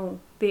snow,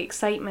 the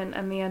excitement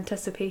and the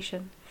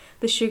anticipation,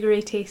 the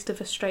sugary taste of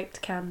a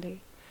striped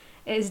candy.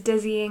 It is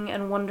dizzying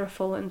and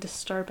wonderful and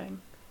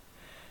disturbing.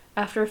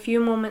 After a few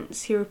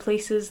moments, he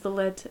replaces the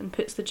lid and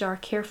puts the jar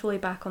carefully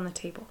back on the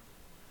table.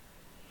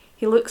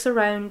 He looks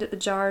around at the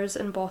jars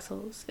and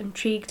bottles,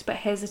 intrigued but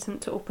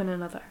hesitant to open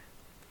another.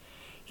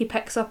 He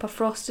picks up a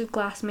frosted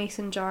glass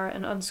mason jar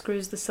and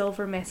unscrews the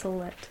silver metal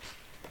lid.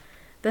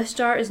 This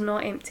jar is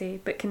not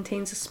empty, but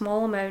contains a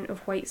small amount of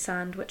white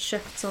sand which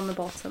shifts on the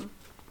bottom.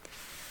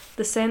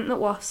 The scent that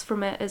wafts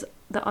from it is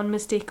the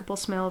unmistakable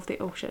smell of the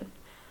ocean,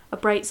 a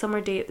bright summer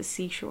day at the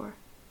seashore.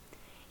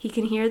 He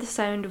can hear the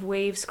sound of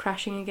waves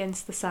crashing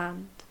against the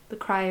sand, the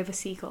cry of a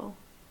seagull.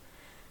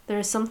 There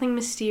is something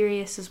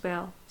mysterious as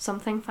well,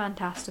 something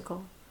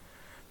fantastical.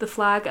 The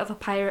flag of a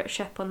pirate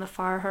ship on the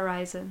far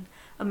horizon,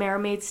 a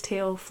mermaid's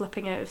tail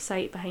flipping out of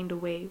sight behind a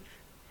wave.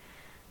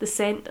 The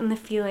scent and the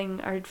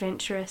feeling are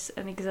adventurous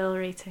and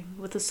exhilarating,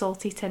 with the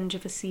salty tinge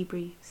of a sea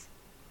breeze.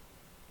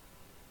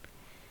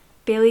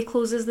 Bailey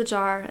closes the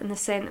jar and the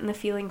scent and the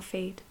feeling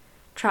fade,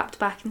 trapped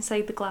back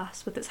inside the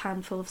glass with its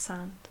handful of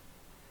sand.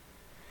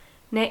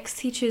 Next,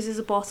 he chooses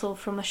a bottle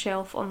from a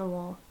shelf on the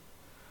wall,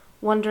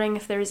 wondering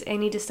if there is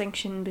any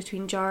distinction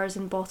between jars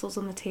and bottles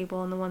on the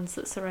table and the ones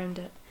that surround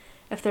it,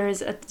 if there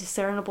is a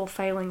discernible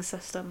filing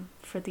system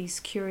for these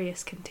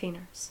curious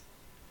containers.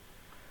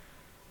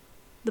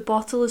 The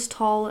bottle is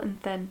tall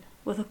and thin,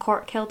 with a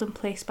cork held in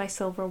place by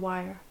silver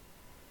wire.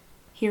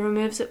 He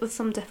removes it with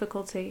some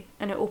difficulty,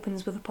 and it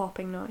opens with a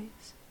popping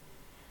noise.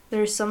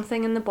 There is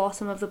something in the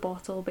bottom of the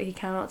bottle, but he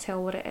cannot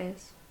tell what it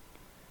is.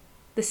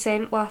 The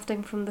scent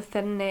wafting from the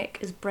thin neck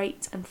is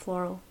bright and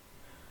floral.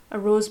 A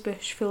rose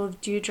bush full of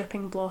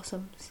dew-dripping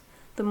blossoms,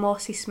 the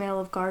mossy smell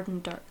of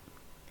garden dirt.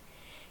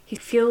 He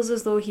feels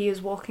as though he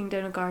is walking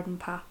down a garden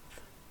path.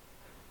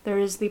 There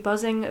is the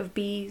buzzing of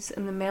bees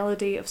and the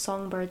melody of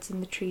songbirds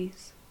in the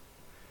trees.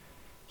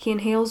 He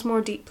inhales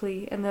more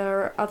deeply, and there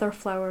are other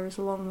flowers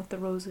along with the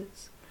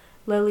roses,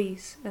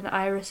 lilies and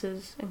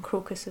irises and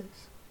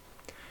crocuses.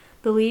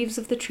 The leaves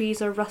of the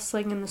trees are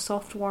rustling in the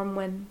soft warm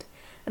wind,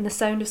 and the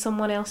sound of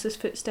someone else's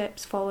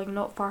footsteps falling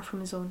not far from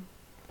his own.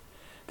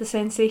 The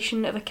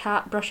sensation of a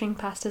cat brushing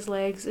past his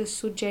legs is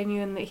so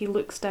genuine that he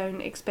looks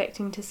down,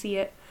 expecting to see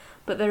it,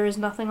 but there is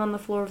nothing on the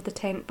floor of the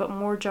tent but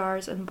more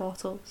jars and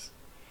bottles.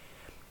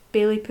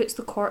 Bailey puts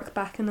the cork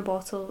back in the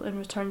bottle and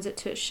returns it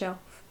to its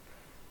shelf.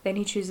 Then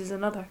he chooses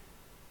another.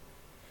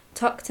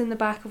 Tucked in the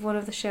back of one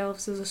of the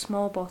shelves is a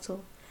small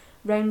bottle,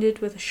 rounded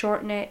with a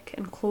short neck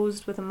and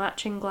closed with a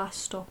matching glass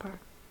stopper.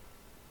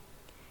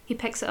 He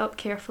picks it up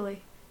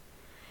carefully.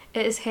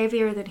 It is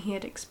heavier than he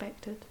had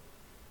expected.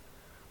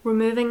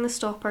 Removing the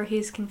stopper, he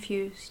is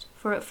confused,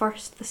 for at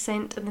first the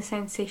scent and the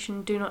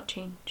sensation do not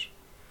change.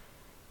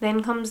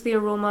 Then comes the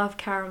aroma of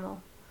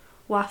caramel,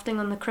 wafting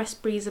on the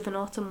crisp breeze of an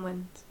autumn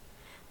wind.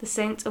 The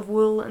scent of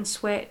wool and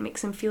sweat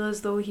makes him feel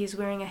as though he is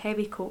wearing a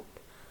heavy coat,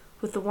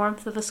 with the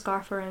warmth of a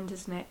scarf around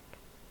his neck.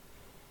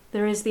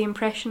 There is the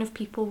impression of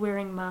people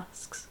wearing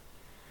masks.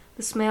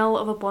 The smell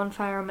of a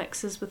bonfire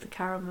mixes with the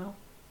caramel.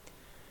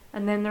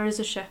 And then there is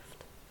a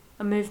shift,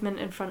 a movement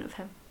in front of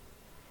him.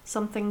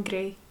 Something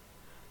grey,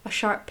 a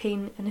sharp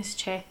pain in his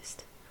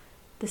chest,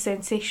 the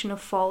sensation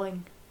of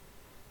falling,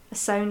 a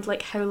sound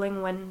like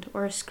howling wind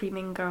or a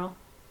screaming girl.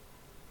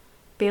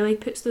 Bailey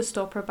puts the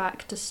stopper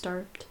back,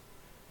 disturbed.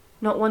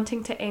 Not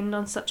wanting to end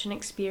on such an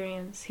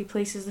experience, he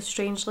places the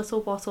strange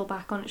little bottle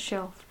back on its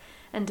shelf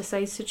and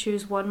decides to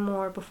choose one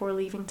more before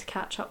leaving to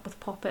catch up with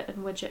Poppet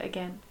and Widget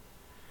again.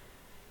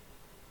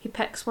 He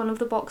picks one of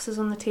the boxes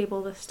on the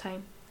table this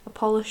time, a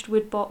polished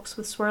wood box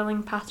with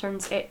swirling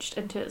patterns etched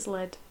into its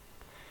lid.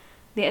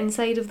 The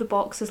inside of the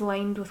box is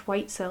lined with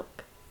white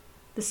silk.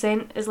 The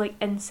scent is like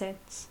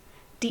incense,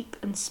 deep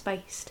and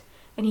spiced,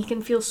 and he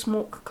can feel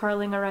smoke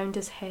curling around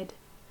his head.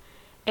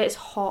 It is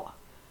hot,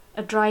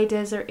 a dry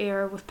desert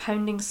air with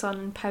pounding sun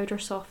and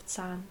powder-soft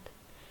sand.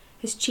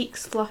 His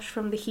cheeks flush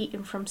from the heat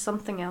and from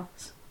something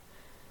else.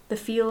 The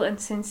feel and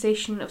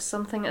sensation of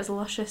something as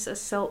luscious as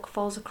silk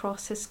falls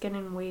across his skin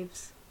in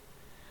waves.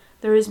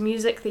 There is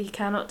music that he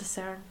cannot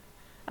discern,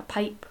 a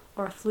pipe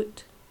or a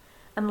flute,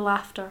 and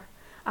laughter,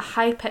 a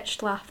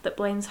high-pitched laugh that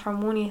blends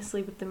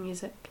harmoniously with the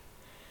music.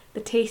 The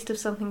taste of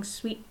something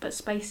sweet but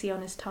spicy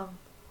on his tongue.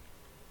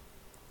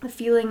 The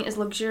feeling is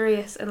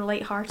luxurious and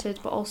light-hearted,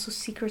 but also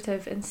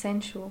secretive and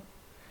sensual.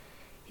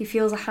 He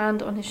feels a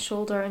hand on his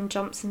shoulder and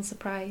jumps in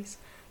surprise,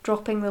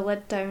 dropping the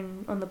lid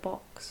down on the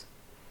box.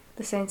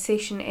 The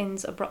sensation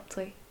ends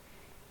abruptly.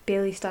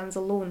 Bailey stands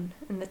alone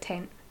in the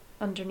tent,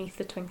 underneath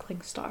the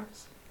twinkling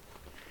stars.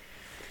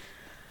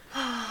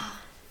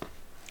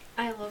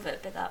 I love it,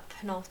 but that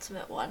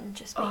penultimate one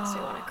just makes me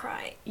want to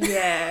cry.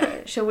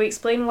 Yeah. Shall we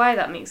explain why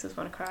that makes us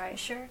want to cry?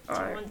 Sure. Do you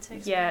want to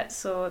explain? Yeah,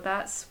 so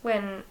that's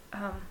when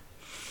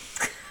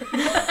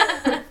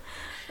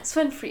that's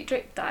when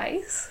Friedrich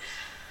dies.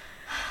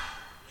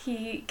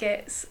 He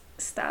gets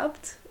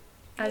stabbed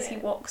as he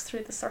walks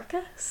through the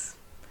circus.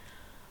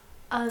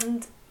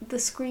 And the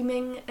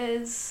screaming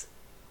is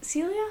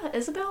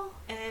Isabel?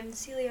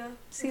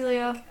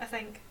 Celia. I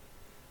think.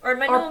 Or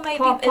maybe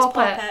it's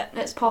Poppet.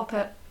 It's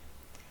Poppet.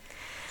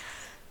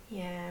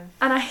 Yeah.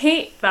 And I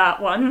hate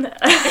that one.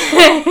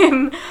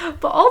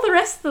 But all the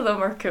rest of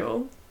them are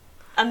cool.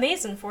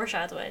 Amazing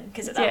foreshadowing,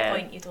 because at that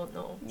point you don't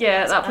know.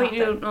 Yeah, at that point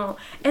you don't know.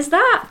 Is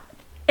that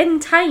in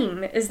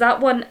time? Is that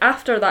one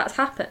after that's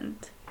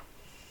happened?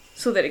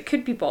 So that it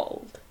could be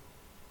bottled?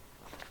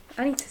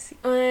 I need to see.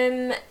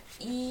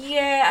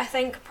 Yeah, I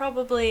think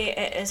probably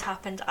it has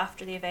happened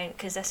after the event,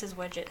 because this is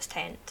Widget's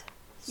tent.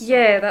 So,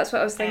 yeah, that's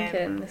what I was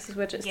thinking. This is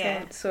Widget's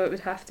tent, so it would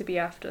have to be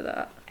after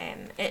that.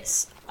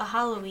 It's a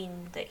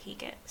Halloween that he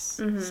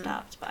gets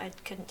stabbed, but I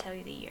couldn't tell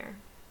you the year.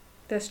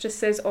 This just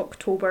says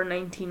October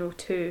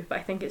 1902, but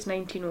I think it's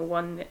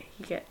 1901 that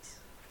he gets.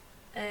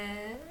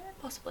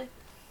 Possibly.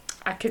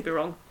 I could be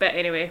wrong, but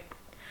anyway.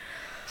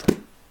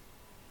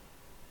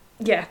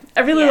 Yeah, I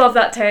really love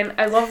that tent.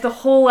 I love the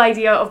whole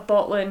idea of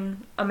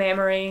bottling a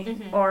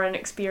memory or an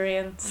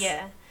experience.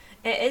 Yeah.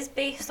 It is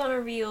based on a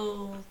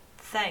real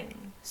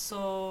thing,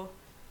 so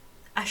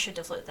I should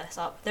have looked this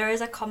up. There is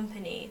a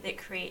company that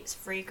creates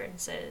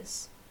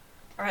fragrances,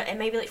 or it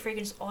may be like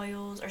fragrance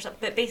oils or something,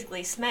 but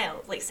basically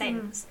smell, like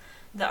scents,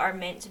 that are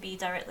meant to be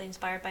directly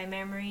inspired by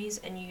memories,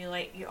 and you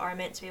are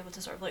meant to be able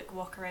to sort of like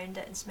walk around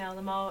it and smell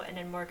them all. And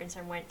then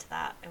Morgenstern went to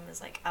that and was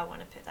like, I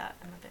want to put that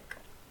in my book.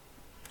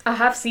 I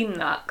have seen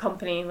that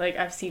company, like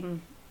I've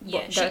seen.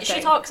 Yeah,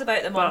 she talks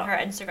about them on her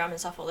Instagram and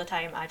stuff all the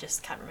time. I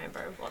just can't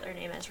remember what their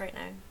name is right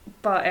now.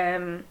 But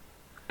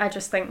I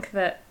just think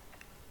that,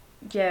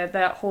 yeah,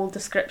 that whole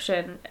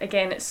description,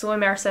 again, it's so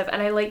immersive,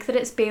 and I like that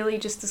it's Bailey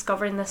just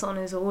discovering this on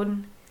his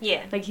own.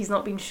 Yeah. Like, he's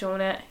not been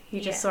shown it, he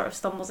just sort of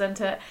stumbles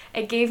into it.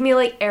 It gave me,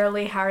 like,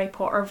 early Harry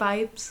Potter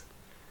vibes,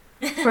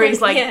 where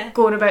he's, like,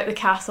 going about the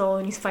castle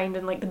and he's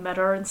finding, like, the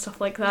mirror and stuff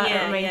like that.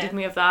 It reminded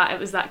me of that. It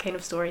was that kind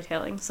of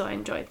storytelling, so I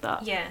enjoyed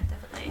that. Yeah,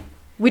 definitely.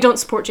 We don't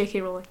support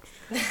J.K. Rowling.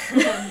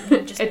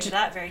 Just make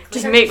that very clear.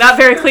 Just make that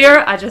very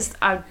clear.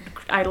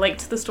 I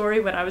liked the story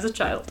when I was a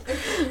child.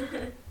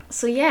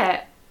 So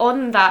yeah,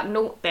 on that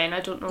note then, I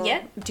don't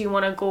know, do you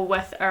want to go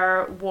with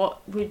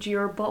what would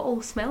your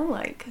bottle smell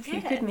like if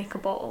you could make a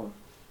bottle?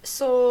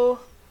 So,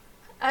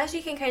 as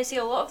you can kind of see,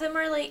 a lot of them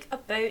are like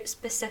about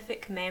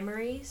specific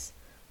memories,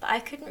 but I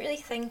couldn't really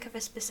think of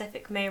a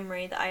specific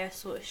memory that I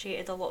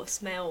associated a lot of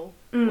smell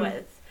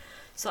with.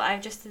 So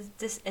I've just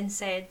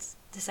instead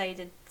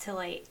decided to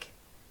like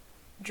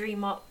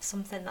dream up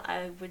something that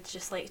I would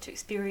just like to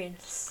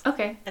experience.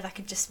 Okay. If I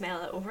could just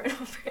smell it over and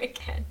over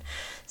again.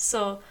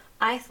 So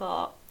I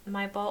thought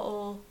my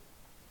bottle,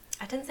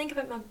 I didn't think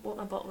about what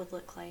my bottle would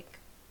look like.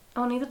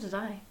 Oh, neither did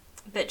I.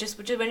 But just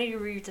when you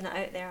were reading it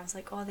out there, I was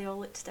like, oh, they all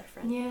looked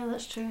different. Yeah,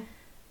 that's true.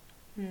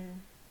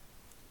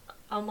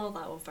 I'll mull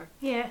that over.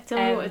 Yeah, tell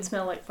me what it'd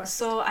smell like first.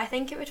 So I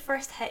think it would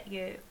first hit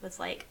you with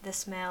like the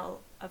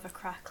smell of a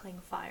crackling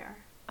fire.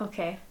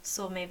 Okay.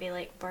 So maybe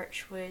like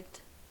birchwood.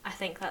 I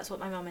think that's what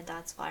my mum and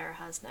dad's fire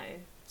has now.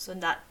 So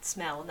that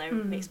smell now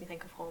makes me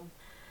think of home.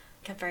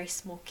 Like a very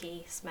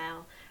smoky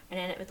smell. And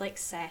then it would like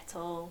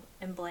settle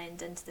and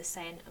blend into the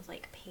scent of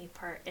like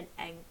paper and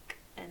ink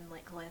and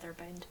like leather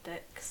bound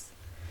books.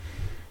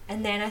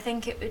 And then I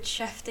think it would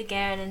shift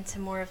again into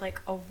more of like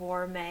a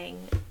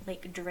warming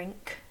like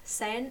drink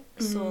scent.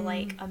 So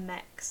like a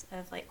mix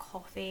of like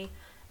coffee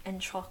and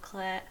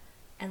chocolate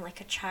and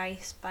like a chai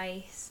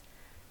spice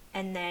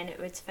and then it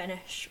would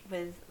finish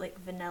with like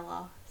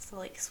vanilla, so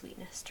like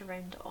sweetness to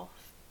round it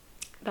off.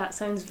 That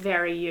sounds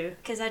very you.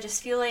 Because I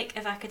just feel like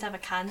if I could have a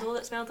candle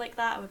that smelled like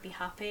that, I would be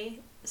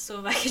happy. So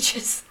if I could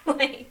just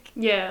like...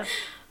 Yeah.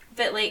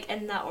 But like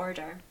in that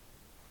order.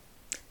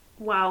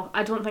 Wow,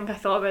 I don't think I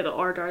thought about the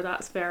order.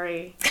 That's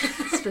very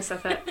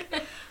specific.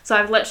 So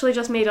I've literally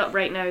just made up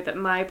right now that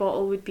my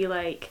bottle would be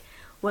like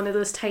one of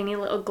those tiny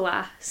little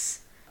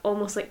glass,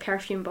 almost like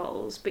perfume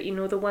bottles, but you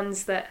know the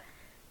ones that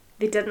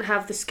they didn't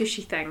have the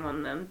squishy thing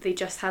on them. They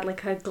just had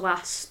like a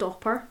glass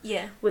stopper.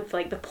 Yeah. With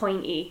like the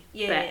pointy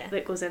bit yeah.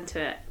 that goes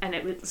into it, and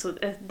it would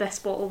this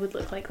bottle would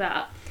look like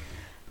that.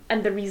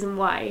 And the reason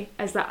why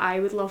is that I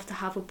would love to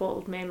have a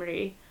bottled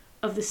memory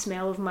of the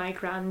smell of my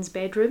gran's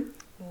bedroom.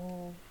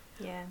 Oh,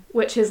 yeah.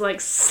 Which is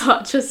like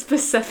such a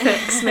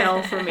specific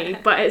smell for me,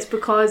 but it's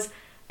because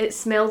it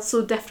smelled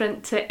so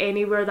different to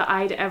anywhere that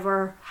I'd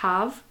ever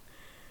have.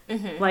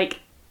 Mm-hmm. Like,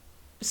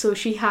 so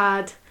she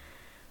had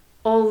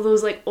all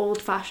those like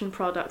old-fashioned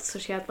products. So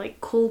she had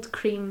like cold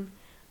cream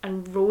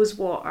and rose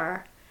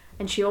water,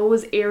 and she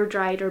always air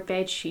dried her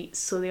bed sheets,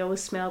 so they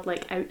always smelled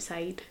like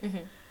outside. Mm-hmm.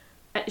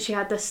 She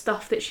had this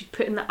stuff that she'd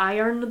put in the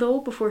iron though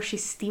before she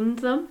steamed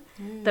them,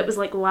 that was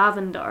like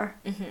lavender,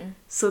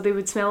 so they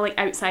would smell like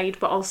outside,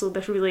 but also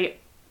this really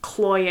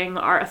cloying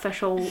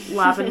artificial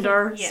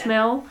lavender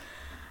smell.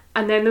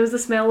 And then there was the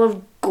smell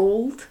of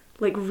gold,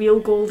 like real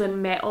gold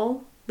and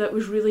metal, that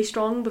was really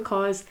strong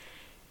because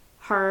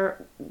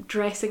her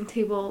dressing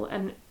table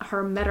and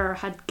her mirror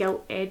had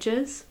gilt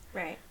edges.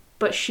 Right.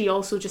 But she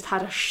also just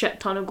had a shit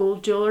ton of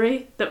gold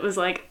jewellery that was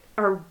like,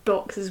 her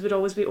boxes would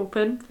always be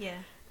open. Yeah.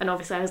 And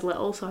obviously I was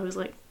little, so I was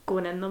like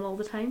going in them all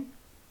the time.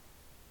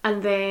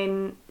 And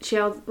then she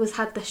always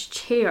had this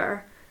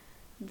chair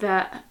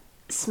that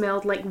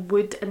smelled like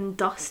wood and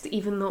dust,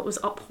 even though it was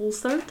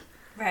upholstered.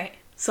 Right.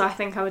 So I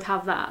think I would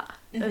have that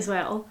as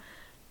well.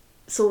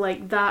 So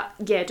like that,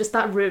 yeah, just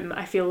that room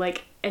I feel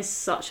like is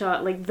such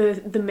a, like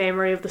the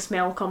memory of the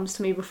smell comes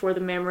to me before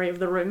the memory of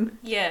the room.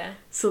 Yeah.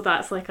 So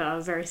that's like a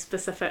very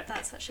specific.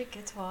 That's such a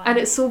good one. And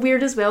it's so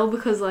weird as well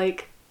because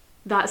like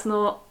that's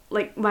not,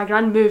 like my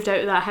gran moved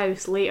out of that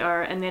house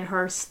later and then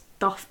her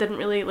stuff didn't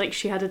really, like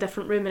she had a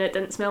different room and it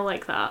didn't smell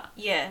like that.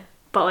 Yeah.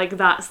 But like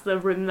that's the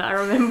room that I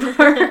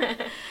remember.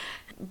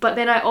 But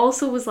then I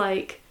also was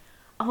like,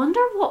 I wonder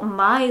what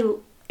my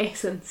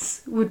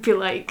essence would be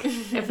like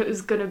if it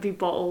was going to be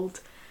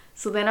bottled.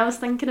 So then I was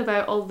thinking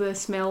about all the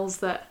smells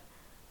that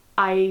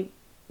I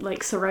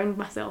like surround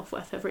myself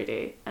with every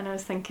day, and I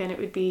was thinking it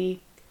would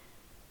be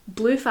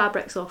blue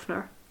fabric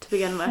softener to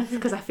begin with,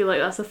 because I feel like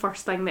that's the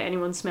first thing that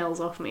anyone smells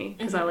off me,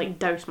 because I like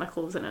douse my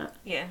clothes in it.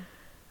 Yeah.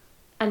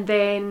 And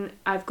then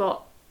I've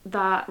got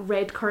that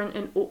red currant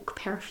and oak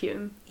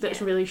perfume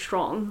that's really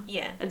strong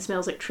and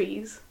smells like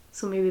trees,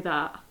 so maybe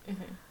that.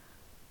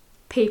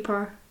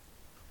 Paper,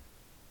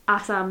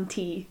 Assam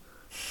tea.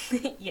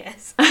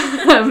 Yes.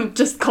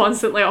 Just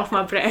constantly off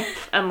my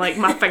breath and like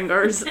my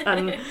fingers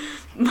and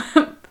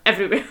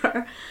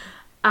everywhere.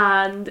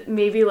 And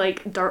maybe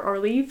like dirt or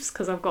leaves,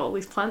 because I've got all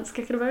these plants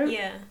kicking about.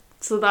 Yeah.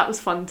 So that was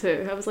fun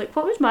too. I was like,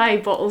 what would my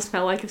bottle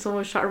smell like if someone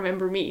was trying to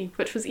remember me?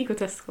 Which was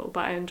egotistical,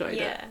 but I enjoyed it.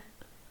 Yeah.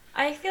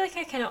 I feel like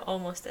I kind of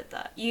almost did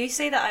that. You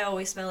say that I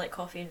always smell like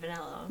coffee and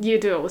vanilla. You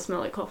do always smell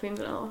like coffee and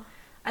vanilla.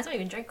 I don't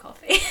even drink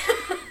coffee.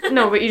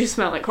 No, but you just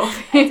smell like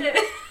coffee. I do.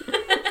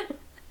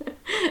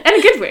 In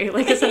a good way,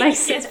 like it's a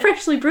nice, it's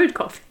freshly brewed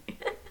coffee.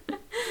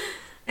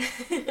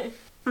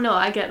 No,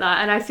 I get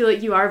that, and I feel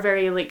like you are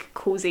very like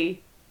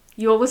cozy.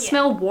 You always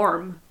smell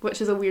warm,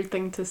 which is a weird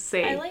thing to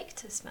say. I like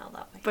to smell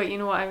that way. But you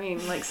know what I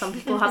mean, like some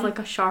people have like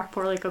a sharp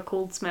or like a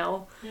cold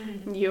smell,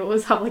 and you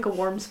always have like a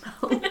warm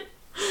smell.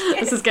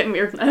 This is getting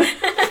weird now.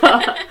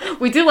 But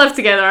we do live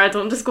together, I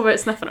don't just go out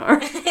sniffing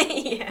her.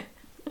 Yeah.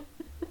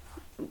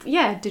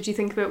 Yeah, did you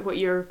think about what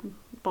your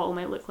bottle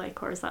might look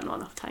like, or is that not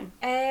enough time?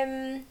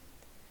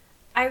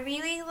 I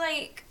really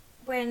like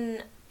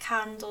when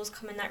candles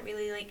come in that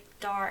really like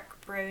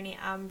dark browny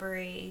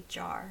ambery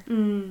jar.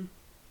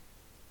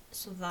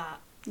 So that.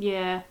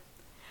 Yeah.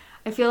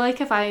 I feel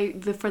like if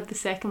for the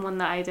second one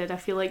that I did, I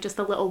feel like just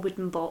a little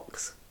wooden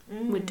box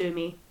would do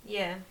me.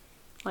 Yeah.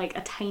 Like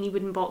a tiny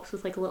wooden box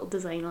with like a little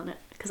design on it,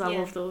 because I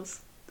love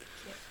those.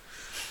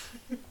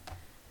 Yeah.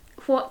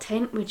 What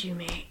tent would you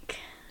make?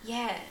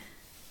 Yeah.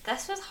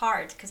 This was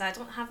hard because I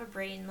don't have a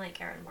brain like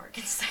Erin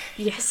Morgenstern.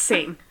 Yes,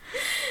 same.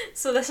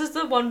 So this is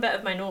the one bit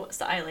of my notes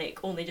that I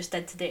like only just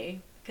did today,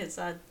 because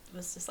I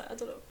was just like, I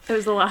don't know. It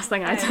was the last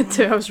thing I did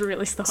too. I was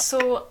really stuck.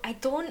 So I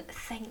don't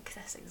think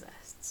this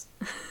exists.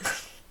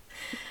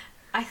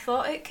 I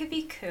thought it could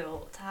be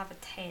cool to have a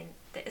tent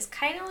that is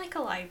kind of like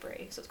a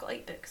library, so it's got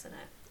like books in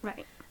it.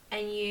 Right.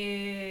 And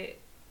you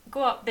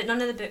go up, but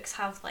none of the books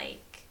have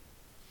like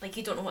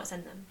you don't know what's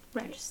in them.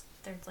 Right.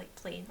 They're like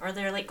plain, or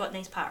they're like got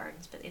nice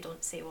patterns, but they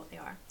don't say what they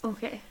are.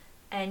 Okay.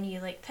 And you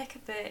like pick a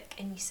book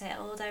and you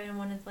settle down in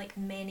one of like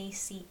many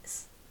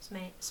seats. So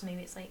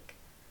maybe it's like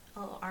a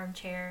little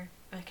armchair,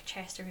 or like a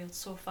Chesterfield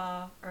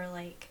sofa, or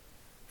like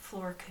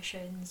floor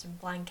cushions and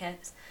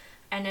blankets.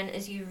 And then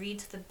as you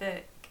read the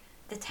book,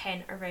 the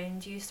tent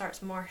around you starts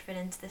morphing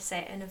into the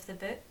setting of the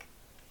book.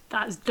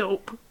 That's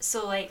dope.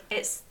 So like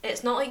it's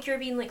not like you're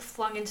being like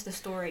flung into the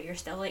story, you're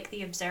still like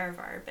the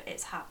observer, but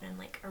it's happening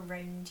like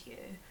around you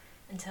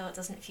until it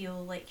doesn't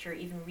feel like you're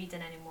even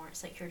reading anymore.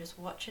 It's like you're just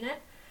watching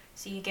it.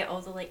 So you get all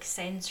the like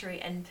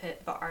sensory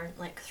input but aren't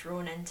like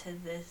thrown into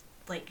the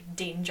like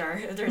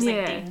danger. There's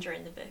like danger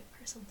in the book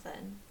or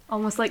something.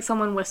 Almost like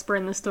someone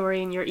whispering the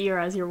story in your ear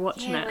as you're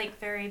watching it. Like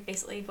very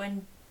basically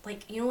when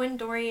like when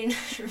Dorian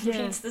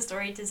reads the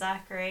story to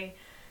Zachary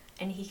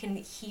and he can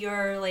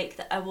hear like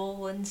the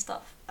owl and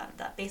stuff.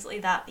 That basically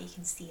that, but you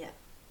can see it.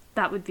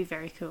 That would be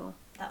very cool.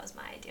 That was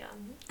my idea.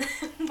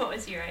 What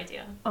was your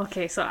idea?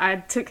 Okay, so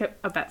I took it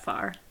a bit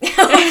far.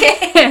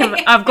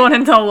 Okay. I've gone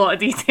into a lot of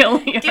detail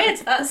here. Good,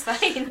 that's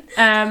fine.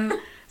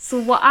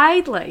 So what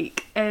I'd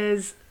like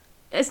is,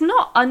 it's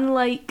not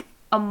unlike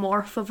a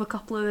morph of a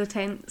couple of the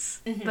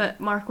tents that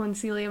Marco and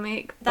Celia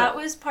make. That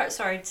was part,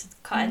 sorry to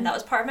cut in, that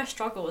was part of my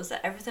struggle, is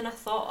that everything I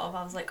thought of,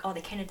 I was like, oh,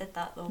 they kind of did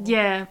that though.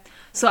 Yeah.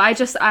 So I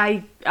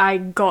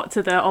got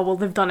to the, oh, well,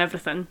 they've done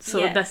everything, so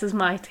this is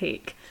my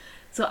take.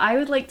 So I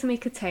would like to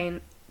make a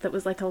tent that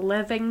was like a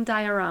living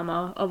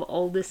diorama of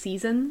all the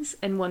seasons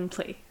in one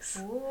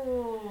place.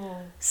 Ooh.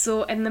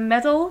 So in the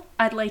middle,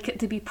 I'd like it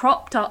to be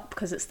propped up,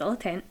 because it's still a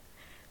tent,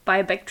 by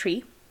a big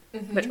tree.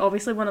 Which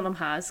obviously one of them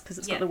has, because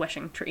it's got the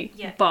wishing tree.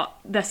 Yeah. But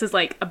this is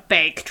like a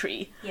big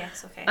tree.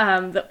 Yes, okay.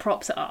 That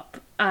props it up.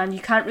 And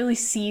you can't really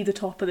see the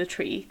top of the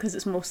tree, because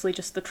it's mostly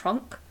just the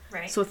trunk.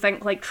 Right. So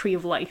think like Tree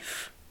of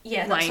Life.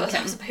 Yeah, that's what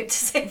I was about to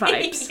say.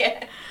 Vibes.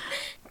 Yeah.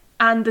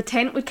 And the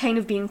tent would kind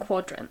of be in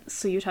quadrants.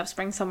 So you'd have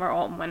spring, summer,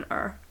 autumn,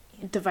 winter,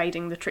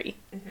 dividing the tree.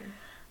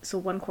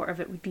 So 1/4 of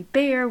it would be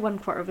bare,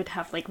 1/4 would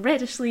have like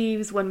reddish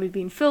leaves, one would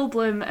be in full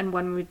bloom, and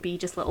one would be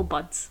just little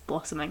buds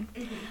blossoming.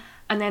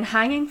 And then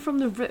hanging from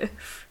the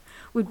roof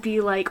would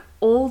be like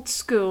old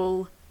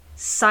school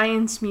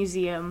science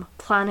museum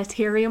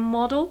planetarium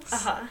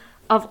models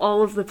of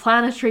all of the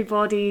planetary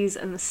bodies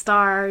and the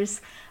stars.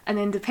 And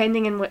then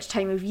depending on which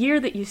time of year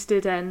that you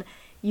stood in,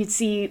 you'd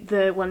see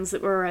the ones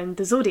that were around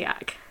the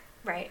zodiac.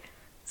 Right.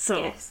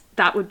 So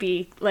that would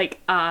be like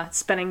a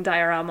spinning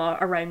diorama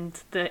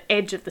around the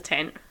edge of the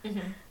tent.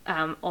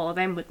 All of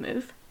them would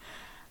move.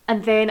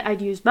 And then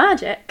I'd use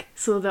magic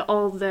so that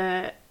all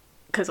the...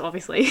 because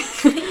obviously,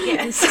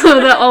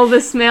 so that all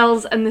the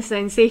smells and the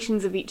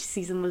sensations of each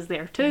season was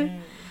there too.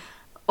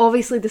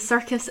 Obviously the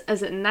circus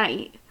is at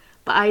night,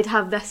 but I'd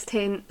have this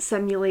tent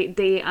simulate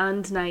day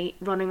and night,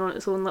 running on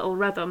its own little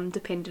rhythm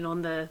depending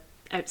on the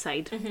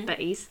outside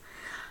bitties.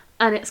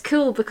 And it's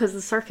cool because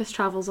the circus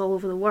travels all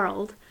over the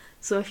world,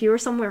 so if you were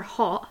somewhere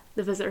hot,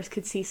 the visitors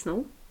could see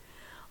snow.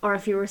 Or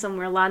if you were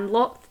somewhere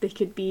landlocked, they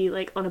could be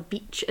like on a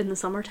beach in the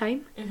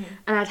summertime.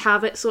 And I'd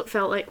have it so it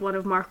felt like one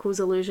of Marco's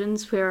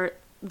illusions where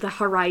the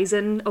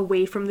horizon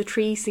away from the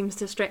tree seems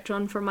to stretch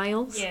on for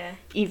miles,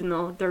 even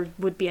though there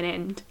would be an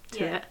end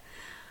to it.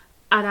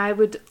 And I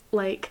would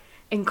like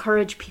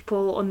encourage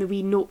people on the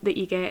wee note that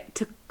you get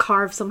to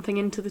carve something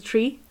into the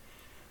tree,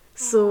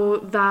 so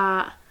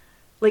that,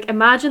 like,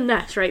 imagine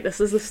this, right?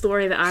 This is the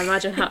story that I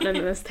imagine happening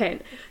in this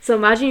tent. So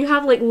imagine you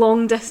have like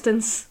long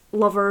distance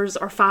lovers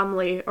or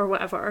family or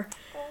whatever,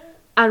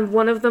 and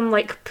one of them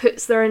like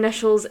puts their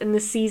initials in the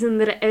season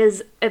that it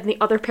is in the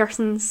other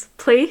person's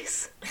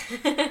place.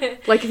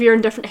 Like if you're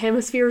in different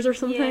hemispheres or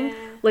something,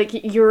 like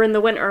you're in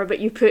the winter but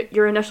you put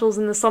your initials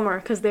in the summer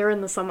because they're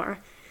in the summer,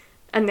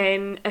 and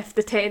then if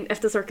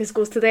the circus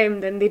goes to them,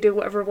 then they do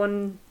whatever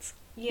one's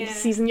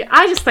season.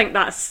 I just think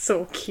that's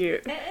so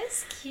cute. It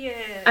is cute.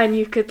 And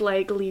you could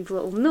like leave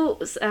little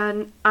notes,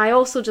 and I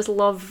also just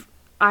love,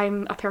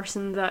 I'm a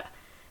person that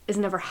is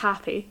never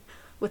happy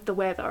with the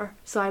weather,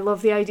 so I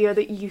love the idea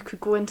that you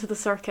could go into the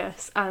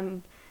circus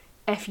and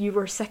if you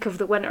were sick of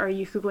the winter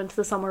you could go into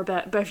the summer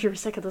bit, but if you were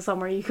sick of the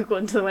summer you could go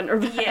into the winter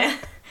bit.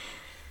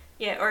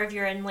 Or if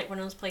you're in like one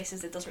of those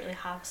places that doesn't really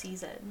have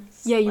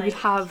seasons, you would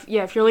have,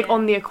 if you're like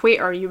on the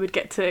equator, you would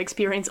get to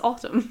experience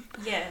autumn.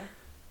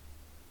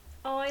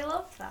 Oh, I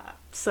love that.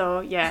 So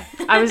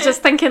I was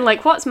just thinking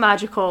like what's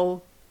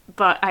magical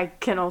but I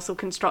can also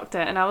construct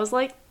it, and I was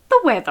like, the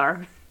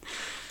weather.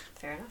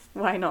 Fair enough.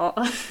 Why not?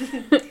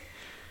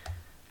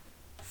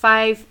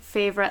 5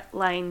 favourite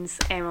lines,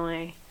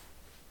 Emily.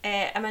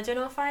 Am I doing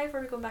all 5 or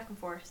are we going back and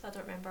forth? I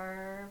don't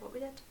remember what we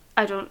did.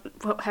 I don't...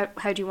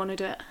 How do you want to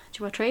do it? Do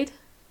you want to trade?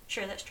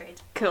 Sure, let's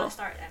trade. Cool. I'll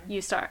start then.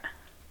 You start.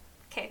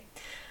 Okay.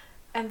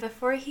 And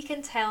before he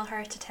can tell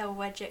her to tell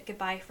Widget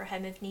goodbye for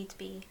him if need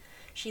be,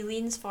 she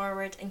leans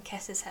forward and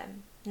kisses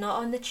him,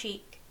 not on the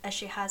cheek, as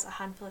she has a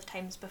handful of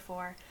times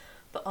before,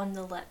 but on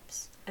the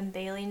lips, and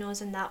Bailey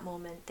knows in that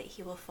moment that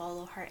he will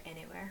follow her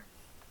anywhere.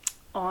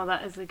 Oh,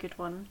 that is a good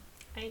one.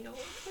 I know.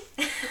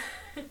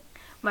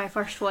 My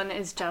first one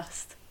is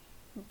just,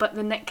 but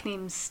the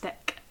nicknames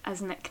stick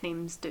as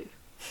nicknames do.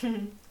 I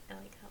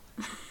like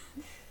that.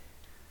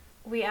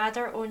 We add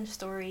our own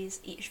stories,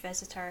 each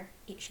visitor,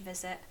 each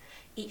visit,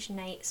 each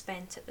night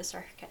spent at the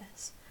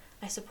circus.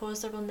 I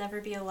suppose there will never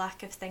be a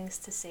lack of things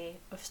to say,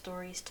 of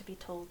stories to be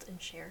told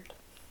and shared.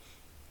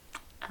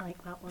 I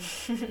like that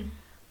one.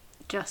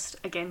 just,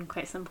 again,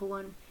 quite a simple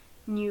one.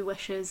 New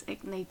wishes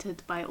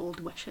ignited by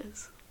old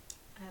wishes.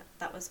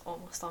 That was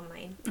almost on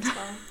mine as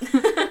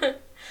well.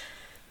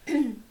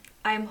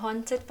 I am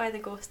haunted by the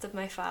ghost of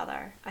my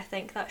father. I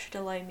think that should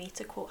allow me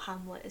to quote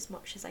Hamlet as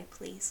much as I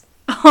please.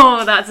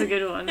 Oh, that's a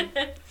good one.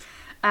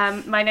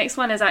 My next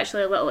one is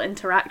actually a little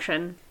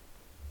interaction.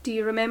 Do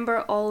you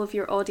remember all of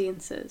your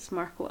audiences?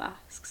 Marco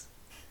asks.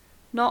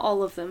 Not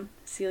all of them,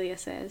 Celia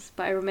says,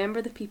 but I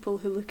remember the people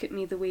who look at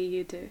me the way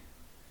you do.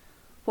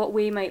 What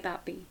way might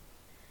that be?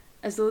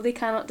 As though they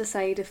cannot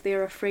decide if they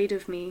are afraid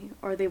of me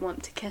or they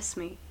want to kiss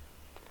me.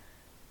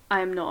 I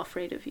am not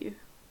afraid of you,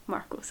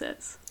 Marco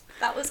says.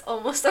 That was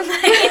almost on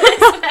mine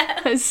as well.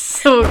 It's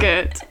so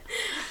good.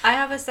 I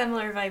have a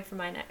similar vibe for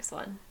my next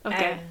one.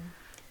 Okay.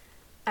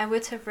 I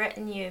would have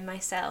written you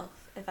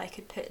myself if I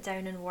could put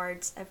down in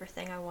words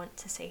everything I want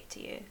to say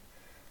to you.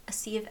 A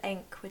sea of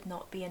ink would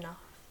not be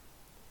enough.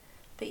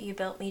 But you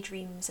built me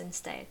dreams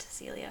instead,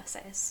 Celia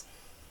says.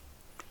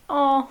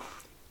 Oh,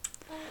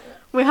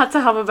 we had to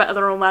have a bit of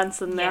the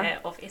romance in there. Yeah,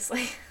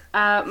 obviously.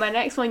 My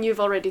next one you've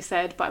already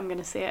said, but I'm going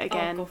to say it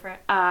again. Oh, go for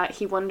it.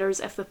 He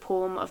wonders if the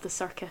poem of the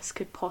circus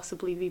could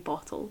possibly be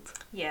bottled.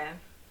 Yeah,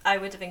 I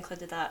would have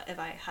included that if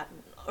I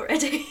hadn't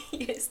already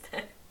used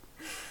it.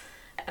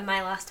 And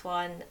my last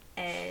one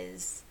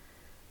is,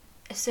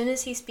 as soon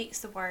as he speaks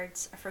the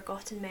words, a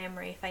forgotten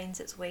memory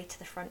finds its way to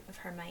the front of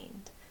her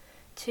mind.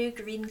 Two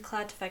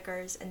green-clad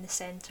figures in the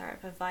centre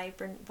of a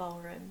vibrant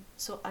ballroom,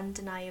 so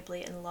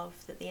undeniably in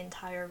love that the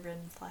entire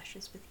room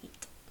flashes with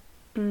heat.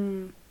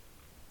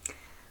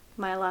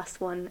 My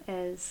last one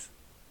is,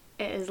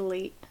 it is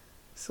late,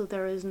 so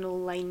there is no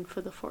line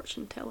for the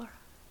fortune teller.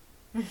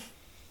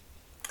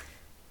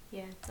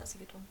 Yeah, that's a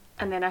good one.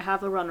 And then I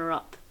have a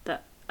runner-up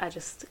that I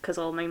just, because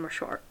all mine were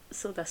short,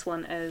 so this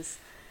one is,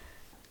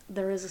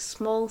 there is a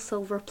small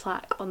silver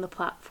plaque on the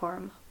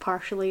platform,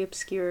 partially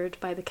obscured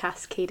by the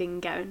cascading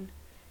gown.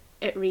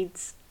 It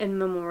reads, in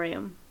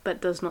memoriam,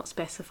 but does not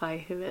specify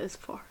who it is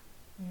for.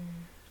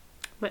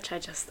 Which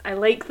I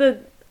like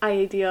the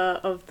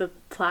idea of the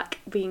plaque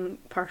being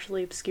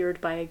partially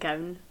obscured by a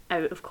gown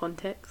out of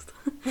context.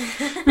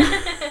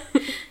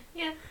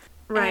 Yeah.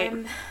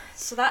 Right.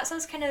 So that's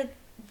us kind of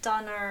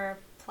done our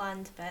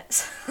planned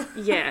bits.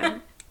 Yeah.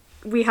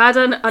 We had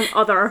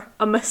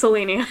a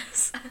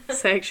miscellaneous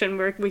section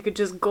where we could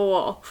just go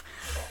off.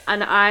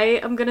 And I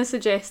am going to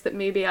suggest that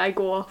maybe I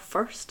go off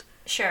first.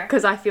 Sure.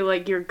 Because I feel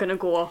like you're going to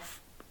go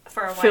off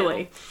for a while.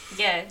 Fully.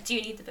 Yeah. Do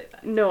you need the book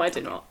back? No, I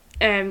do not.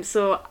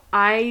 So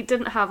I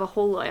didn't have a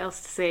whole lot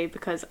else to say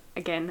because,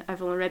 again,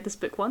 I've only read this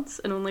book once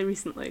and only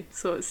recently,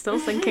 so it's still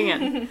sinking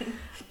in.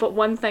 But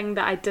one thing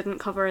that I didn't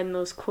cover in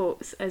those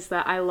quotes is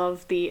that I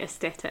love the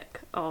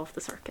aesthetic of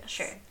the circus.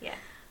 Sure, yeah.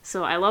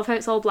 So I love how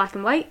it's all black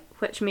and white,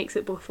 which makes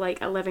it both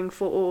like a living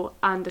photo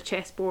and a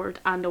chessboard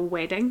and a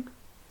wedding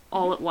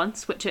all at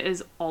once, which it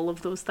is all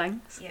of those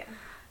things. Yeah.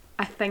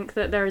 I think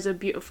that there is a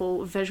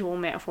beautiful visual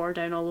metaphor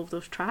down all of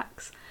those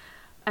tracks,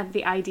 and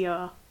the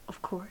idea,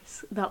 of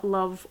course, that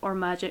love or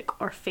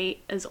magic or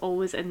fate is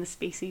always in the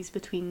spaces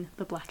between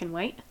the black and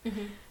white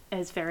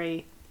is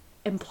very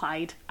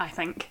implied, I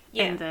think,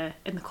 in the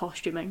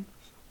costuming.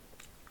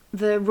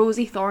 The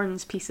Rosy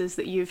Thorns pieces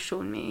that you've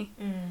shown me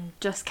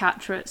just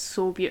capture it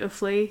so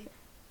beautifully.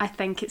 I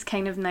think it's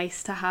kind of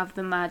nice to have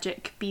the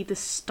magic be the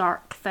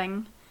stark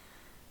thing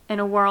in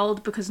a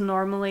world, because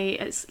normally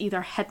it's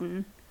either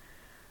hidden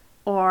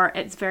or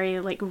it's very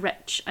like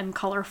rich and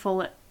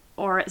colourful,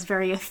 or it's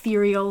very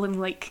ethereal and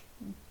like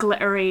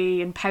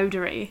glittery and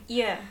powdery.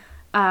 Yeah.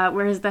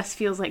 Whereas this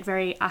feels like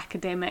very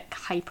academic,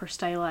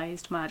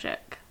 hyper-stylized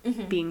magic,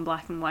 being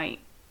black and white.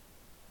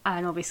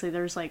 And obviously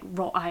there's like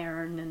wrought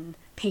iron and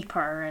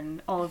paper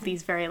and all of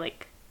these very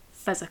like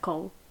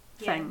physical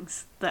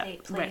things. That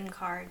like playing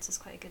cards is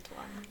quite a good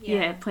one.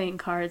 Yeah, playing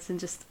cards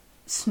and just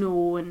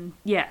snow and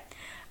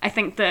I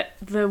think that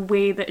the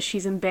way that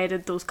she's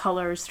embedded those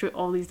colours through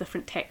all these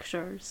different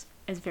textures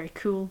is very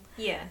cool.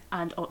 Yeah.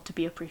 And ought to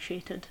be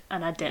appreciated.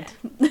 And I did.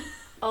 Yeah.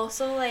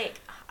 Also, like,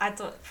 I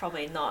don't,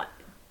 probably not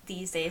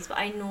these days, but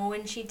I know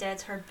when she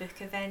did her book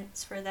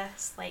events for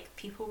this, like,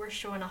 people were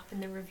showing up in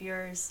the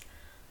reviewer's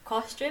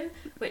costume,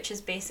 which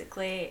is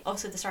basically,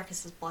 also the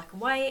circus is black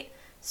and white,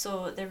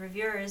 so the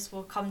reviewers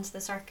will come to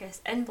the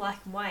circus in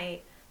black and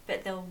white,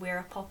 but they'll wear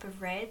a pop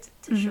of red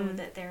to show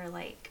that they're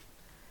like,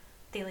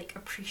 they like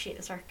appreciate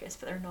the circus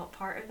but they're not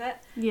part of it.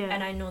 Yeah.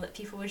 And I know that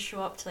people would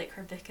show up to like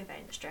her book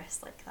events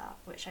dressed like that,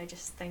 which I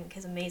just think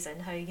is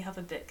amazing, how you have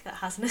a book that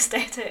has an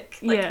aesthetic,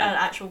 like an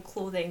actual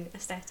clothing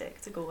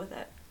aesthetic to go with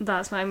it.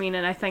 That's what I mean,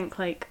 and I think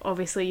like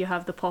obviously you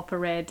have the pop of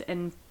red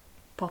in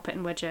Poppet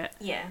and Widget.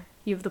 Yeah.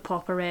 You have the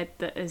pop of red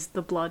that is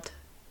the blood.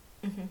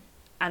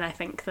 And I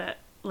think that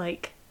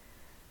like,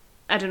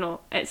 I don't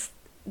know,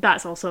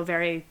 that's also a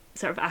very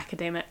sort of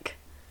academic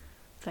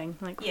thing,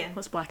 like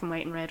what's black and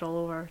white and red all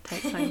over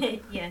type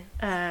thing.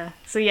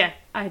 So yeah,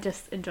 I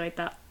just enjoyed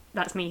that.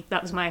 That's me.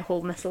 That was my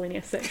whole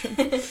miscellaneous section.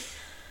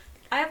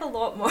 I have a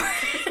lot more.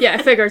 Yeah,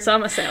 I figured, so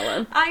I'm a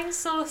selling. I'm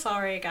so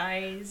sorry,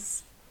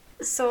 guys.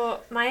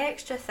 So my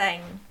extra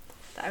thing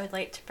that I would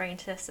like to bring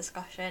to this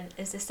discussion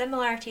is the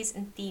similarities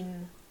in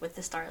theme with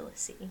the Starless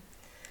Sea.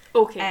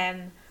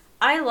 Okay.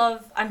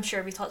 I'm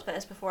sure we talked about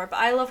this before, but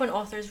I love when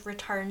authors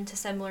return to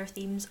similar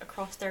themes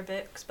across their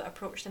books but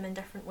approach them in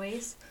different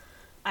ways.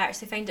 I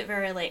actually find it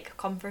very, like,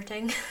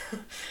 comforting.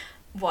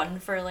 One,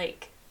 for,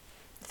 like,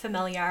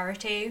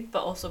 familiarity,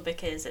 but also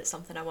because it's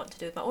something I want to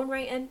do with my own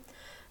writing.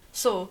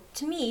 So,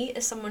 to me,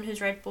 as someone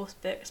who's read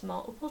both books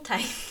multiple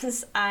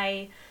times,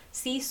 I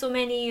see so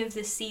many of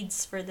the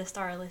seeds for the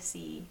Starless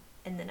Sea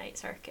in The Night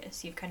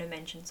Circus. You've kind of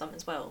mentioned some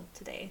as well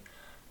today.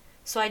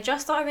 So I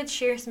just thought I would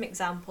share some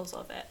examples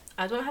of it.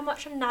 I don't have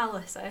much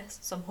analysis,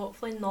 so I'm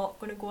hopefully not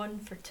going to go on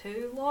for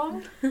too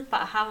long, but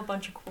I have a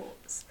bunch of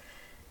quotes.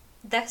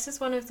 This is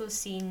one of those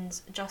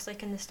scenes, just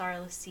like in the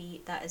Starless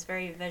Sea, that is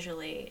very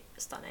visually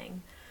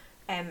stunning.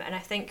 And I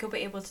think you'll be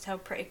able to tell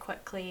pretty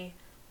quickly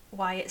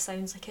why it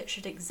sounds like it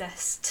should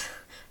exist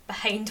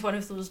behind one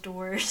of those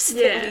doors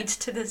that lead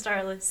to the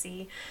Starless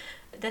Sea.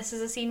 This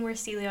is a scene where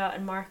Celia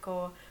and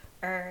Marco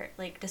are,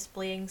 like,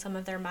 displaying some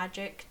of their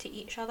magic to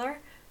each other.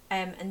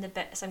 And the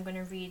bits I'm going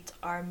to read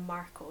are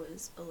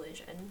Marco's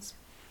illusions.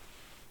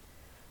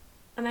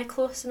 "Am I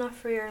close enough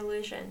for your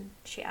illusion?"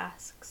 she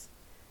asks.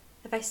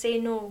 "If I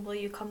say no, will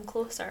you come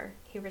closer?"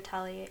 he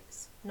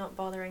retaliates, not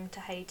bothering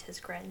to hide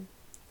his grin.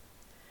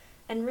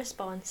 In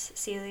response,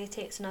 Celia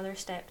takes another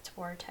step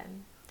toward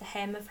him, the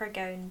hem of her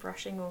gown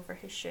brushing over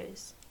his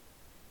shoes.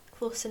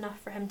 Close enough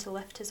for him to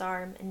lift his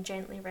arm and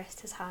gently rest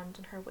his hand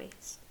on her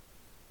waist.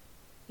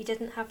 "You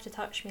didn't have to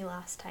touch me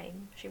last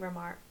time," she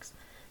remarks,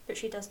 but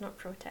she does not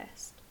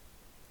protest.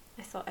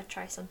 "I thought I'd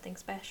try something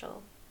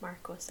special,"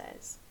 Marco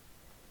says.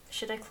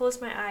 "Should I close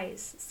my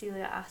eyes?"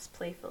 Celia asks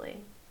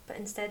playfully, but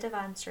instead of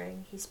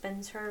answering, he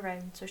spins her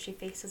around so she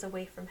faces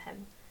away from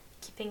him,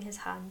 keeping his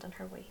hand on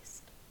her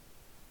waist.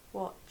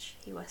 "Watch,"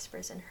 he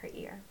whispers in her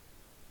ear.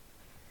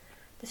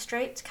 The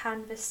striped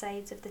canvas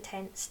sides of the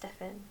tent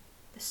stiffen,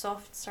 the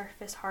soft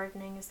surface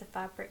hardening as the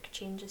fabric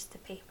changes to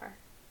paper.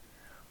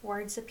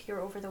 Words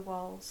appear over the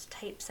walls,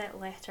 typeset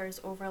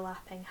letters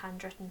overlapping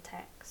handwritten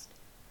text.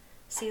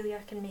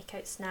 Celia can make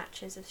out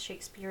snatches of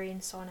Shakespearean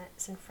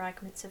sonnets and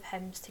fragments of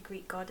hymns to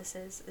Greek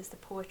goddesses as the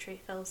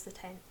poetry fills the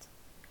tent.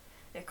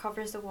 It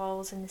covers the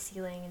walls and the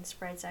ceiling and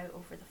spreads out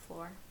over the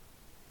floor.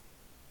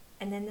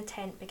 And then the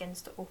tent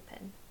begins to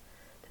open,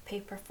 the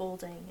paper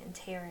folding and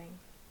tearing.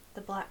 The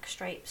black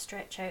stripes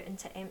stretch out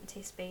into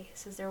empty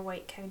space as their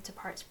white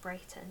counterparts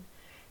brighten,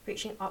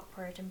 reaching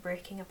upward and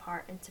breaking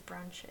apart into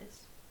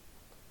branches.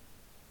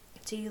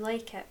 "Do you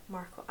like it?"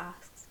 Marco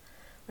asks,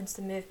 once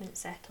the movement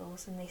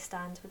settles and they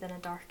stand within a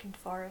darkened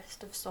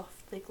forest of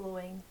softly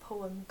glowing,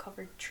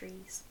 poem-covered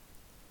trees.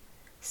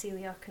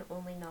 Celia can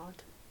only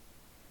nod.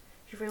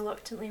 He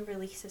reluctantly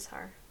releases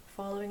her,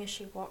 following as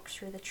she walks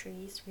through the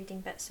trees,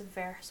 reading bits of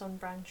verse on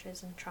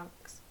branches and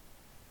trunks.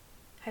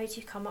 "How do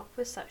you come up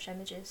with such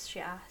images?" she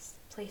asks,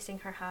 placing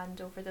her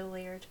hand over the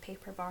layered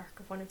paper bark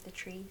of one of the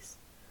trees.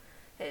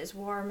 It is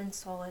warm and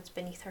solid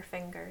beneath her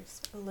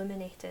fingers,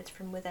 illuminated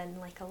from within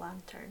like a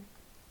lantern.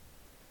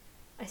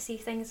 "I see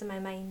things in my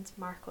mind,"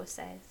 Marco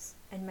says.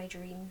 "In my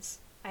dreams.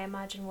 I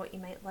imagine what you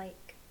might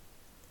like."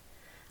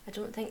 "I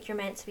don't think you're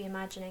meant to be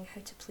imagining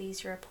how to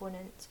please your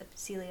opponent,"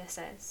 Celia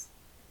says.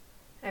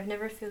 "I've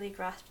never fully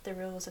grasped the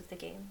rules of the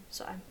game,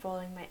 so I'm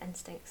following my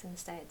instincts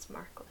instead,"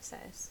 Marco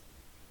says.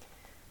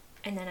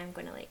 And then I'm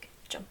going to, like,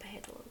 jump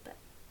ahead a little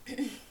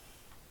bit.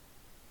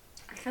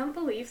 I can't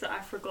believe that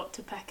I forgot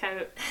to pick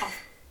out a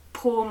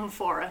poem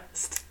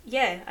forest.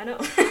 Yeah, I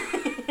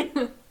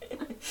know.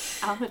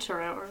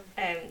 Amateur hour.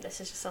 This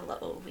is just a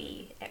little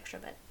wee extra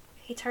bit.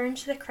 He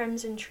turns to the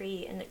crimson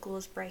tree and it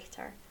glows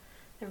brighter,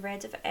 the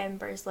red of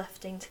embers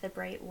lifting to the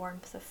bright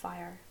warmth of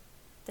fire.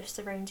 The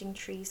surrounding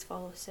trees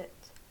follow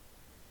suit.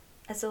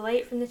 As the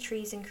light from the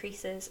trees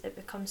increases, it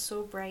becomes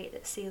so bright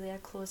that Celia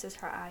closes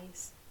her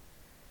eyes.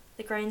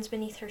 The ground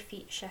beneath her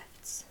feet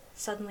shifts,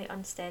 suddenly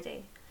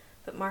unsteady,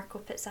 but Marco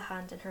puts a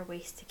hand on her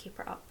waist to keep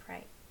her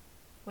upright.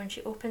 When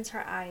she opens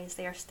her eyes,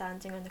 they are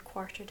standing on the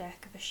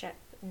quarterdeck of a ship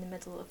in the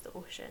middle of the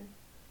ocean.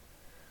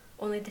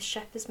 Only the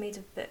ship is made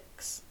of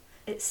books.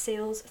 It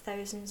sails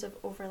thousands of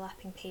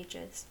overlapping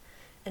pages,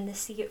 and the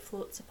sea it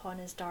floats upon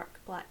is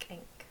dark black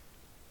ink.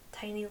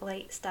 Tiny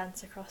lights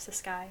dance across the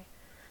sky,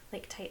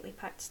 like tightly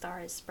packed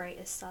stars bright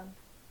as sun.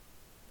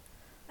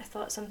 "I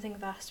thought something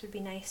vast would be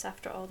nice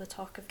after all the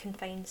talk of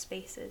confined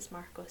spaces,"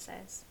 Marco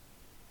says.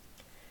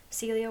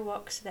 Celia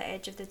walks to the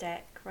edge of the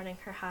deck, running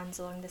her hands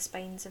along the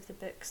spines of the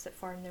books that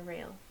form the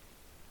rail.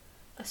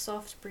 A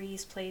soft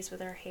breeze plays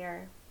with her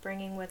hair,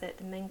 bringing with it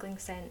the mingling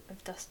scent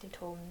of dusty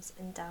tomes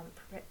and damp,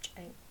 rich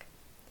ink.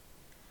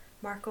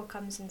 Marco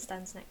comes and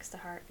stands next to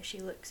her as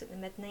she looks at the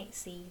midnight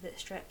sea that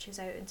stretches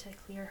out into a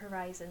clear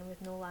horizon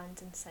with no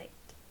land in sight.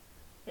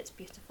 "It's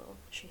beautiful,"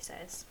 she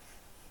says.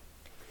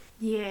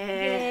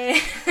 Yeah.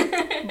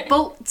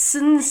 Boats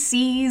and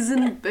seas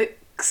and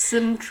books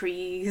and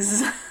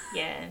trees.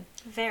 Yeah,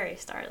 very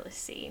Starless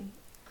Sea.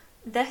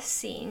 This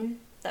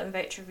scene that I'm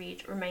about to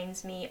read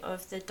reminds me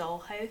of the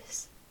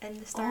dollhouse in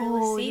the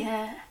Starless Sea. Oh,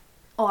 yeah.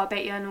 Oh, I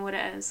bet you I know what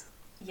it is.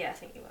 Yeah, I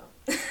think you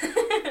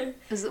will.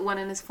 Is it one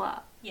in his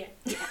flat? Yeah.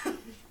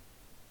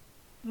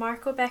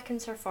 Marco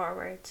beckons her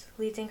forward,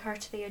 leading her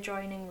to the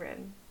adjoining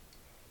room.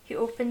 He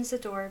opens the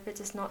door but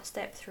does not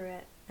step through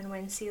it, and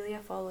when Celia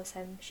follows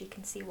him, she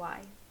can see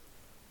why.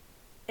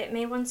 It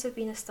may once have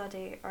been a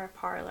study or a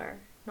parlour,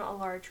 not a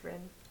large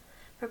room,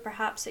 but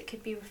perhaps it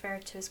could be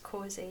referred to as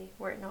cosy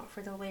were it not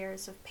for the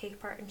layers of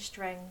paper and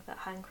string that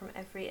hang from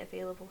every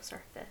available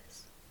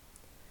surface.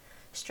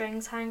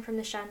 Strings hang from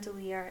the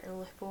chandelier and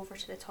loop over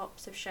to the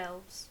tops of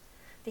shelves.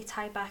 They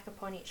tie back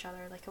upon each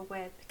other like a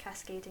web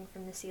cascading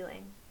from the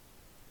ceiling.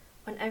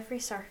 On every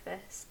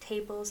surface,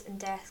 tables and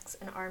desks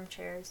and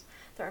armchairs,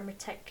 there are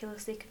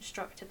meticulously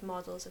constructed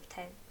models of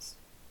tents.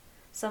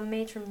 Some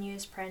made from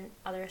newsprint,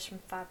 others from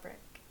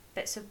fabric,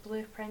 bits of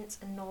blueprints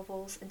and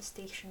novels and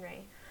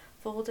stationery,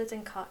 folded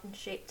and cut and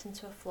shaped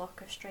into a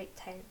flock of striped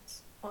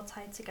tents, all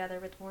tied together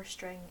with more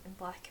string in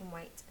black and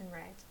white and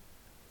red.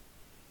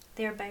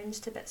 They are bound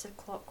to bits of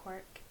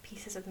clockwork,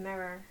 pieces of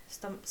mirror,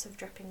 stumps of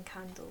dripping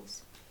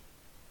candles.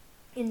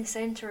 In the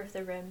centre of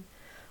the room,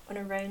 on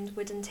a round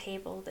wooden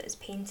table that is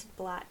painted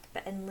black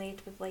but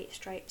inlaid with light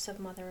stripes of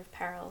mother of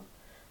pearl,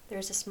 there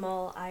is a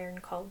small iron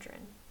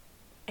cauldron.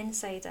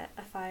 Inside it,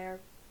 a fire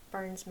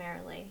burns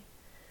merrily,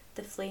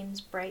 the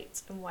flames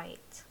bright and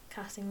white,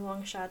 casting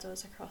long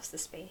shadows across the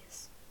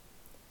space.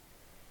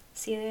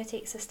 Celia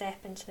takes a step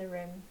into the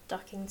room,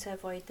 ducking to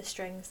avoid the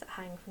strings that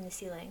hang from the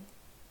ceiling.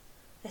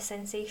 The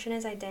sensation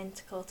is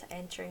identical to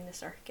entering the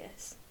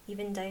circus,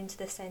 even down to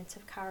the scent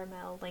of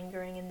caramel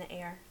lingering in the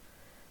air,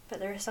 but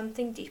there is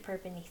something deeper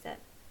beneath it,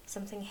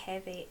 something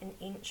heavy and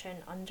ancient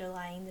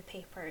underlying the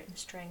paper and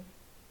string.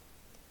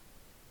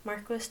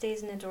 Marco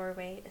stays in the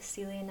doorway as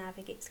Celia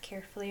navigates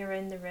carefully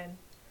around the room,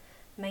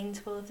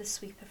 mindful of the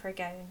sweep of her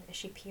gown as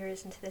she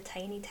peers into the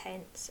tiny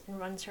tents and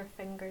runs her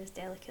fingers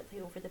delicately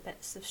over the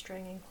bits of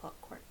string and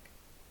clockwork.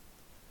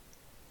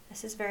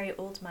 "This is very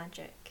old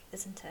magic,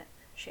 isn't it?"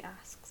 she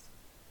asks.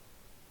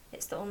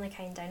 "It's the only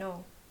kind I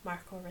know,"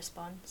 Marco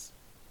responds.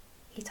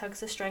 He tugs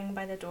the string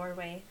by the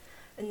doorway,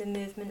 and the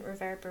movement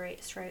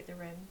reverberates throughout the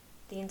room,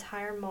 the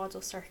entire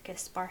model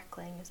circus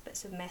sparkling as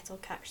bits of metal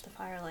catch the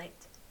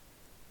firelight,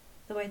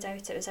 though I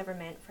doubt it was ever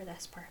meant for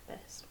this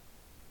purpose.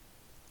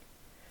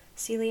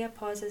 Celia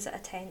pauses at a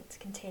tent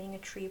containing a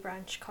tree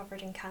branch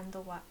covered in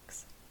candle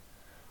wax.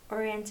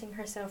 Orienting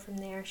herself from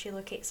there, she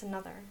locates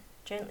another,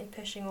 gently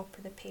pushing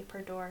open the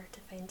paper door to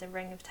find a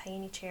ring of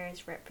tiny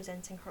chairs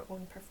representing her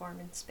own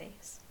performance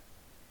space.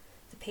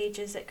 The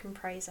pages that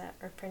comprise it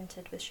are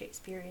printed with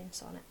Shakespearean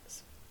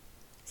sonnets.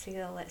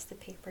 Celia lets the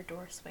paper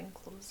door swing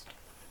closed.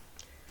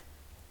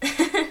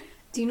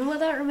 Do you know what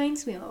that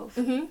reminds me of?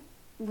 Mm-hmm.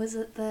 Was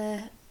it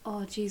the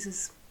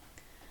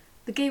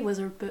Gay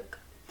Wizard book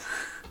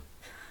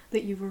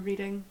that you were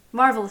reading?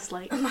 Marvellous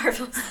Light.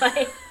 Marvellous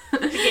Light.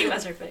 The Gay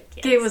Wizard book,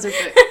 yes. Gay Wizard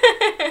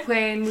book.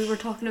 When we were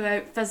talking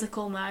about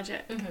physical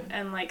magic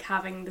and like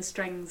having the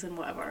strings and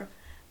whatever.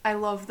 I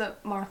love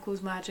that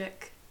Marco's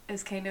magic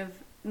is kind of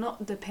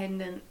not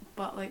dependent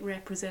but like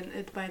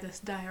represented by this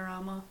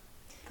diorama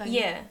thing.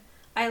 Yeah.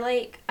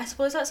 I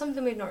suppose that's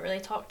something we've not really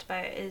talked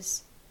about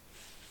is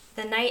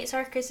the Night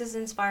Circus is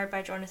inspired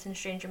by Jonathan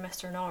Strange and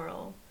Mr.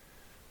 Norrell,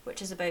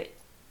 which is about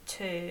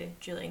two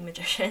dueling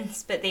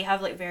magicians, but they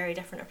have like very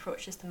different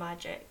approaches to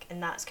magic,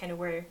 and that's kind of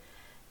where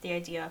the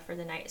idea for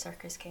the Night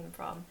Circus came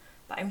from.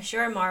 But I'm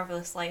sure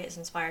Marvellous Light is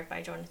inspired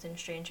by Jonathan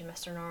Strange and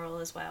Mr.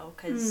 Norrell as well,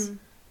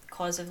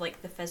 because of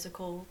like the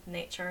physical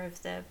nature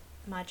of the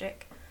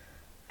magic.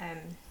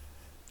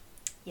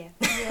 Yeah.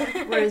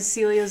 Whereas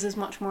Celia's is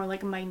much more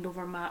like mind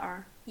over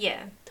matter.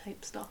 Yeah.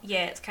 Type stuff.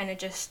 Yeah, it's kind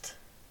of it's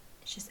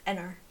just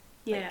inner.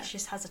 Yeah. Like, she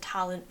just has a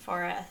talent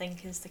for it, I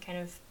think, is the kind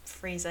of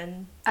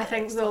phrasing. I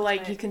think though,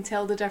 like, you can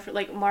tell the different,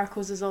 like,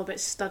 Marco's is all about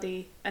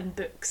study and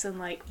books and,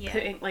 like,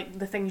 putting, like,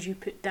 the things you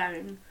put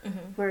down,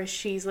 whereas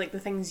she's, like, the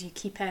things you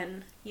keep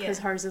in, because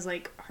hers is,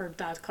 like, her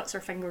dad cuts her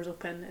fingers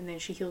open and then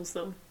she heals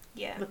them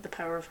with the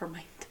power of her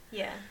mind.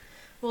 Yeah.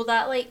 Well,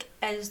 that, like,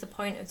 is the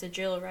point of the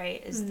duel,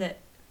 right, is that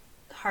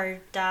her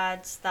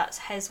dad's, that's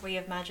his way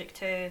of magic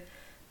too.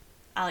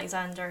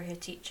 Alexander, who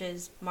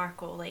teaches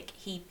Marco, like,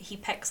 he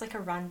picks, like, a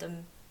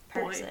random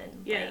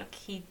person. Like,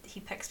 he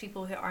picks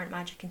people who aren't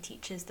magic and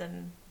teaches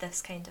them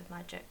this kind of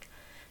magic.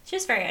 It's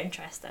just very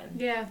interesting.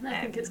 Yeah,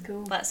 I think it's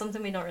cool. That's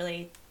something we not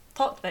really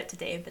talked about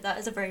today, but that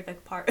is a very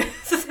big part of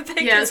the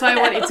book. Yeah, that's why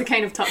I wanted to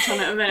kind of touch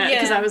on it a minute,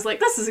 because I was like,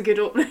 this is a good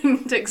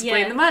opening to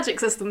explain the magic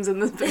systems in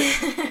this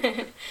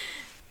book.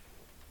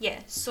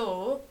 Yeah,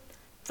 so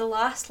the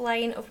last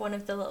line of one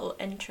of the little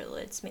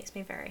interludes makes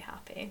me very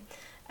happy.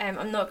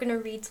 I'm not going to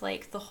read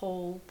like the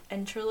whole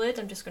interlude,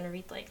 I'm just going to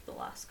read like the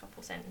last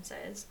couple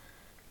sentences.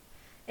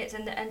 It's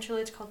in the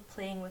interlude called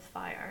Playing with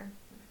Fire.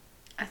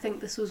 I think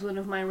this was one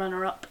of my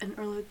runner-up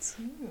interludes.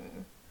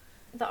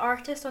 The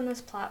artist on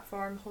this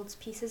platform holds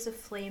pieces of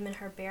flame in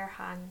her bare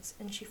hands,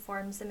 and she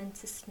forms them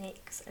into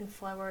snakes and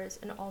flowers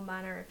in all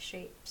manner of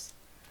shapes.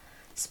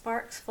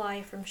 Sparks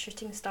fly from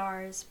shooting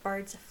stars,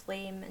 birds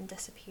aflame and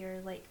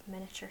disappear like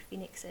miniature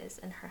phoenixes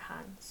in her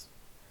hands.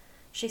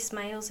 She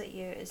smiles at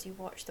you as you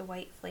watch the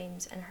white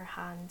flames in her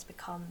hands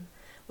become,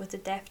 with the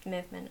deft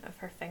movement of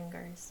her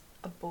fingers,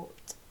 a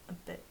boat, a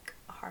book,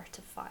 a heart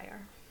of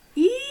fire.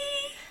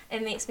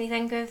 It makes me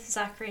think of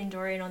Zachary and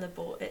Dorian on the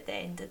boat at the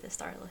end of the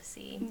Starless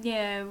Sea.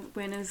 Yeah,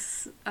 when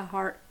is a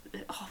heart...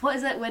 Oh, what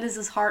is it? When is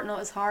his heart not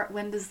his heart?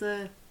 When is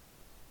the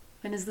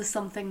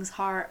something's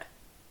heart?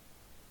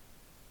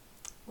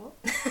 What?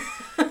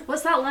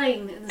 What's that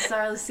line in the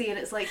Starless Sea? And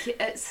it's like,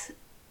 it's...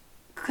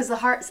 Because the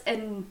heart's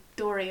in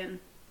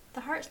Dorian.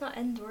 The heart's not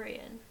in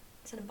Dorian.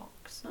 It's in a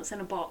box. No, it's in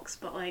a box,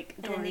 but like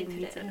And Dorian then they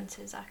needs put it it.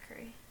 into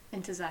Zachary.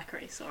 Into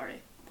Zachary,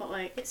 sorry. But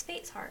like... It's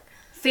Fate's heart.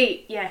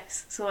 Fate,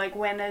 yes. So like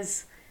when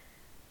is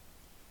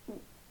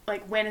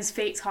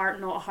Fate's heart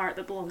not a heart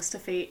that belongs to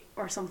Fate,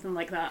 or something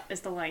like that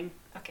is the line.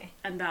 Okay.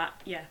 And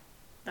that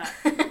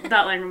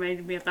that line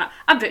reminded me of that.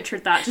 I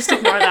butchered that. Just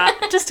ignore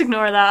that. Just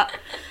ignore that.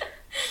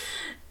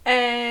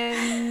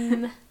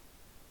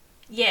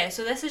 Yeah,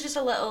 so this is just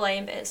a little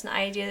line, but it's an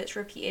idea that's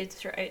repeated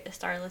throughout the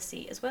Starless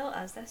Sea, as well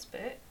as this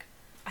book.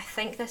 I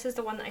think this is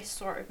the one that I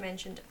sort of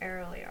mentioned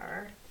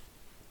earlier.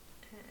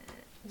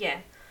 Yeah.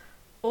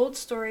 Old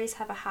stories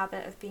have a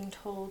habit of being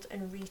told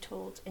and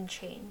retold and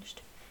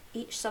changed.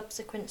 Each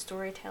subsequent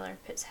storyteller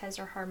puts his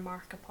or her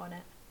mark upon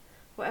it.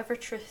 Whatever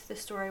truth the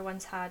story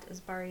once had is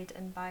buried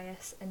in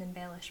bias and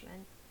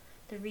embellishment.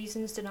 The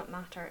reasons do not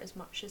matter as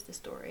much as the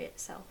story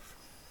itself.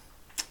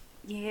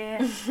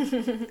 Yeah.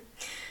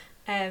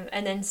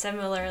 And then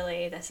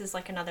similarly, this is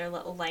like another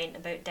little line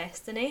about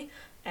destiny,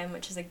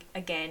 which is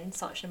again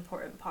such an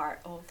important part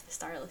of the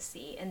Starless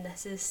Sea. And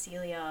this is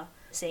Celia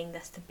saying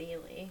this to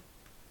Bailey.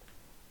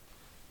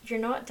 You're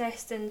not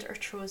destined or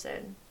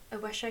chosen. I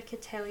wish I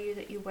could tell you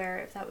that you were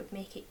if that would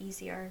make it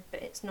easier,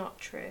 but it's not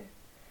true.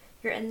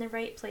 You're in the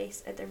right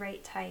place at the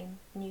right time,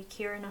 and you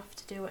care enough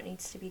to do what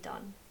needs to be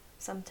done.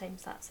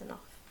 Sometimes that's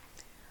enough.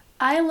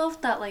 I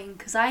loved that line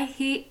because I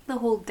hate the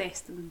whole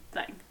destined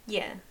thing.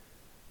 Yeah.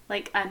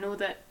 Like, I know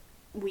that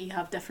we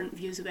have different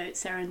views about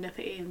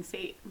serendipity and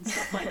fate and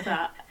stuff like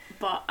that,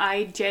 but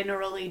I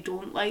generally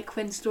don't like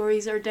when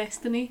stories are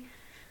destiny,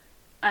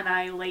 and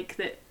I like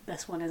that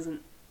this one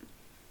isn't.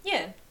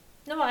 Yeah.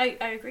 No, I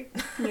agree.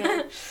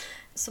 Yeah.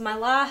 So my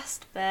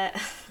last bit,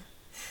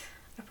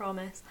 I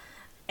promise,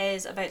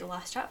 is about the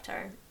last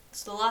chapter.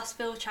 So the last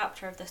full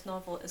chapter of this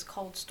novel is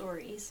called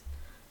Stories.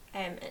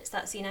 It's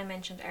that scene I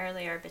mentioned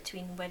earlier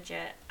between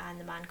Widget and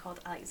the man called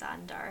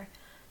Alexander.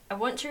 I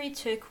want to read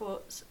 2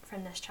 quotes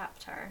from this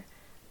chapter,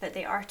 but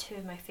they are 2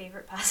 of my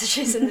favourite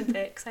passages in the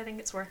book, so I think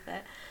it's worth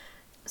it.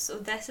 So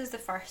this is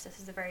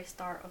the very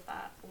start of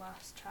that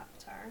last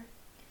chapter.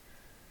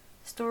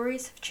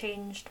 Stories have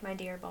changed, my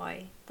dear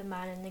boy, the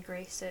man in the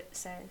grey suit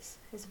says,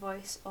 his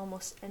voice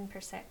almost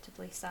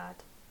imperceptibly sad.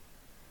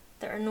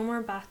 There are no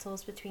more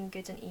battles between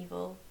good and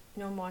evil,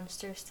 no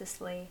monsters to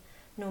slay,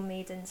 no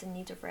maidens in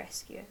need of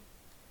rescue.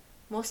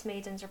 Most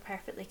maidens are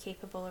perfectly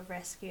capable of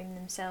rescuing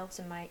themselves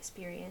in my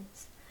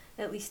experience,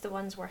 at least the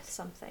ones worth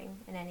something,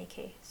 in any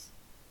case.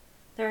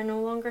 There are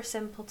no longer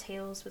simple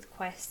tales with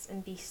quests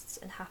and beasts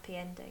and happy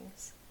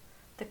endings.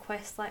 The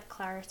quests lack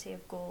clarity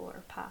of goal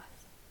or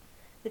path.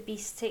 The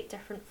beasts take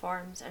different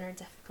forms and are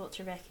difficult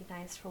to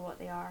recognise for what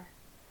they are.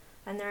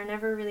 And there are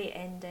never really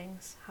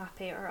endings,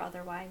 happy or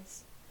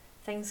otherwise.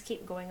 Things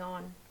keep going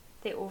on.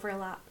 They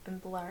overlap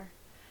and blur.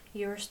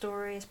 Your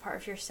story is part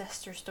of your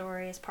sister's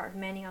story, is part of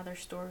many other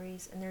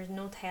stories, and there is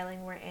no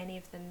telling where any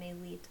of them may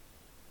lead.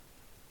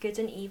 Good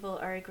and evil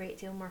are a great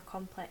deal more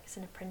complex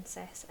than a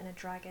princess and a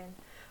dragon,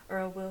 or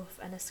a wolf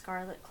and a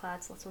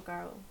scarlet-clad little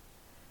girl.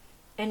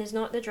 And is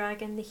not the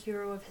dragon the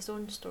hero of his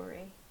own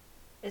story?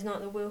 Is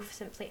not the wolf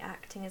simply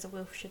acting as a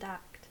wolf should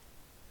act?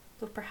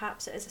 Though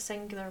perhaps it is a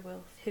singular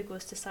wolf who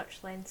goes to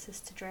such lengths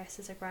as to dress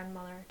as a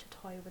grandmother to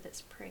toy with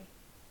its prey.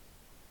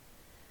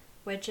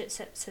 Widget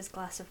sips his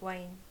glass of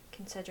wine,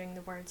 considering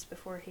the words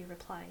before he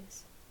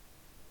replies.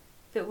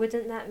 But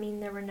wouldn't that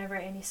mean there were never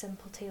any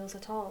simple tales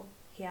at all?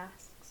 He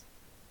asks.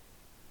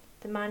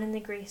 The man in the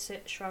grey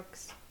suit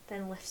shrugs,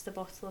 then lifts the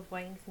bottle of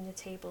wine from the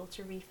table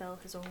to refill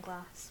his own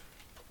glass.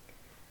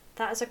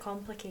 That is a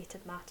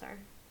complicated matter.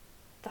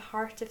 The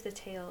heart of the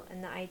tale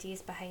and the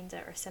ideas behind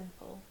it are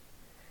simple.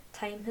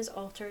 Time has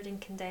altered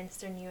and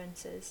condensed their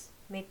nuances,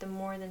 made them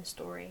more than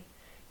story,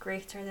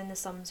 greater than the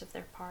sums of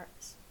their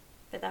parts.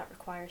 But that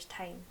requires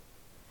time.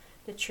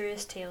 The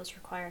truest tales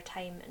require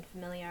time and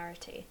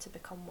familiarity to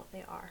become what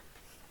they are.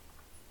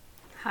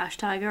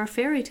 Hashtag our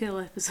fairy tale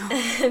episode.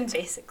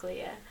 Basically,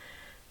 yeah.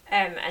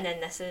 And then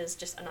this is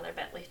just another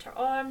bit later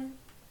on,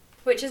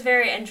 which is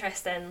very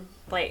interesting.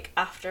 Like,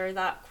 after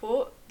that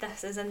quote,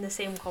 this is in the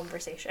same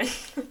conversation.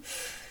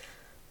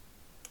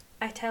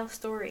 I tell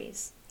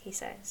stories, he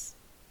says.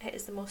 It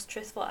is the most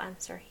truthful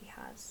answer he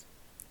has.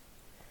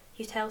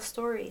 You tell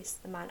stories,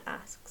 the man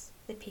asks,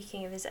 the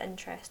piquing of his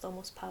interest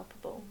almost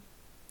palpable.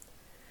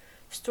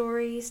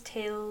 Stories,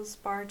 tales,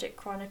 bardic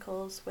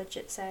chronicles,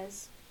 Widget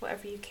says,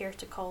 whatever you care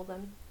to call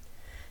them.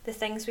 The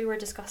things we were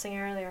discussing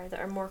earlier that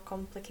are more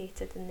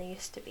complicated than they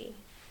used to be.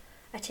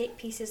 I take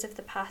pieces of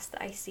the past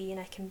that I see and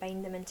I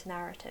combine them into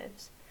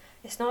narratives.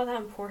 It's not that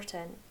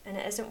important, and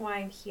it isn't why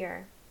I'm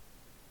here.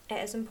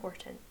 It is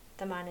important,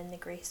 the man in the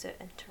grey suit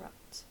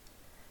interrupts.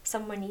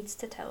 Someone needs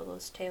to tell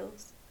those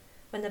tales.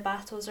 When the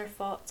battles are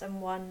fought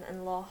and won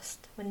and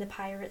lost, when the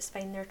pirates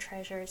find their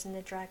treasures and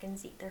the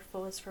dragons eat their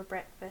foes for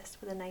breakfast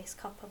with a nice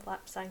cup of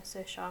lapsang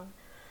souchong,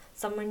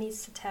 someone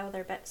needs to tell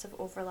their bits of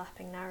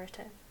overlapping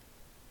narrative.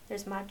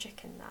 There's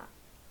magic in that.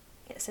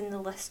 It's in the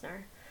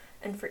listener,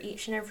 and for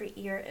each and every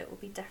ear it will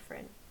be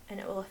different, and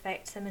it will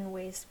affect them in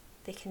ways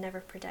they can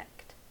never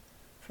predict,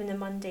 from the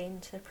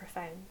mundane to the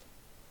profound.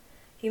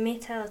 You may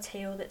tell a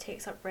tale that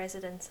takes up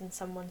residence in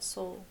someone's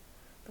soul,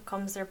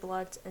 becomes their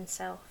blood and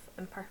self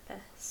and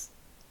purpose.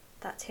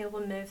 That tale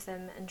will move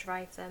them and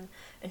drive them,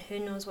 and who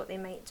knows what they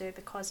might do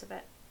because of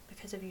it,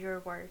 because of your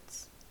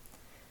words.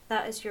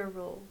 That is your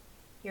role,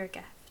 your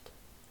gift.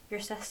 Your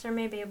sister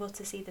may be able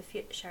to see the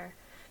future,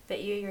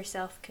 but you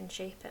yourself can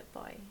shape it,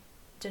 boy.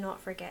 Do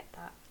not forget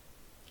that.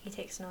 He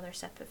takes another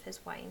sip of his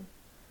wine.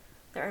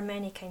 There are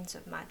many kinds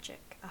of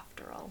magic,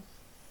 after all.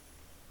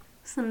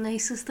 It's the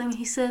nicest thing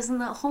he says in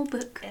that whole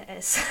book. It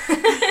is.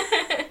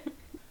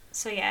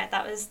 So yeah,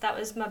 that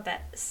was my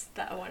bits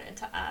that I wanted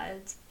to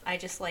add. I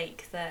just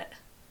like that,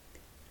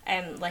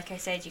 like I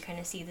said, you kind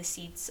of see the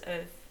seeds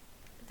of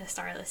the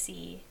Starless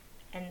Sea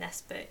in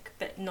this book,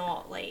 but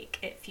not like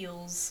it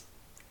feels,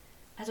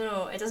 I don't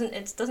know, it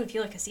doesn't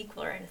feel like a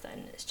sequel or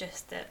anything. It's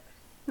just that.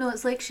 No,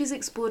 it's like she's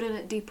exploring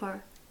it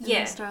deeper in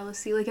Yeah. the Starless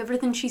Sea. Like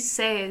everything she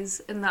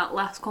says in that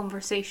last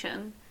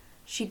conversation,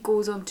 she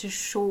goes on to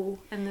show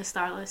in the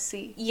Starless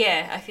Sea.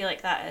 Yeah, I feel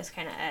like that is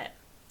kind of it.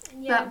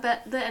 Yeah. That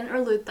bit, the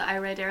interlude that I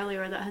read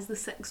earlier that has the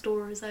 6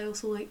 doors, I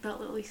also like that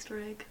little Easter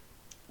egg.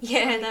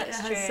 Yeah, Like, that's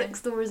it true. has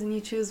 6 doors and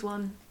you choose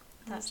one.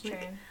 That's It's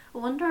like, true. I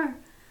wonder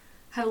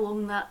how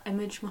long that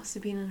image must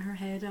have been in her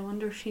head. I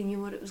wonder if she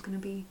knew what it was going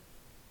to be.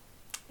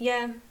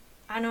 Yeah,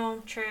 I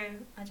know,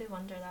 true. I do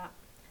wonder that.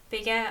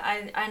 But yeah,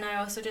 I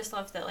also just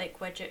love that like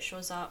Widget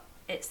shows up.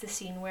 It's the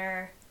scene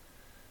where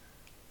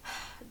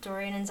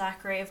Dorian and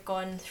Zachary have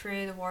gone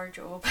through the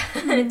wardrobe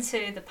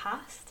to the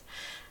past,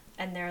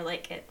 and they're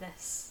like at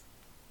this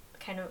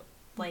kind of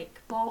like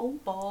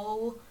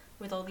ball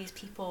with all these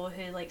people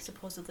who like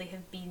supposedly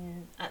have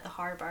been at the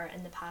harbour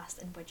in the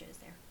past, and Widget is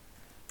there.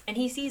 And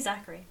he sees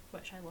Zachary,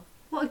 which I love.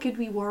 What a good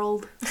wee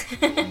world.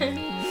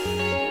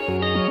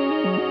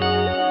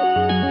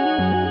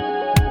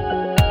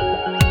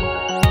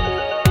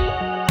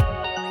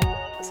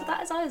 So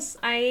that is us.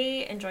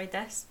 I enjoyed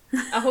this.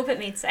 I hope it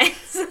made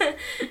sense.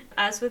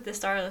 As with the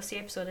Starless Sea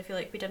episode, I feel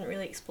like we didn't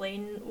really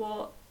explain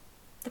what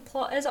the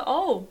plot is at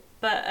all.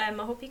 But I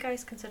hope you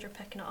guys consider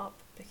picking it up,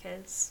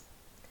 because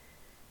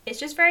it's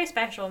just very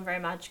special and very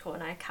magical,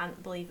 and I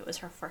can't believe it was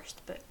her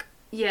first book.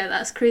 Yeah,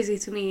 that's crazy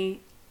to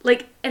me.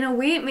 Like, in a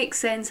way it makes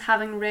sense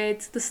having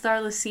read The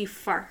Starless Sea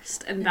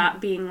first, and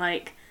that being,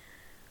 like,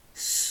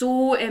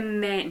 so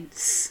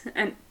immense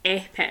and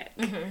epic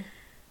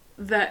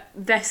that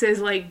this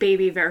is, like,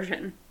 baby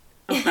version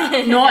of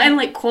that. Not in,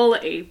 like,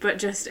 quality, but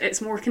just,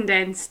 it's more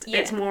condensed,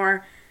 it's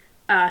more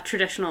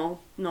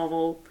traditional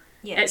novel.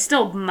 Yeah. It's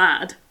still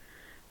mad,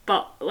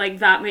 but, like,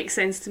 that makes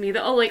sense to me.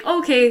 That, oh, like,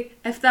 okay,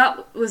 if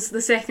that was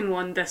the second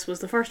one, this was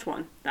the first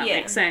one. That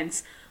makes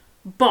sense.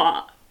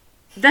 But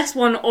this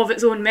one, of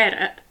its own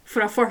merit,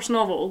 for a first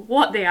novel,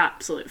 what the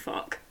absolute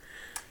fuck.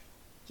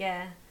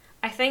 Yeah.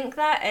 I think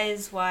that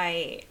is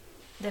why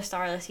The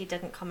Starless Sea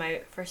didn't come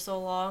out for so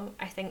long.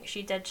 I think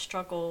she did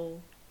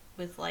struggle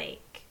with,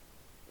 like,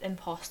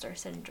 imposter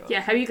syndrome.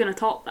 Yeah, how are you going to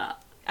top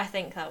that? I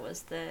think that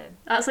was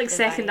That's like the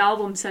second vibe.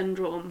 album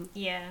syndrome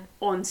Yeah.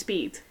 on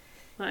speed.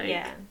 Like,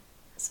 Yeah.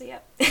 So, yeah.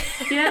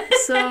 Yeah,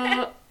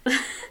 so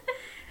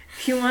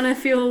if you want to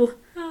feel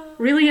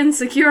really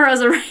insecure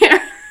as a writer.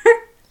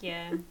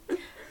 Yeah.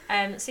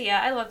 So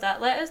yeah, I love that.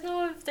 Let us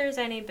know if there's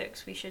any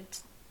books we should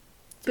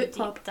do Book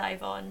club. deep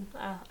dive on.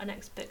 A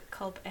next book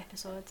club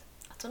episode.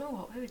 I don't know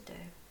what we would do.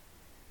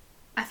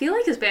 I feel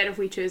like it's better if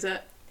we choose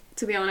it,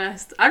 to be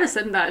honest. I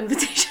rescind that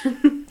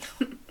invitation.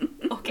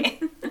 Okay.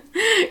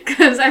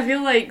 Because I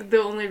feel like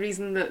the only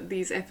reason that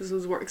these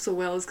episodes work so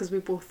well is because we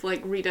both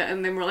like read it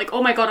and then we're like,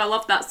 oh my god, I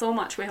love that so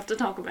much, we have to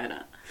talk about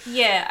it.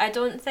 Yeah, I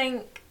don't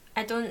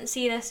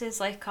see this as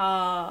like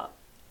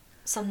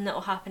something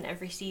that'll happen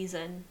every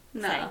season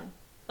thing.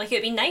 Like,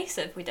 it'd be nice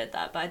if we did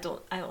that, but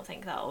I don't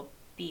think that'll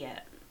be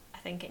it. I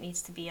think it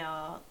needs to be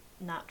a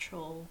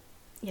natural,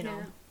 you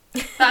know.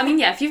 But I mean,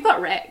 yeah, if you've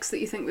got recs that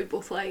you think we'd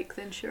both like,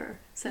 then sure.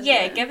 Send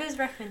it in. Give us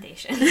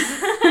recommendations.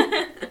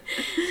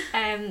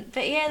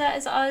 But yeah, that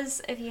is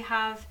us. If you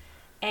have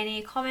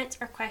any comments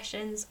or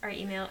questions, our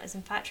email is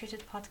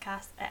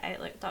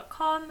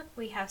infatuatedpodcast@outlook.com.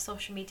 We have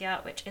social media,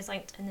 which is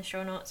linked in the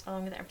show notes,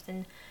 along with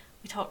everything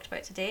we talked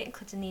about today,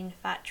 including the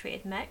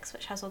Infatuated Mix,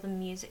 which has all the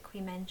music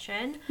we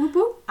mentioned. Whoop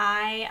whoop.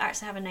 I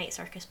actually have a Night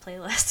Circus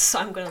playlist, so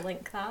I'm going to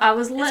link that. I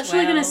was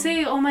literally going to well.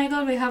 say, oh my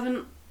god, we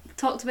haven't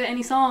talked about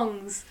any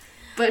songs.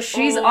 But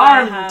she's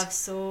I armed. have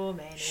so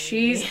many.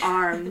 She's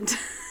armed.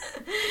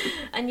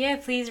 And yeah,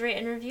 please rate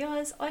and review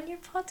us on your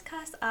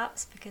podcast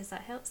apps because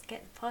that helps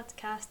get the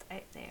podcast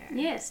out there.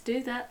 Yes,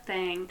 do that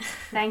thing.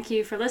 Thank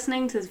you for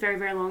listening to this very,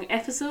 very long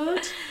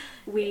episode.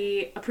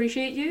 We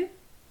appreciate you,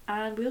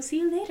 and we'll see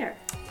you later.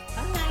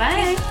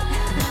 Bye. Bye.